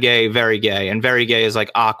 Sorta Gay, Very Gay. And Very Gay is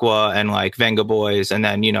like Aqua and like Venga Boys. And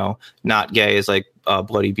then, Not Gay is like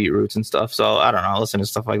Bloody Beetroots and stuff. So I don't know. I listen to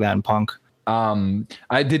stuff like that in punk.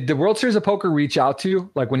 I did the World Series of Poker reach out to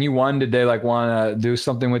you? Like when you won, did they like want to do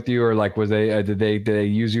something with you, or like was they did they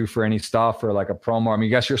use you for any stuff or like a promo? I mean, I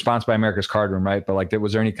guess you're sponsored by America's Card Room, right? But like,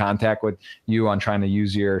 was there any contact with you on trying to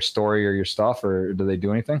use your story or your stuff, or did they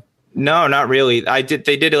do anything? No, not really. They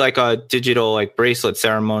did like a digital like bracelet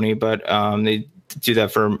ceremony, but they do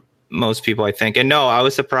that for most people, I think. And no, I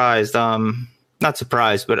was surprised. Not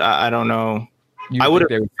surprised, but I don't know. I would have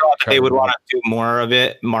thought that they would want to do more of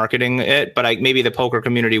it, marketing it, but maybe the poker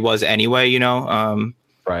community was anyway,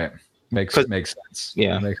 Right. Makes sense.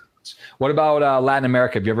 Yeah. Makes sense. What about Latin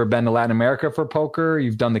America? Have you ever been to Latin America for poker?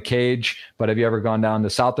 You've done the cage, but have you ever gone down to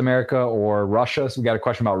South America or Russia? So we got a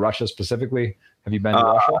question about Russia specifically. Have you been to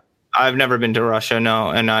Russia? I've never been to Russia, no,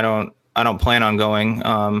 and I don't plan on going.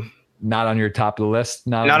 Not on your top of the list?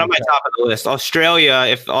 Not on my top of the list. Australia,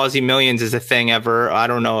 if Aussie Millions is a thing ever, I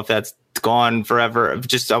don't know if that's gone forever.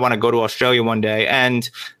 I want to go to Australia one day. And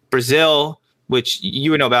Brazil, which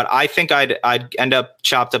you would know about, I think I'd end up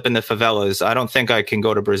chopped up in the favelas. I don't think I can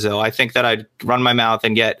go to Brazil. I think that I'd run my mouth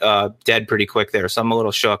and get dead pretty quick there. So I'm a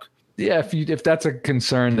little shook. Yeah, if that's a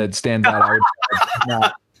concern that stands out,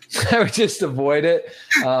 I would just avoid it.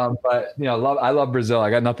 But I love Brazil. I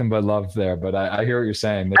got nothing but love there. But I hear what you're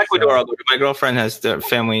saying. Ecuador. My girlfriend has the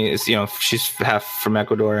family is she's half from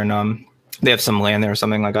Ecuador, and they have some land there or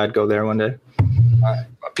something. Like I'd go there one day.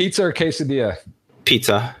 Pizza or quesadilla?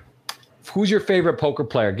 Pizza. Who's your favorite poker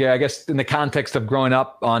player? Yeah, I guess in the context of growing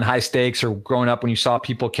up on high stakes, or growing up when you saw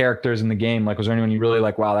characters in the game, like was there anyone you really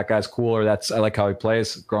like? Wow, that guy's cool, or I like how he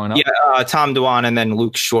plays growing up. Yeah, Tom Dwan, and then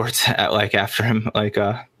Luke Schwartz after him.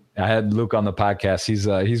 I had Luke on the podcast.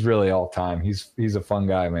 He's really all time. He's a fun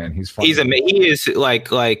guy, man. He's fun. He is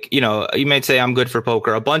like you might say I'm good for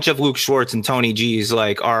poker. A bunch of Luke Schwartz and Tony G's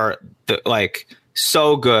are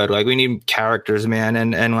so good. Like we need characters, man,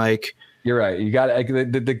 and like. You're right. You got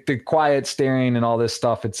the quiet staring and all this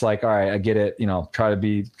stuff. It's like, all right, I get it. Try to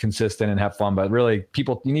be consistent and have fun, but really,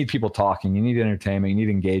 you need people talking. You need entertainment. You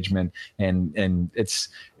need engagement, and it's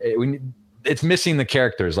missing the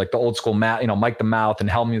characters, like the old school Mike the Mouth and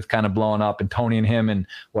Helmuth kind of blowing up, and Tony and him and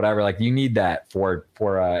whatever. Like you need that for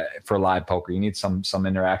live poker. You need some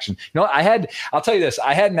interaction. I'll tell you this.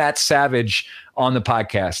 I had Matt Savage on the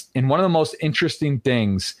podcast, and one of the most interesting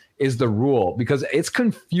things is the rule, because it's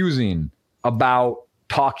confusing about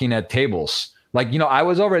talking at tables. Like, I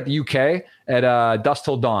was over at the UK at Dusk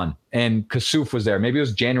Till Dawn, and Kasuf was there. Maybe it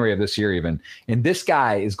was January of this year even. And this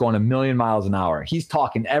guy is going 1,000,000 miles an hour. He's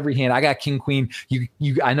talking every hand. I got king, queen.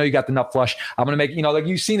 I know you got the nut flush. I'm going to make, like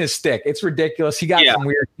you've seen his stick. It's ridiculous. He got some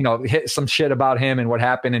weird, hit some shit about him and what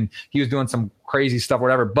happened. And he was doing some crazy stuff,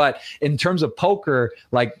 whatever. But in terms of poker,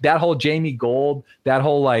 like that whole Jamie Gold, that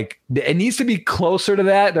whole, it needs to be closer to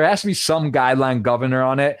that. There has to be some guideline governor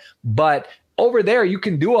on it. But over there, you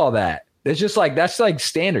can do all that. It's just that's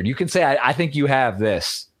standard. You can say, I think you have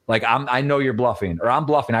this. Like, I know you're bluffing, or I'm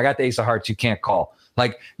bluffing. I got the ace of hearts. You can't call.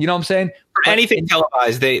 Like, you know what I'm saying? For anything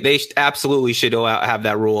televised, they absolutely should have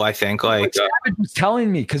that rule, I think. Savage was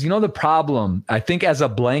telling me, because the problem, I think as a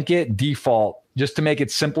blanket default, just to make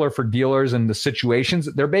it simpler for dealers and the situations,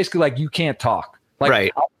 they're basically like, you can't talk. Like,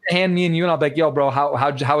 right. I'll hand me and you, and I'll be like, yo, bro,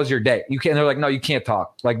 how was your day? You can't. They're like, no, you can't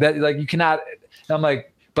talk. Like that. Like you cannot. And I'm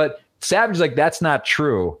like, but Savage is like, that's not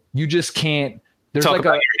true. You just can't. There's talk like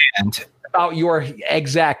about your hand. about your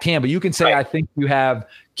exact hand, but you can say, right. I think you have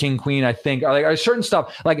king, queen, I think, or certain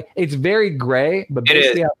stuff. Like, it's very gray, but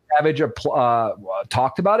basically how Savage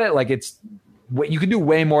talked about it, like, it's, you can do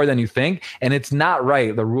way more than you think, and it's not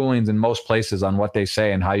right, the rulings in most places on what they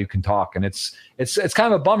say and how you can talk. And it's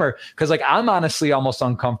kind of a bummer, because like, I'm honestly almost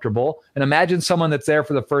uncomfortable. And imagine someone that's there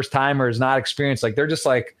for the first time or is not experienced, like they're just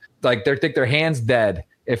like they think their hand's dead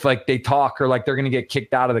if like they talk, or like they're going to get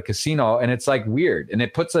kicked out of the casino. And it's like weird, and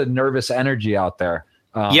it puts a nervous energy out there.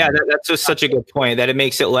 That's just such a good point, that it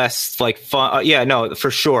makes it less like fun. No,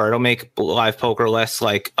 for sure. It'll make live poker less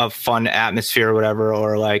like a fun atmosphere or whatever.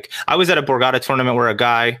 Or like, I was at a Borgata tournament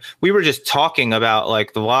where we were just talking about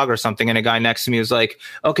like the vlog or something, and a guy next to me was like,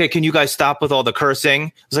 okay, can you guys stop with all the cursing?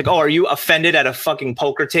 I was like, oh, are you offended at a fucking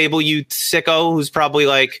poker table, you sicko, who's probably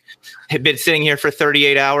like had been sitting here for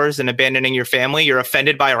 38 hours and abandoning your family? You're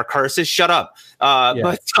offended by our curses? Shut up.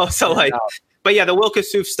 But also like... But yeah, the Will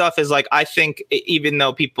Kassouf stuff is like, I think even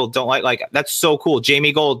though people don't like that's so cool.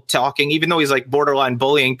 Jamie Gold talking, even though he's like borderline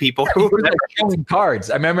bullying people. He was like showing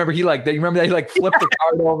cards. I remember he like flipped the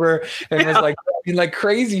card over and was like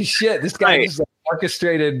crazy shit. This guy just like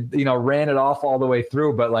orchestrated, ran it off all the way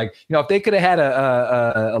through. But like, if they could have had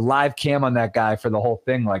a live cam on that guy for the whole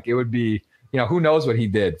thing, like it would be, who knows what he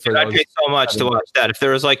did. I'd pay so much to watch that. If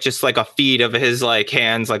there was like just like a feed of his like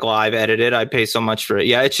hands like live edited, I'd pay so much for it.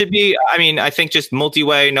 Yeah, it should be. I mean, I think just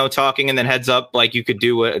multi-way, no talking, and then heads up. Like you could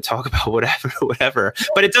talk about whatever.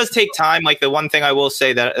 But it does take time. Like the one thing I will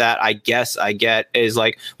say that I guess I get is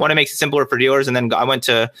like, one, it makes it simpler for dealers. And then I went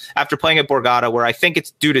to, after playing at Borgata, where I think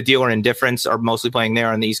it's due to dealer indifference, or mostly playing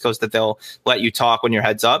there on the East Coast, that they'll let you talk when you're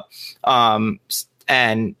heads up.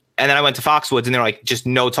 And then I went to Foxwoods, and they're like, just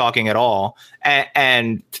no talking at all.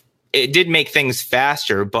 And it did make things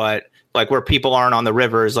faster, but like where people aren't on the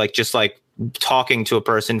rivers, like just like talking to a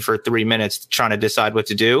person for 3 minutes, trying to decide what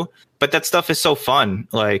to do. But that stuff is so fun.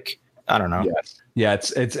 Like, I don't know. Yes. Yeah,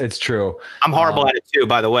 it's true. I'm horrible at it too,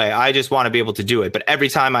 by the way. I just want to be able to do it. But every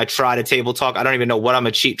time I try to table talk, I don't even know what I'm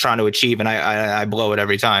trying to achieve. And I blow it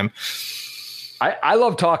every time. I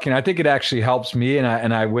love talking. I think it actually helps me,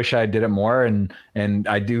 and I wish I did it more. And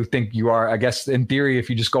I do think you are, I guess in theory, if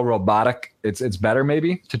you just go robotic, it's better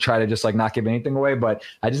maybe to try to just like not give anything away. But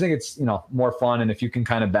I just think it's, more fun. And if you can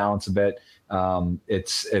kind of balance a bit,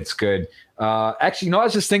 it's good. Actually, I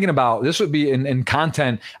was just thinking about, this would be in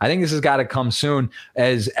content. I think this has got to come soon,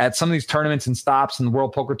 as at some of these tournaments and stops and the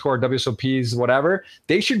World Poker Tour, WSOPs, whatever,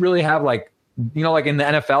 they should really have like, like in the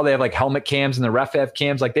NFL, they have like helmet cams and the ref have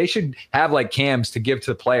cams. Like they should have like cams to give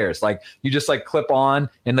to the players. Like you just like clip on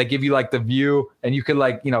and they give you like the view, and you could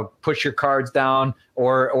like, push your cards down,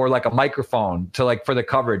 or like a microphone to like for the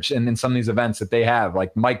coverage. And in some of these events that they have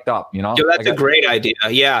like mic'd up, Yo, that's a great idea.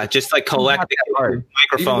 Yeah. Just like collect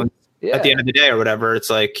microphones at the end of the day or whatever. It's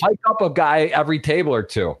like mic up a guy every table or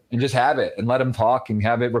two and just have it and let him talk and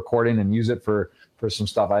have it recording and use it for some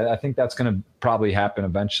stuff. I think that's going to probably happen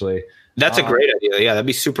eventually. That's a great idea. Yeah, that'd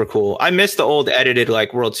be super cool. I miss the old edited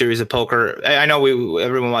like World Series of Poker. I know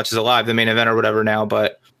everyone watches it live, the main event or whatever now,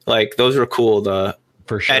 but like those were cool. The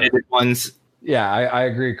for sure edited ones. Yeah, I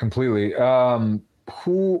agree completely.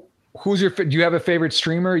 Who's do you have a favorite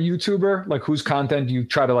streamer, YouTuber? Like whose content do you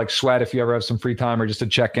try to like sweat if you ever have some free time, or just to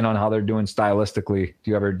check in on how they're doing stylistically?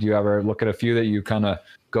 Do you ever look at a few that you kind of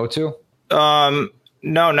go to? No,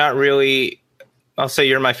 not really. I'll say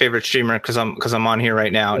you're my favorite streamer because I'm on here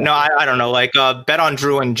right now. No, I don't know. Like Bet on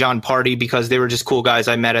Drew and John Party, because they were just cool guys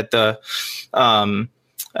I met at the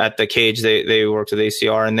cage. They worked with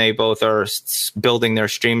ACR, and they both are building their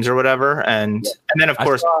streams or whatever. And then of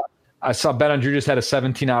course I saw Bet on Drew just had a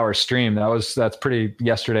 17-hour stream. That's pretty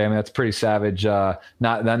yesterday. I mean, that's pretty savage.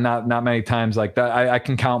 Not many times like that. I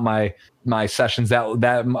can count my sessions that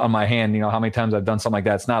on my hand. How many times I've done something like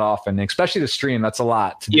that. It's not often, especially the stream. That's a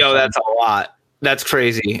lot. That's a lot. That's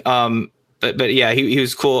crazy. But yeah, he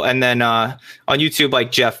was cool. And then on YouTube,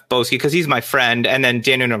 like Jeff Boski, because he's my friend. And then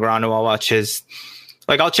Daniel Negreanu, I'll watch his.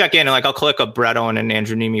 Like I'll check in and like I'll click a Brett Owen and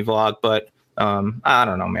Andrew Nemi vlog. But I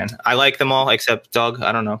don't know, man. I like them all except Doug.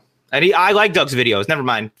 I don't know. And I like Doug's videos. Never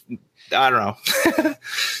mind. I don't know.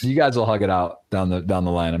 You guys will hug it out down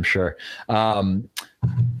the line, I'm sure.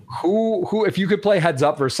 Who if you could play heads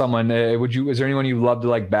up for someone, is there anyone you love to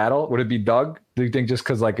like battle? Would it be Doug? Do you think just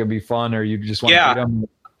because like it'd be fun, or you just want to beat him?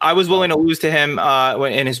 I was willing to lose to him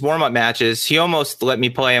in his warm-up matches. He almost let me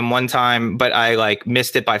play him one time, but I like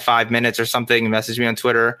missed it by 5 minutes or something. He messaged me on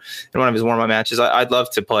Twitter in one of his warm-up matches. I'd love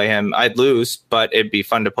to play him. I'd lose, but it'd be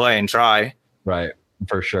fun to play and try. Right,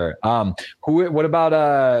 for sure. What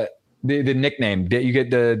about The nickname that you get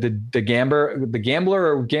the gambler or the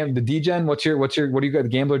degen. What do you got? The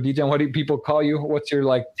gambler degen. What do people call you? What's your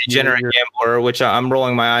like degenerate gambler? Which I'm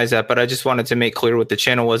rolling my eyes at, but I just wanted to make clear what the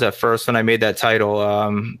channel was at first when I made that title.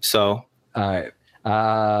 So all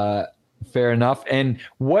right, fair enough. And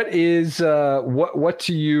what to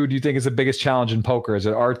you do you think is the biggest challenge in poker? Is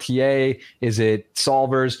it RTA? Is it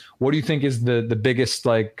solvers? What do you think is the biggest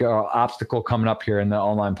like obstacle coming up here in the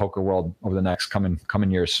online poker world over the next coming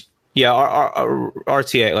years? Yeah, our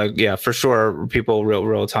RTA, like, yeah, for sure. People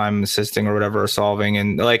real time assisting or whatever are solving.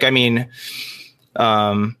 And like, I mean,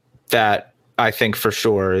 that I think for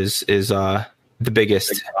sure is the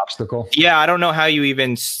biggest obstacle. Yeah. I don't know how you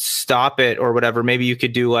even stop it or whatever. Maybe you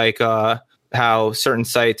could do like, how certain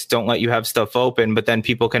sites don't let you have stuff open, but then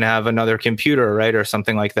people can have another computer, right? Or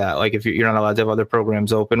something like that. Like if you're not allowed to have other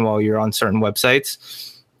programs open while you're on certain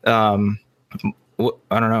websites. I don't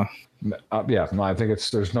know. Yeah, no, I think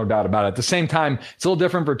there's no doubt about it. At the same time, it's a little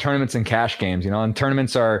different for tournaments and cash games, and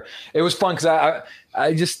tournaments it was fun because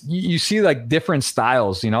I just, you see like different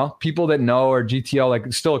styles, people that know or GTO,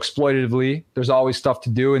 like still exploitatively, there's always stuff to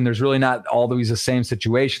do. And there's really not always the same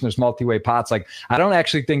situation. There's multi-way pots. Like, I don't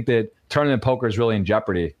actually think that tournament poker is really in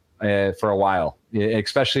jeopardy for a while,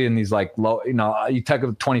 especially in these like low, you take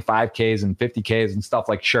 25Ks and 50Ks and stuff.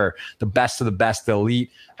 Like, sure, the best of the best, the elite,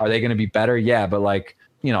 are they going to be better? Yeah. But like,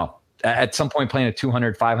 at some point playing a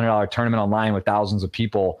 $200, $500 tournament online with thousands of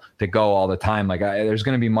people that go all the time, like there's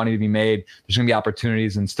going to be money to be made. There's going to be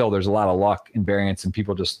opportunities, and still there's a lot of luck and variance, and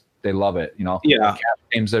people they love it. Yeah,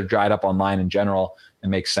 games that are dried up online in general, it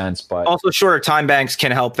makes sense. But also shorter time banks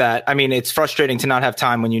can help that. I mean, it's frustrating to not have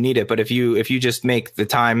time when you need it, but if you just make the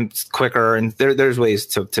time quicker, and there's ways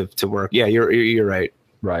to work. Yeah, you're right.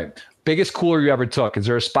 Right. Biggest cooler you ever took? Is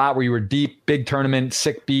there a spot where you were deep, big tournament,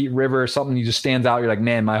 sick beat, river, something you just stands out? You're like,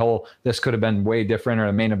 man, this could have been way different, or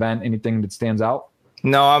a main event, anything that stands out?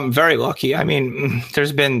 No, I'm very lucky. I mean,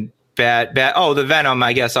 there's been bad. Oh, the Venom,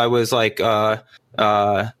 I guess I was like 20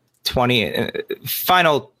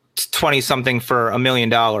 final 20 something for $1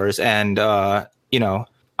 million. And,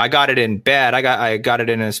 I got it in bad. I got it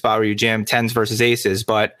in a spot where you jam 10s versus aces,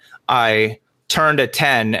 but I turned a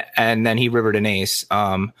 10 and then he rivered an ace.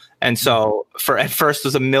 And so at first it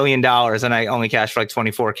was $1 million and I only cashed for like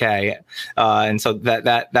 24K. And so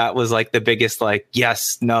that was like the biggest, like,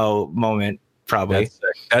 yes, no moment. Probably.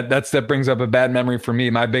 That brings up a bad memory for me.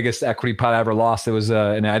 My biggest equity pot I ever lost, it was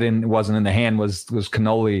it wasn't in the hand, was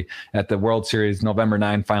Cannoli at the World Series November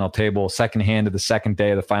 9 final table, second hand of the second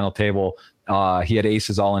day of the final table. He had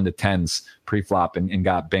aces all into 10s pre-flop and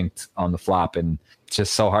got binked on the flop, and it's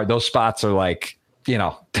just so hard. Those spots are like,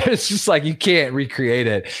 it's just like you can't recreate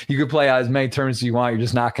it. You could play as many tournaments as you want. You're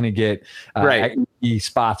just not going to get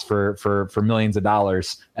spots for millions of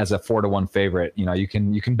dollars as a 4-1 favorite. You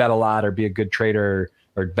can bet a lot or be a good trader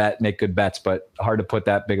or make good bets, but hard to put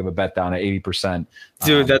that big of a bet down at 80%.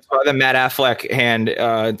 Dude, that's why the Matt Affleck hand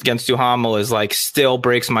against Duhamel is like still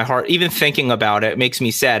breaks my heart. Even thinking about it makes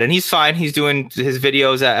me sad. And he's fine. He's doing his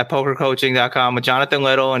videos at pokercoaching.com with Jonathan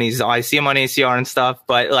Little, and I see him on ACR and stuff.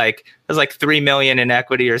 But like, there's like $3 million in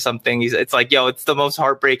equity or something. It's like, yo, it's the most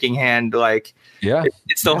heartbreaking hand. Like, yeah,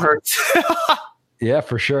 it still hurts. Yeah,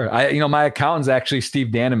 for sure. My accountant's actually Steve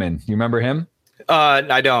Daneman. You remember him?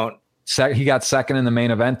 I don't. He got second in the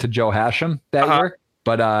main event to Joe Hashem that year.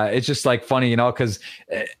 But it's just like funny, because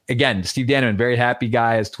again, Steve Daneman, very happy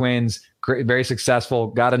guy, has twins, very successful,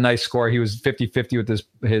 got a nice score. He was 50-50 with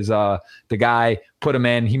the guy, put him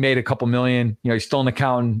in. He made a couple million. He's still an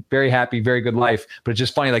accountant, very happy, very good life. But it's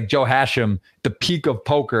just funny, like Joe Hashem, the peak of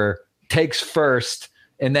poker, takes first.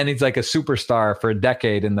 And then he's like a superstar for a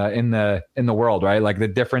decade in the world, right? Like the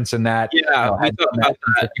difference in that. Yeah, you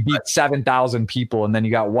beat 7,000 people, and then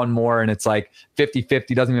you got one more, and it's like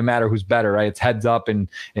 50-50. Doesn't even matter who's better, right? It's heads up, and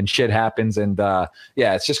shit happens, and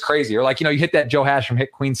it's just crazy. Or like you hit that Joe Hashem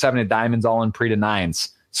hit Queen 7 of diamonds all in pre to 9s.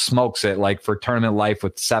 Smokes it like for tournament life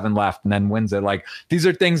with 7 left, and then wins it. Like these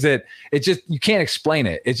are things that you can't explain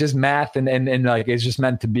it. It's just math and like it's just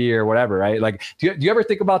meant to be or whatever, right? Like do you ever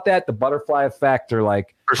think about that, the butterfly effect, or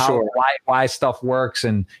like why stuff works,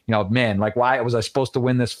 and man, like why was I supposed to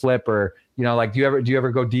win this flip, or like do you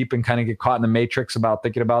ever go deep and kind of get caught in the matrix about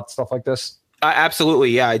thinking about stuff like this?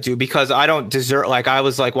 Absolutely. Yeah, I do, because I don't deserve, like, I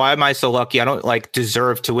was like, why am I so lucky? I don't like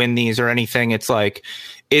deserve to win these or anything. It's like,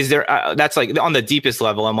 is there, that's like on the deepest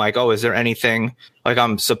level. I'm like, oh, is there anything like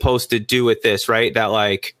I'm supposed to do with this? Right. That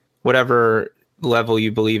like whatever level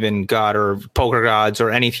you believe in God or poker gods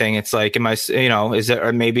or anything, it's like, am I, is there,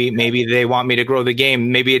 or maybe they want me to grow the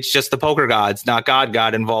game. Maybe it's just the poker gods, not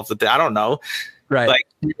God involved with it. I don't know. Right. Like,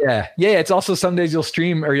 yeah. It's also some days you'll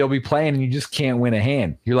stream or you'll be playing and you just can't win a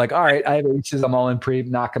hand. You're like, all right, I have aces. I'm all in pre,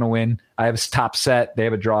 not going to win. I have a top set. They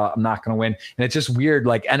have a draw. I'm not going to win. And it's just weird,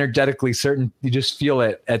 like energetically certain. You just feel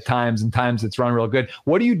it at times, and times it's run real good.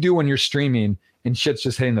 What do you do when you're streaming and shit's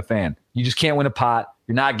just hitting the fan? You just can't win a pot.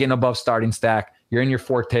 You're not getting above starting stack. You're in your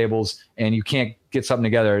 4 tables and you can't get something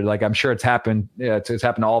together. Like, I'm sure it's happened. Yeah, it's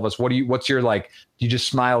happened to all of us. What's your, like, do you just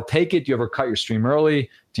smile, take it? Do you ever cut your stream early?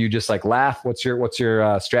 Do you just like laugh? What's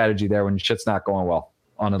your strategy there when shit's not going well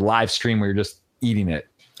on a live stream where you're just eating it?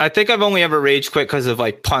 I think I've only ever rage quit because of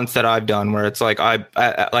like punts that I've done where it's like, I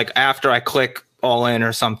like after I click all in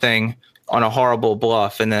or something on a horrible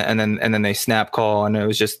bluff and then they snap call. And it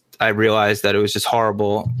was just, I realized that it was just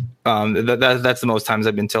horrible. That's the most times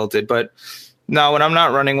I've been tilted, but no, when I'm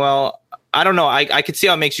not running well, I don't know. I could see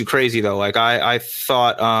how it makes you crazy though. Like I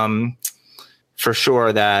thought for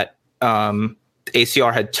sure that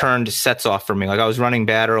ACR had turned sets off for me. Like I was running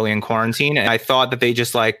bad early in quarantine, and I thought that they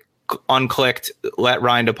just like unclicked let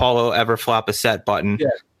Ryan DePaulo ever flop a set button. Yeah,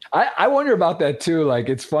 I wonder about that too. Like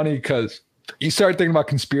it's funny because you start thinking about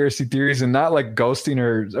conspiracy theories and not like ghosting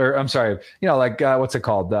or I'm sorry, like what's it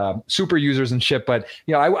called? Super users and shit. But,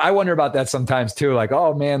 I wonder about that sometimes too. Like,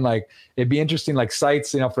 oh man, like it'd be interesting, like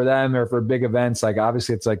sites, for them or for big events. Like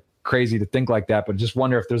obviously it's like crazy to think like that, but just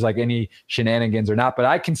wonder if there's like any shenanigans or not. But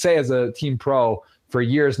I can say as a team pro for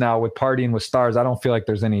years now with partying with stars, I don't feel like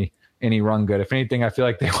there's any run good. If anything, I feel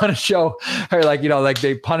like they want to show or like, like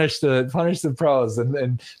they punish the pros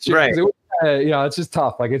and right. It's just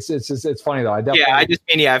tough. Like it's funny though. I just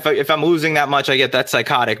mean, if I'm losing that much, I get that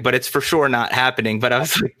psychotic, but it's for sure not happening. But I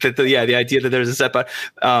was like, the idea that there's a set, but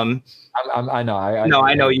I know.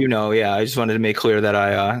 I know. Yeah, I just wanted to make clear that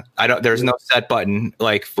I don't. There's no set button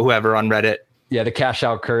like whoever on Reddit. Yeah, the cash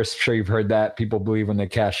out curse. I'm sure you've heard that. People believe when they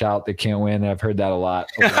cash out, they can't win. I've heard that a lot.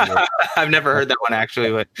 I've never heard that one actually,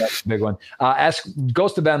 but that's a big one. Ask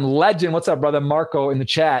Ghost of Ben Legend. What's up, brother? Marco in the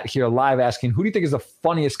chat here live asking, who do you think is the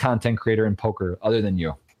funniest content creator in poker other than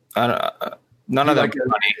you? None of them like,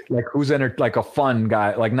 funny. Like who's like a fun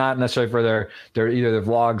guy? Like not necessarily for their either their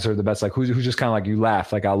vlogs or the best. Like who's just kind of like you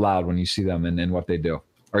laugh like out loud when you see them and what they do.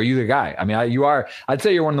 Or are you the guy? I mean, you are. I'd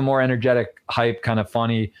say you're one of the more energetic, hype, kind of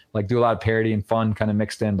funny, like do a lot of parody and fun kind of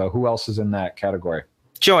mixed in. But who else is in that category?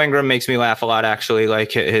 Joe Ingram makes me laugh a lot, actually.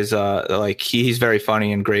 Like his, he's very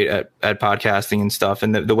funny and great at podcasting and stuff,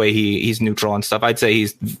 and the way he's neutral and stuff. I'd say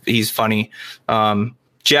he's funny.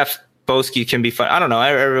 Jeff Boski can be fun. I don't know.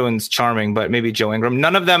 Everyone's charming, but maybe Joe Ingram.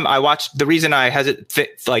 None of them. I watched. The reason I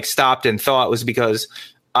stopped and thought was because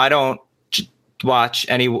I don't watch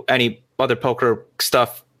any other poker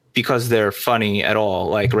stuff because they're funny at all.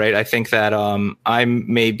 Like, right. I think that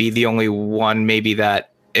I'm maybe the only one maybe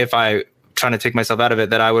that if I trying to take myself out of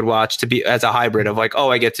it that I would watch to be as a hybrid of like,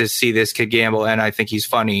 oh, I get to see this kid gamble and I think he's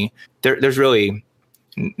funny. There's really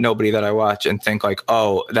nobody that I watch and think like,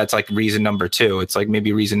 oh, that's like reason number 2. It's like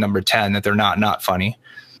maybe reason number 10 that they're not funny.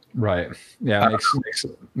 Right. Yeah.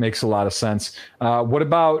 Makes a lot of sense. What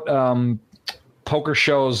about poker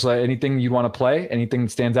shows? Anything you want to play? Anything that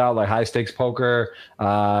stands out, like high stakes poker,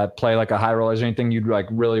 play like a high roller? Is there anything you'd like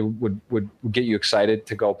really would get you excited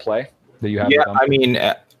to go play that you haven't done? I mean,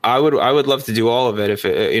 I would love to do all of it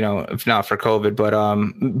if not for COVID.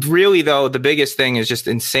 But really though, the biggest thing is just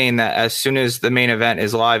insane that as soon as the main event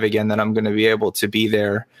is live again, that I'm going to be able to be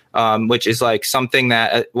there, which is like something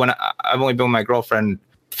that when I've only been with my girlfriend,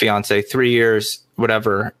 fiance, 3 years,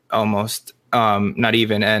 whatever, almost. Not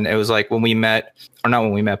even. And it was like not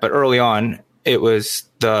when we met, but early on, it was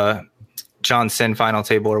the John Sin final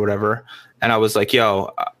table or whatever. And I was like,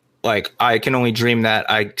 yo, like I can only dream that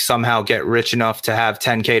I somehow get rich enough to have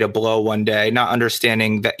 10K to blow one day, not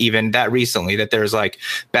understanding that even that recently that there's like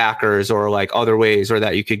backers or like other ways or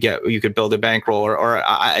that you could build a bankroll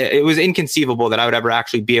it was inconceivable that I would ever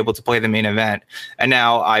actually be able to play the main event. And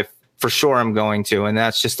now I for sure I'm going to, and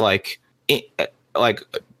that's just like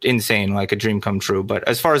insane, like a dream come true. But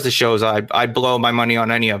as far as the shows, I'd blow my money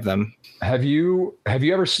on any of them. Have you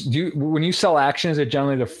ever when you sell action, is it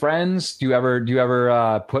generally to friends? Do you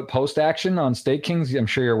ever put post action on Stake Kings? I'm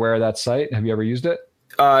sure you're aware of that site. Have you ever used it?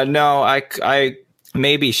 No, I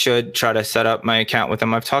maybe should try to set up my account with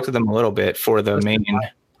them. I've talked to them a little bit for the main.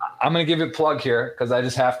 I'm going to give it a plug here because I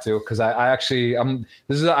just have to, because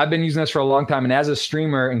I've been using this for a long time. And as a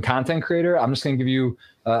streamer and content creator, I'm just going to give you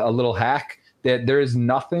a little hack that there is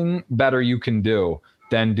nothing better you can do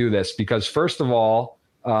than do this. Because first of all,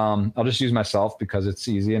 I'll just use myself because it's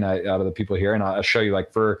easy and out of the people here, and I'll show you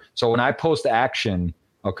so when I post action,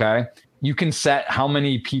 okay, you can set how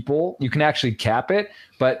many people, you can actually cap it,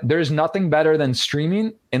 but there's nothing better than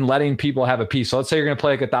streaming and letting people have a piece. So let's say you're going to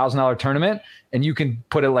play like $1,000 tournament and you can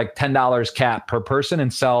put it like $10 cap per person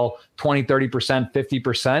and sell 20, 30%,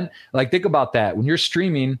 50%. Like think about that. When you're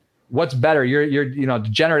streaming, what's better? You're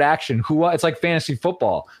degenerate action. It's like fantasy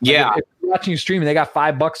football. Like yeah. If you're watching you stream and they got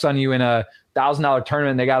 $5 on you in a $1,000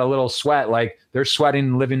 tournament, they got a little sweat, like they're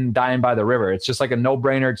sweating, living, dying by the river. It's just like a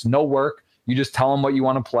no-brainer. It's no work. You just tell them what you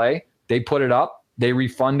want to play. They put it up. They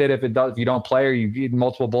refund it if you don't play or you get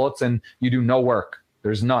multiple bullets, and you do no work.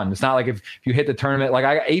 There's none. It's not like if you hit the tournament.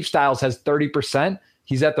 Like Ape Styles has 30%.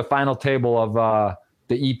 He's at the final table of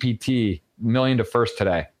the EPT million to first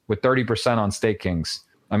today with 30% on Stake Kings.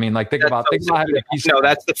 I mean, like think about having a piece. No,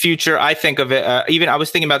 that's the future. I think of it. Even I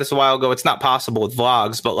was thinking about this a while ago. It's not possible with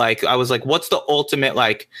vlogs, but like I was like, what's the ultimate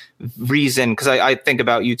like reason? Because I think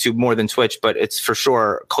about YouTube more than Twitch, but it's for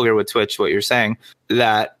sure clear with Twitch what you're saying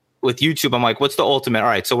that. With YouTube, I'm like, what's the ultimate? All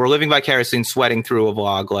right, so we're living vicariously and sweating through a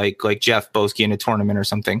vlog like Jeff Boski in a tournament or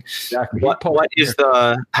something. Exactly. What is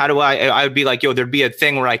how do I would be like, yo, there'd be a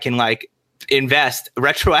thing where I can like invest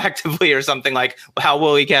retroactively or something like how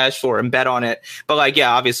will he cash for and bet on it. But like,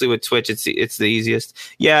 yeah, obviously with Twitch, it's the easiest.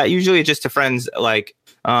 Yeah, usually just to friends like,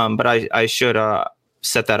 but I should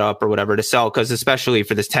set that up or whatever to sell because especially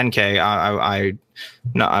for this 10K,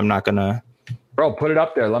 I'm not gonna. Bro, put it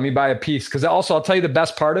up there. Let me buy a piece. Because also, I'll tell you the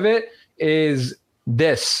best part of it is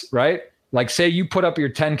this, right? Like, say you put up your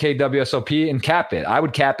 10K WSOP and cap it. I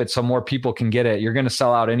would cap it so more people can get it. You're going to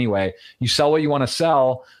sell out anyway. You sell what you want to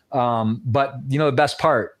sell. But, the best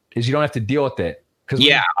part is you don't have to deal with it.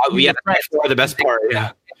 Yeah, that's the best part.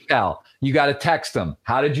 Yeah. You got to text them.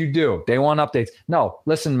 How did you do? They want updates. No,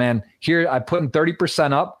 listen, man. Here, I put in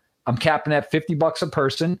 30% up. I'm capping at $50 a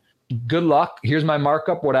person. Good luck. Here's my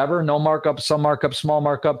markup, whatever. No markup, some markup, small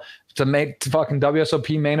markup to make fucking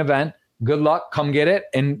WSOP main event. Good luck. Come get it.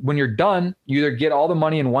 And when you're done, you either get all the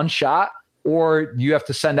money in one shot or you have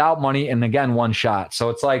to send out money and again, one shot. So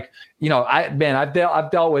it's like, I've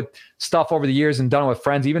dealt with stuff over the years and done it with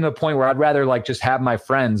friends, even to the point where I'd rather like just have my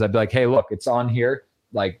friends. I'd be like, hey, look, it's on here.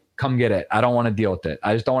 Like, come get it. I don't want to deal with it.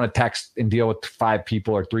 I just don't want to text and deal with 5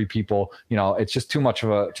 people or 3 people. It's just too much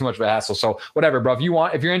of a hassle. So whatever, bro.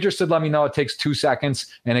 If you're interested, let me know. It takes 2 seconds.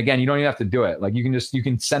 And again, you don't even have to do it. Like you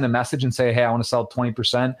can send a message and say, hey, I want to sell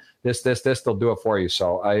 20%. This, they'll do it for you.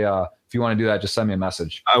 So if you want to do that, just send me a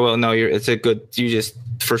message. I will. No, you just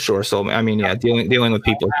for sure. So, I mean, yeah, dealing with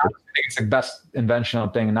people. I think it's the best invention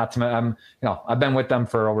thing. And not to, I've been with them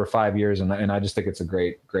for over 5 years and I just think it's a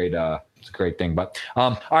great, it's a great thing. But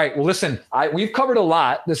all right. Well, listen, we've covered a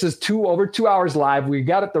lot. This is over 2 hours live. We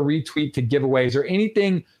got it the retweet to giveaways. Is there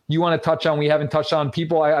anything you want to touch on? We haven't touched on.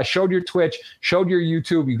 People, I showed your Twitch, showed your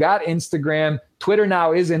YouTube. You got Instagram. Twitter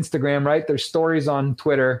now is Instagram, right? There's stories on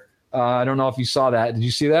Twitter. I don't know if you saw that. Did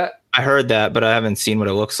you see that? I heard that, but I haven't seen what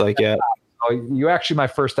it looks like yet. Oh, you actually my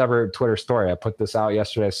first ever Twitter story. I put this out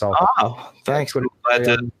yesterday. So thanks.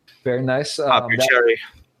 Very nice. Cherry.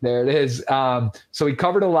 There it is. So we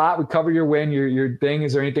covered a lot. We covered your win, your thing.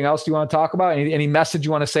 Is there anything else you want to talk about? Any message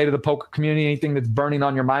you want to say to the poker community? Anything that's burning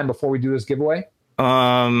on your mind before we do this giveaway?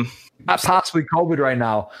 Not possibly COVID right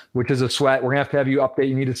now, which is a sweat. We're gonna have you update.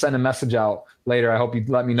 You need to send a message out later. I hope you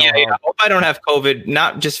let me know. Yeah, I hope I don't have COVID.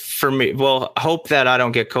 Not just for me. Well, hope that I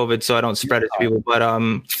don't get COVID so I don't spread it to people. But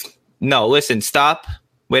no, listen, stop.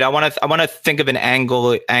 Wait, I want to think of an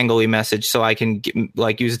angly message so I can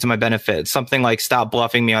use it to my benefit. Something like stop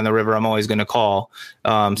bluffing me on the river. I'm always going to call.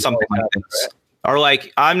 Something like this. Or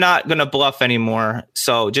like, I'm not going to bluff anymore.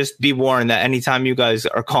 So just be warned that anytime you guys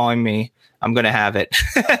are calling me, I'm going to have it.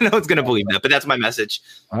 No one's going to believe that, but that's my message.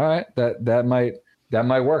 All right. That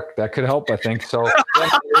might work. That could help, I think. So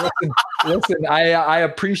listen, I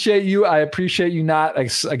appreciate you. I appreciate you not,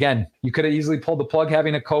 again, you could have easily pulled the plug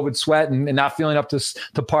having a COVID sweat and not feeling up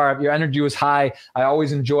to par. Your energy was high. I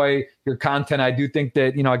always enjoy your content. I do think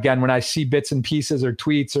that, again, when I see bits and pieces or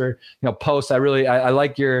tweets or, posts, I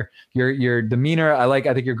like your demeanor. I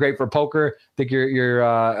think you're great for poker. I think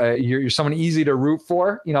you're someone easy to root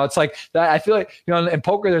for. It's like that. I feel like, in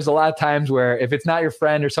poker, there's a lot of times where if it's not your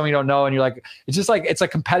friend or someone you don't know, and you're like, it's just like, it's a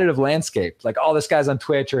competitive landscape. Like, oh, this guy's on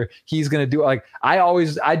Twitch or he's going to do like,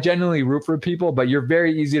 I genuinely root for people, but you're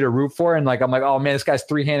very easy to root for. And like, I'm like, oh man, this guy's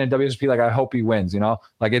 3-handed WSP. Like, I hope he wins,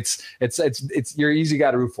 like it's you're easy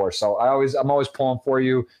guy to root for. So I'm always pulling for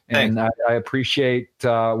you. And I appreciate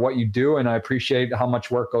what you do. And I appreciate how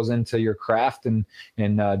much work goes into your craft and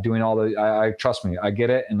doing all the, trust me, I get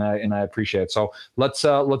it. And I appreciate it. So let's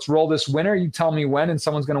roll this winner. You tell me when, and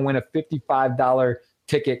someone's going to win a $55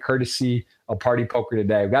 ticket courtesy of Party Poker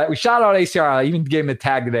today. We shout out ACR. I even gave him a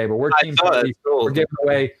tag today, but we're Team Party. Cool. We're giving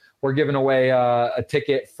away we're giving away a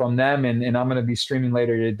ticket from them, and I'm going to be streaming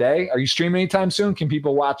later today. Are you streaming anytime soon? Can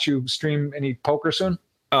people watch you stream any poker soon?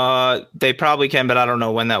 They probably can, but I don't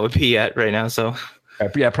know when that would be yet right now. So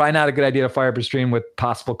yeah, probably not a good idea to fire up a stream with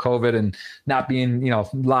possible COVID and not being,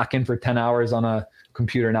 lock in for 10 hours on a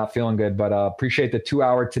computer, not feeling good. But appreciate the 2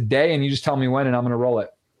 hour today, and you just tell me when, and I'm going to roll it.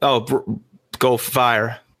 Oh, go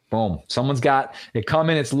fire. Boom. Someone's got it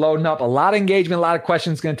coming. It's loading up. A lot of engagement, a lot of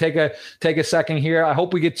questions. Going to take a second here. I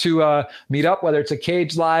hope we get to meet up, whether it's a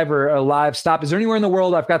Cage Live or a live stop. Is there anywhere in the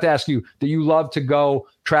world, I've got to ask you, that you love to go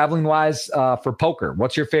traveling wise for poker?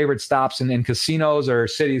 What's your favorite stops in casinos or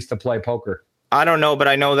cities to play poker? I don't know, but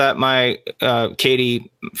I know that my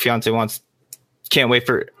Katie fiance can't wait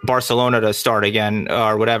for Barcelona to start again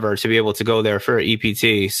or whatever, to be able to go there for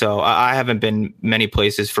EPT. So I haven't been many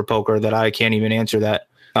places for poker that I can't even answer that.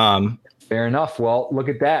 Fair enough. Well, look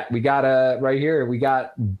at that. We got right here. We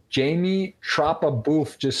got Jamie Troppa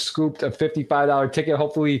Booth just scooped a $55 ticket.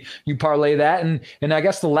 Hopefully you parlay that. And I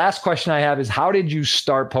guess the last question I have is, how did you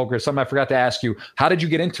start poker? Something I forgot to ask you. How did you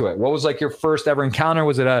get into it? What was like your first ever encounter?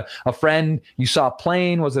 Was it a friend you saw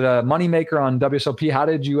playing? Was it a moneymaker on WSOP? How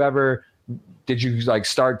did you like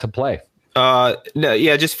start to play? No,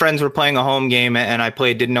 yeah, just friends were playing a home game and I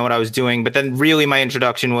didn't know what I was doing. But then really my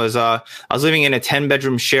introduction was, I was living in a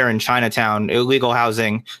 10-bedroom share in Chinatown, illegal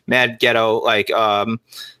housing, mad ghetto. Like,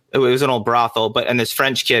 it was an old brothel, and this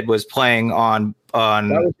French kid was playing on. That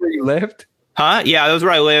was where you lived? Huh? Yeah, that was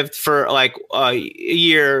where I lived for like a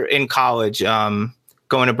year in college.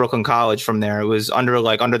 Going to Brooklyn College from there. It was under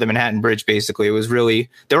the Manhattan Bridge, basically. It was really,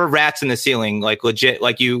 there were rats in the ceiling, like legit,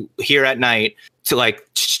 like you hear at night, to like,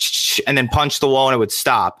 and then punch the wall and it would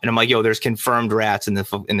stop. And I'm like, yo, there's confirmed rats in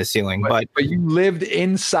the ceiling. But you lived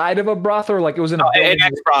inside of a brothel, or like it was in an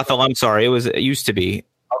ex-brothel. I'm sorry. It used to be.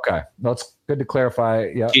 Okay. That's good to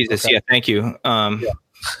clarify. Yeah. Jesus. Okay. Yeah. Thank you.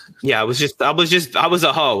 Yeah, I was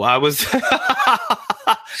a hoe.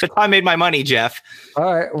 I made my money, Jeff.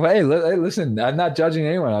 All right. Well, hey, listen, I'm not judging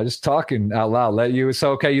anyone. I'm just talking out loud.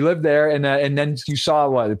 So, okay, you lived there, and then you saw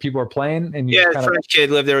what the people were playing, and the French kid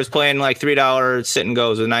lived there, was playing like $3 sit and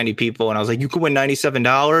goes with 90 people, and I was like, you could win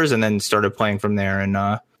 $97, and then started playing from there. And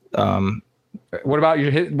what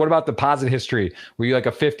about deposit history? Were you like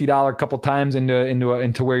a $50 a couple times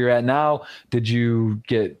into where you're at now? Did you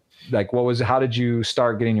get like how did you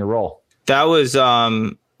start getting your roll? That was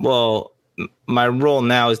well, my role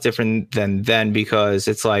now is different than then, because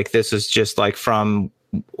it's like this is just like from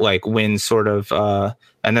like wins sort of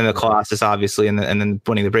and then the Colossus obviously and then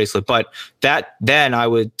winning the bracelet. But then I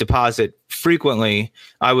would deposit frequently.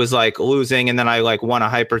 I was like losing, and then I like won a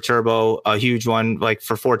Hyper Turbo, a huge one, like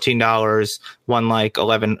for $14, won like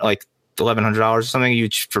 $1,100 or something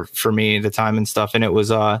huge for me at the time and stuff. And it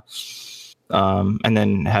was and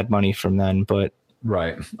then had money from then. But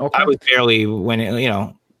right. Okay. I was barely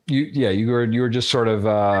winning, You were just sort of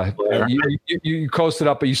you coasted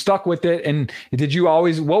up, but you stuck with it. And did you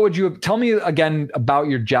always? What would you tell me again about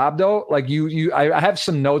your job though? Like I have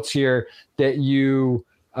some notes here that you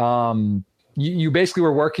basically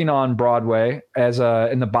were working on Broadway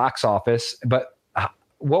in the box office. But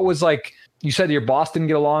what was like? You said your boss didn't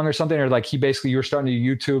get along or something, or like you were starting to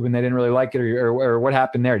YouTube and they didn't really like it, or what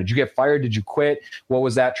happened there? Did you get fired? Did you quit? What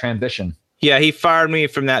was that transition? Yeah, he fired me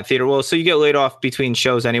from that theater. Well, so you get laid off between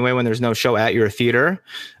shows anyway when there's no show at your theater.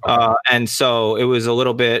 Okay. And so it was a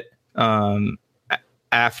little bit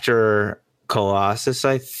after Colossus,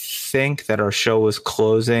 I think, that our show was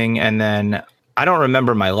closing. And then I don't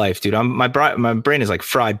remember my life, dude. My brain is like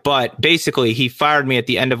fried. But basically, he fired me at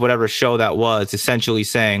the end of whatever show that was, essentially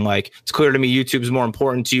saying like, it's clear to me YouTube's more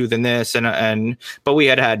important to you than this. But we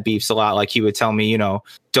had beefs a lot. Like he would tell me,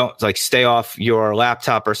 don't like stay off your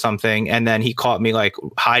laptop or something. And then he caught me like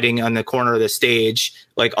hiding on the corner of the stage,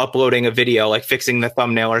 like uploading a video, like fixing the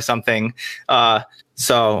thumbnail or something.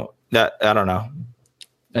 So that, I don't know.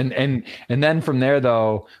 And then from there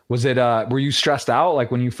though, was it were you stressed out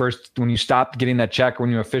like when you stopped getting that check, when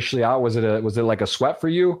you were officially out? Was it like a sweat for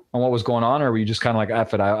you on what was going on, or were you just kind of like,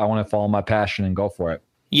 F it, I want to follow my passion and go for it?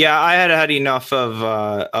 Yeah, I had enough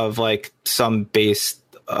of like some base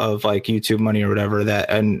of like YouTube money or whatever that,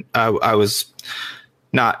 and I was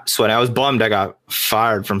not sweating. I was bummed I got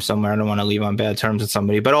fired from somewhere. I don't want to leave on bad terms with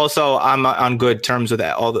somebody, but also I'm on good terms with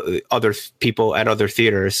all the other people at other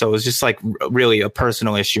theaters. So it was just like really a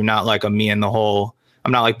personal issue, not like a me and the whole.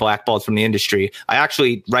 I'm not like blackballed from the industry. I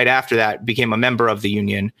actually right after that became a member of the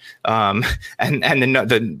union, and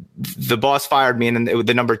then the boss fired me, and then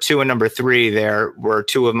the number 2 and number 3 there were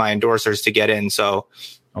 2 of my endorsers to get in. So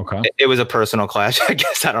Okay. It was a personal clash, I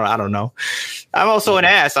guess. I don't know. I'm also an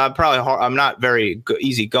ass. I'm not very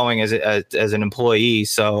easygoing as an employee.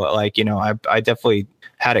 So like, I definitely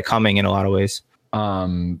had it coming in a lot of ways.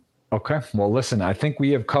 Okay. Well, listen, I think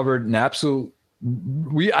we have covered an absolute.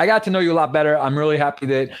 I got to know you a lot better. I'm really happy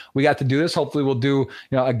that we got to do this. Hopefully we'll do,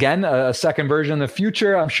 again, a second version in the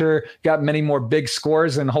future. I'm sure got many more big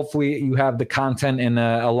scores, and hopefully you have the content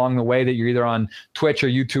along the way that you're either on Twitch or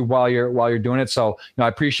YouTube while you're doing it. So, I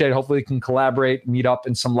appreciate it. Hopefully we can collaborate, meet up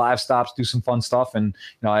in some live stops, do some fun stuff. And,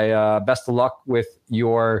 I best of luck with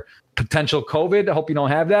your potential COVID. I hope you don't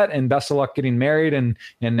have that, and best of luck getting married and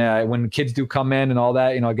when kids do come in and all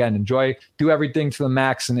that, again, do everything to the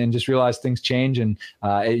max and just realize things change, and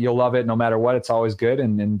you'll love it no matter what. It's always good,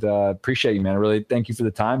 and appreciate you, man. I really thank you for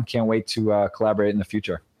the time. Can't wait to collaborate in the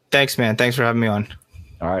future. Thanks, man. Thanks for having me on.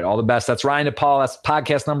 All right. All the best. That's Ryan DePaul. That's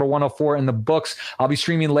podcast number 104 in the books. I'll be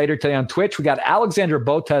streaming later today on Twitch. We got Alexandra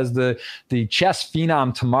Botez, the chess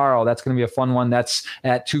phenom, tomorrow. That's going to be a fun one. That's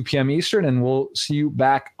at 2 p.m. Eastern. And we'll see you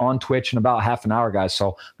back on Twitch in about half an hour, guys. So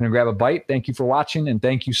I'm going to grab a bite. Thank you for watching. And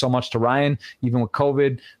thank you so much to Ryan. Even with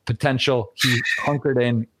COVID potential, he hunkered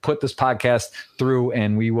in, put this podcast through,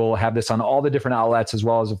 and we will have this on all the different outlets, as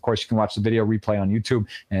well as, of course, you can watch the video replay on YouTube.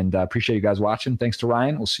 And appreciate you guys watching. Thanks to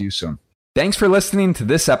Ryan. We'll see you soon. Thanks for listening to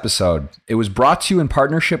this episode. It was brought to you in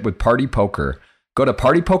partnership with Party Poker. Go to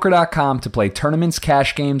partypoker.com to play tournaments,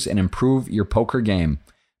 cash games, and improve your poker game.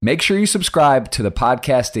 Make sure you subscribe to the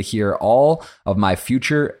podcast to hear all of my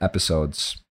future episodes.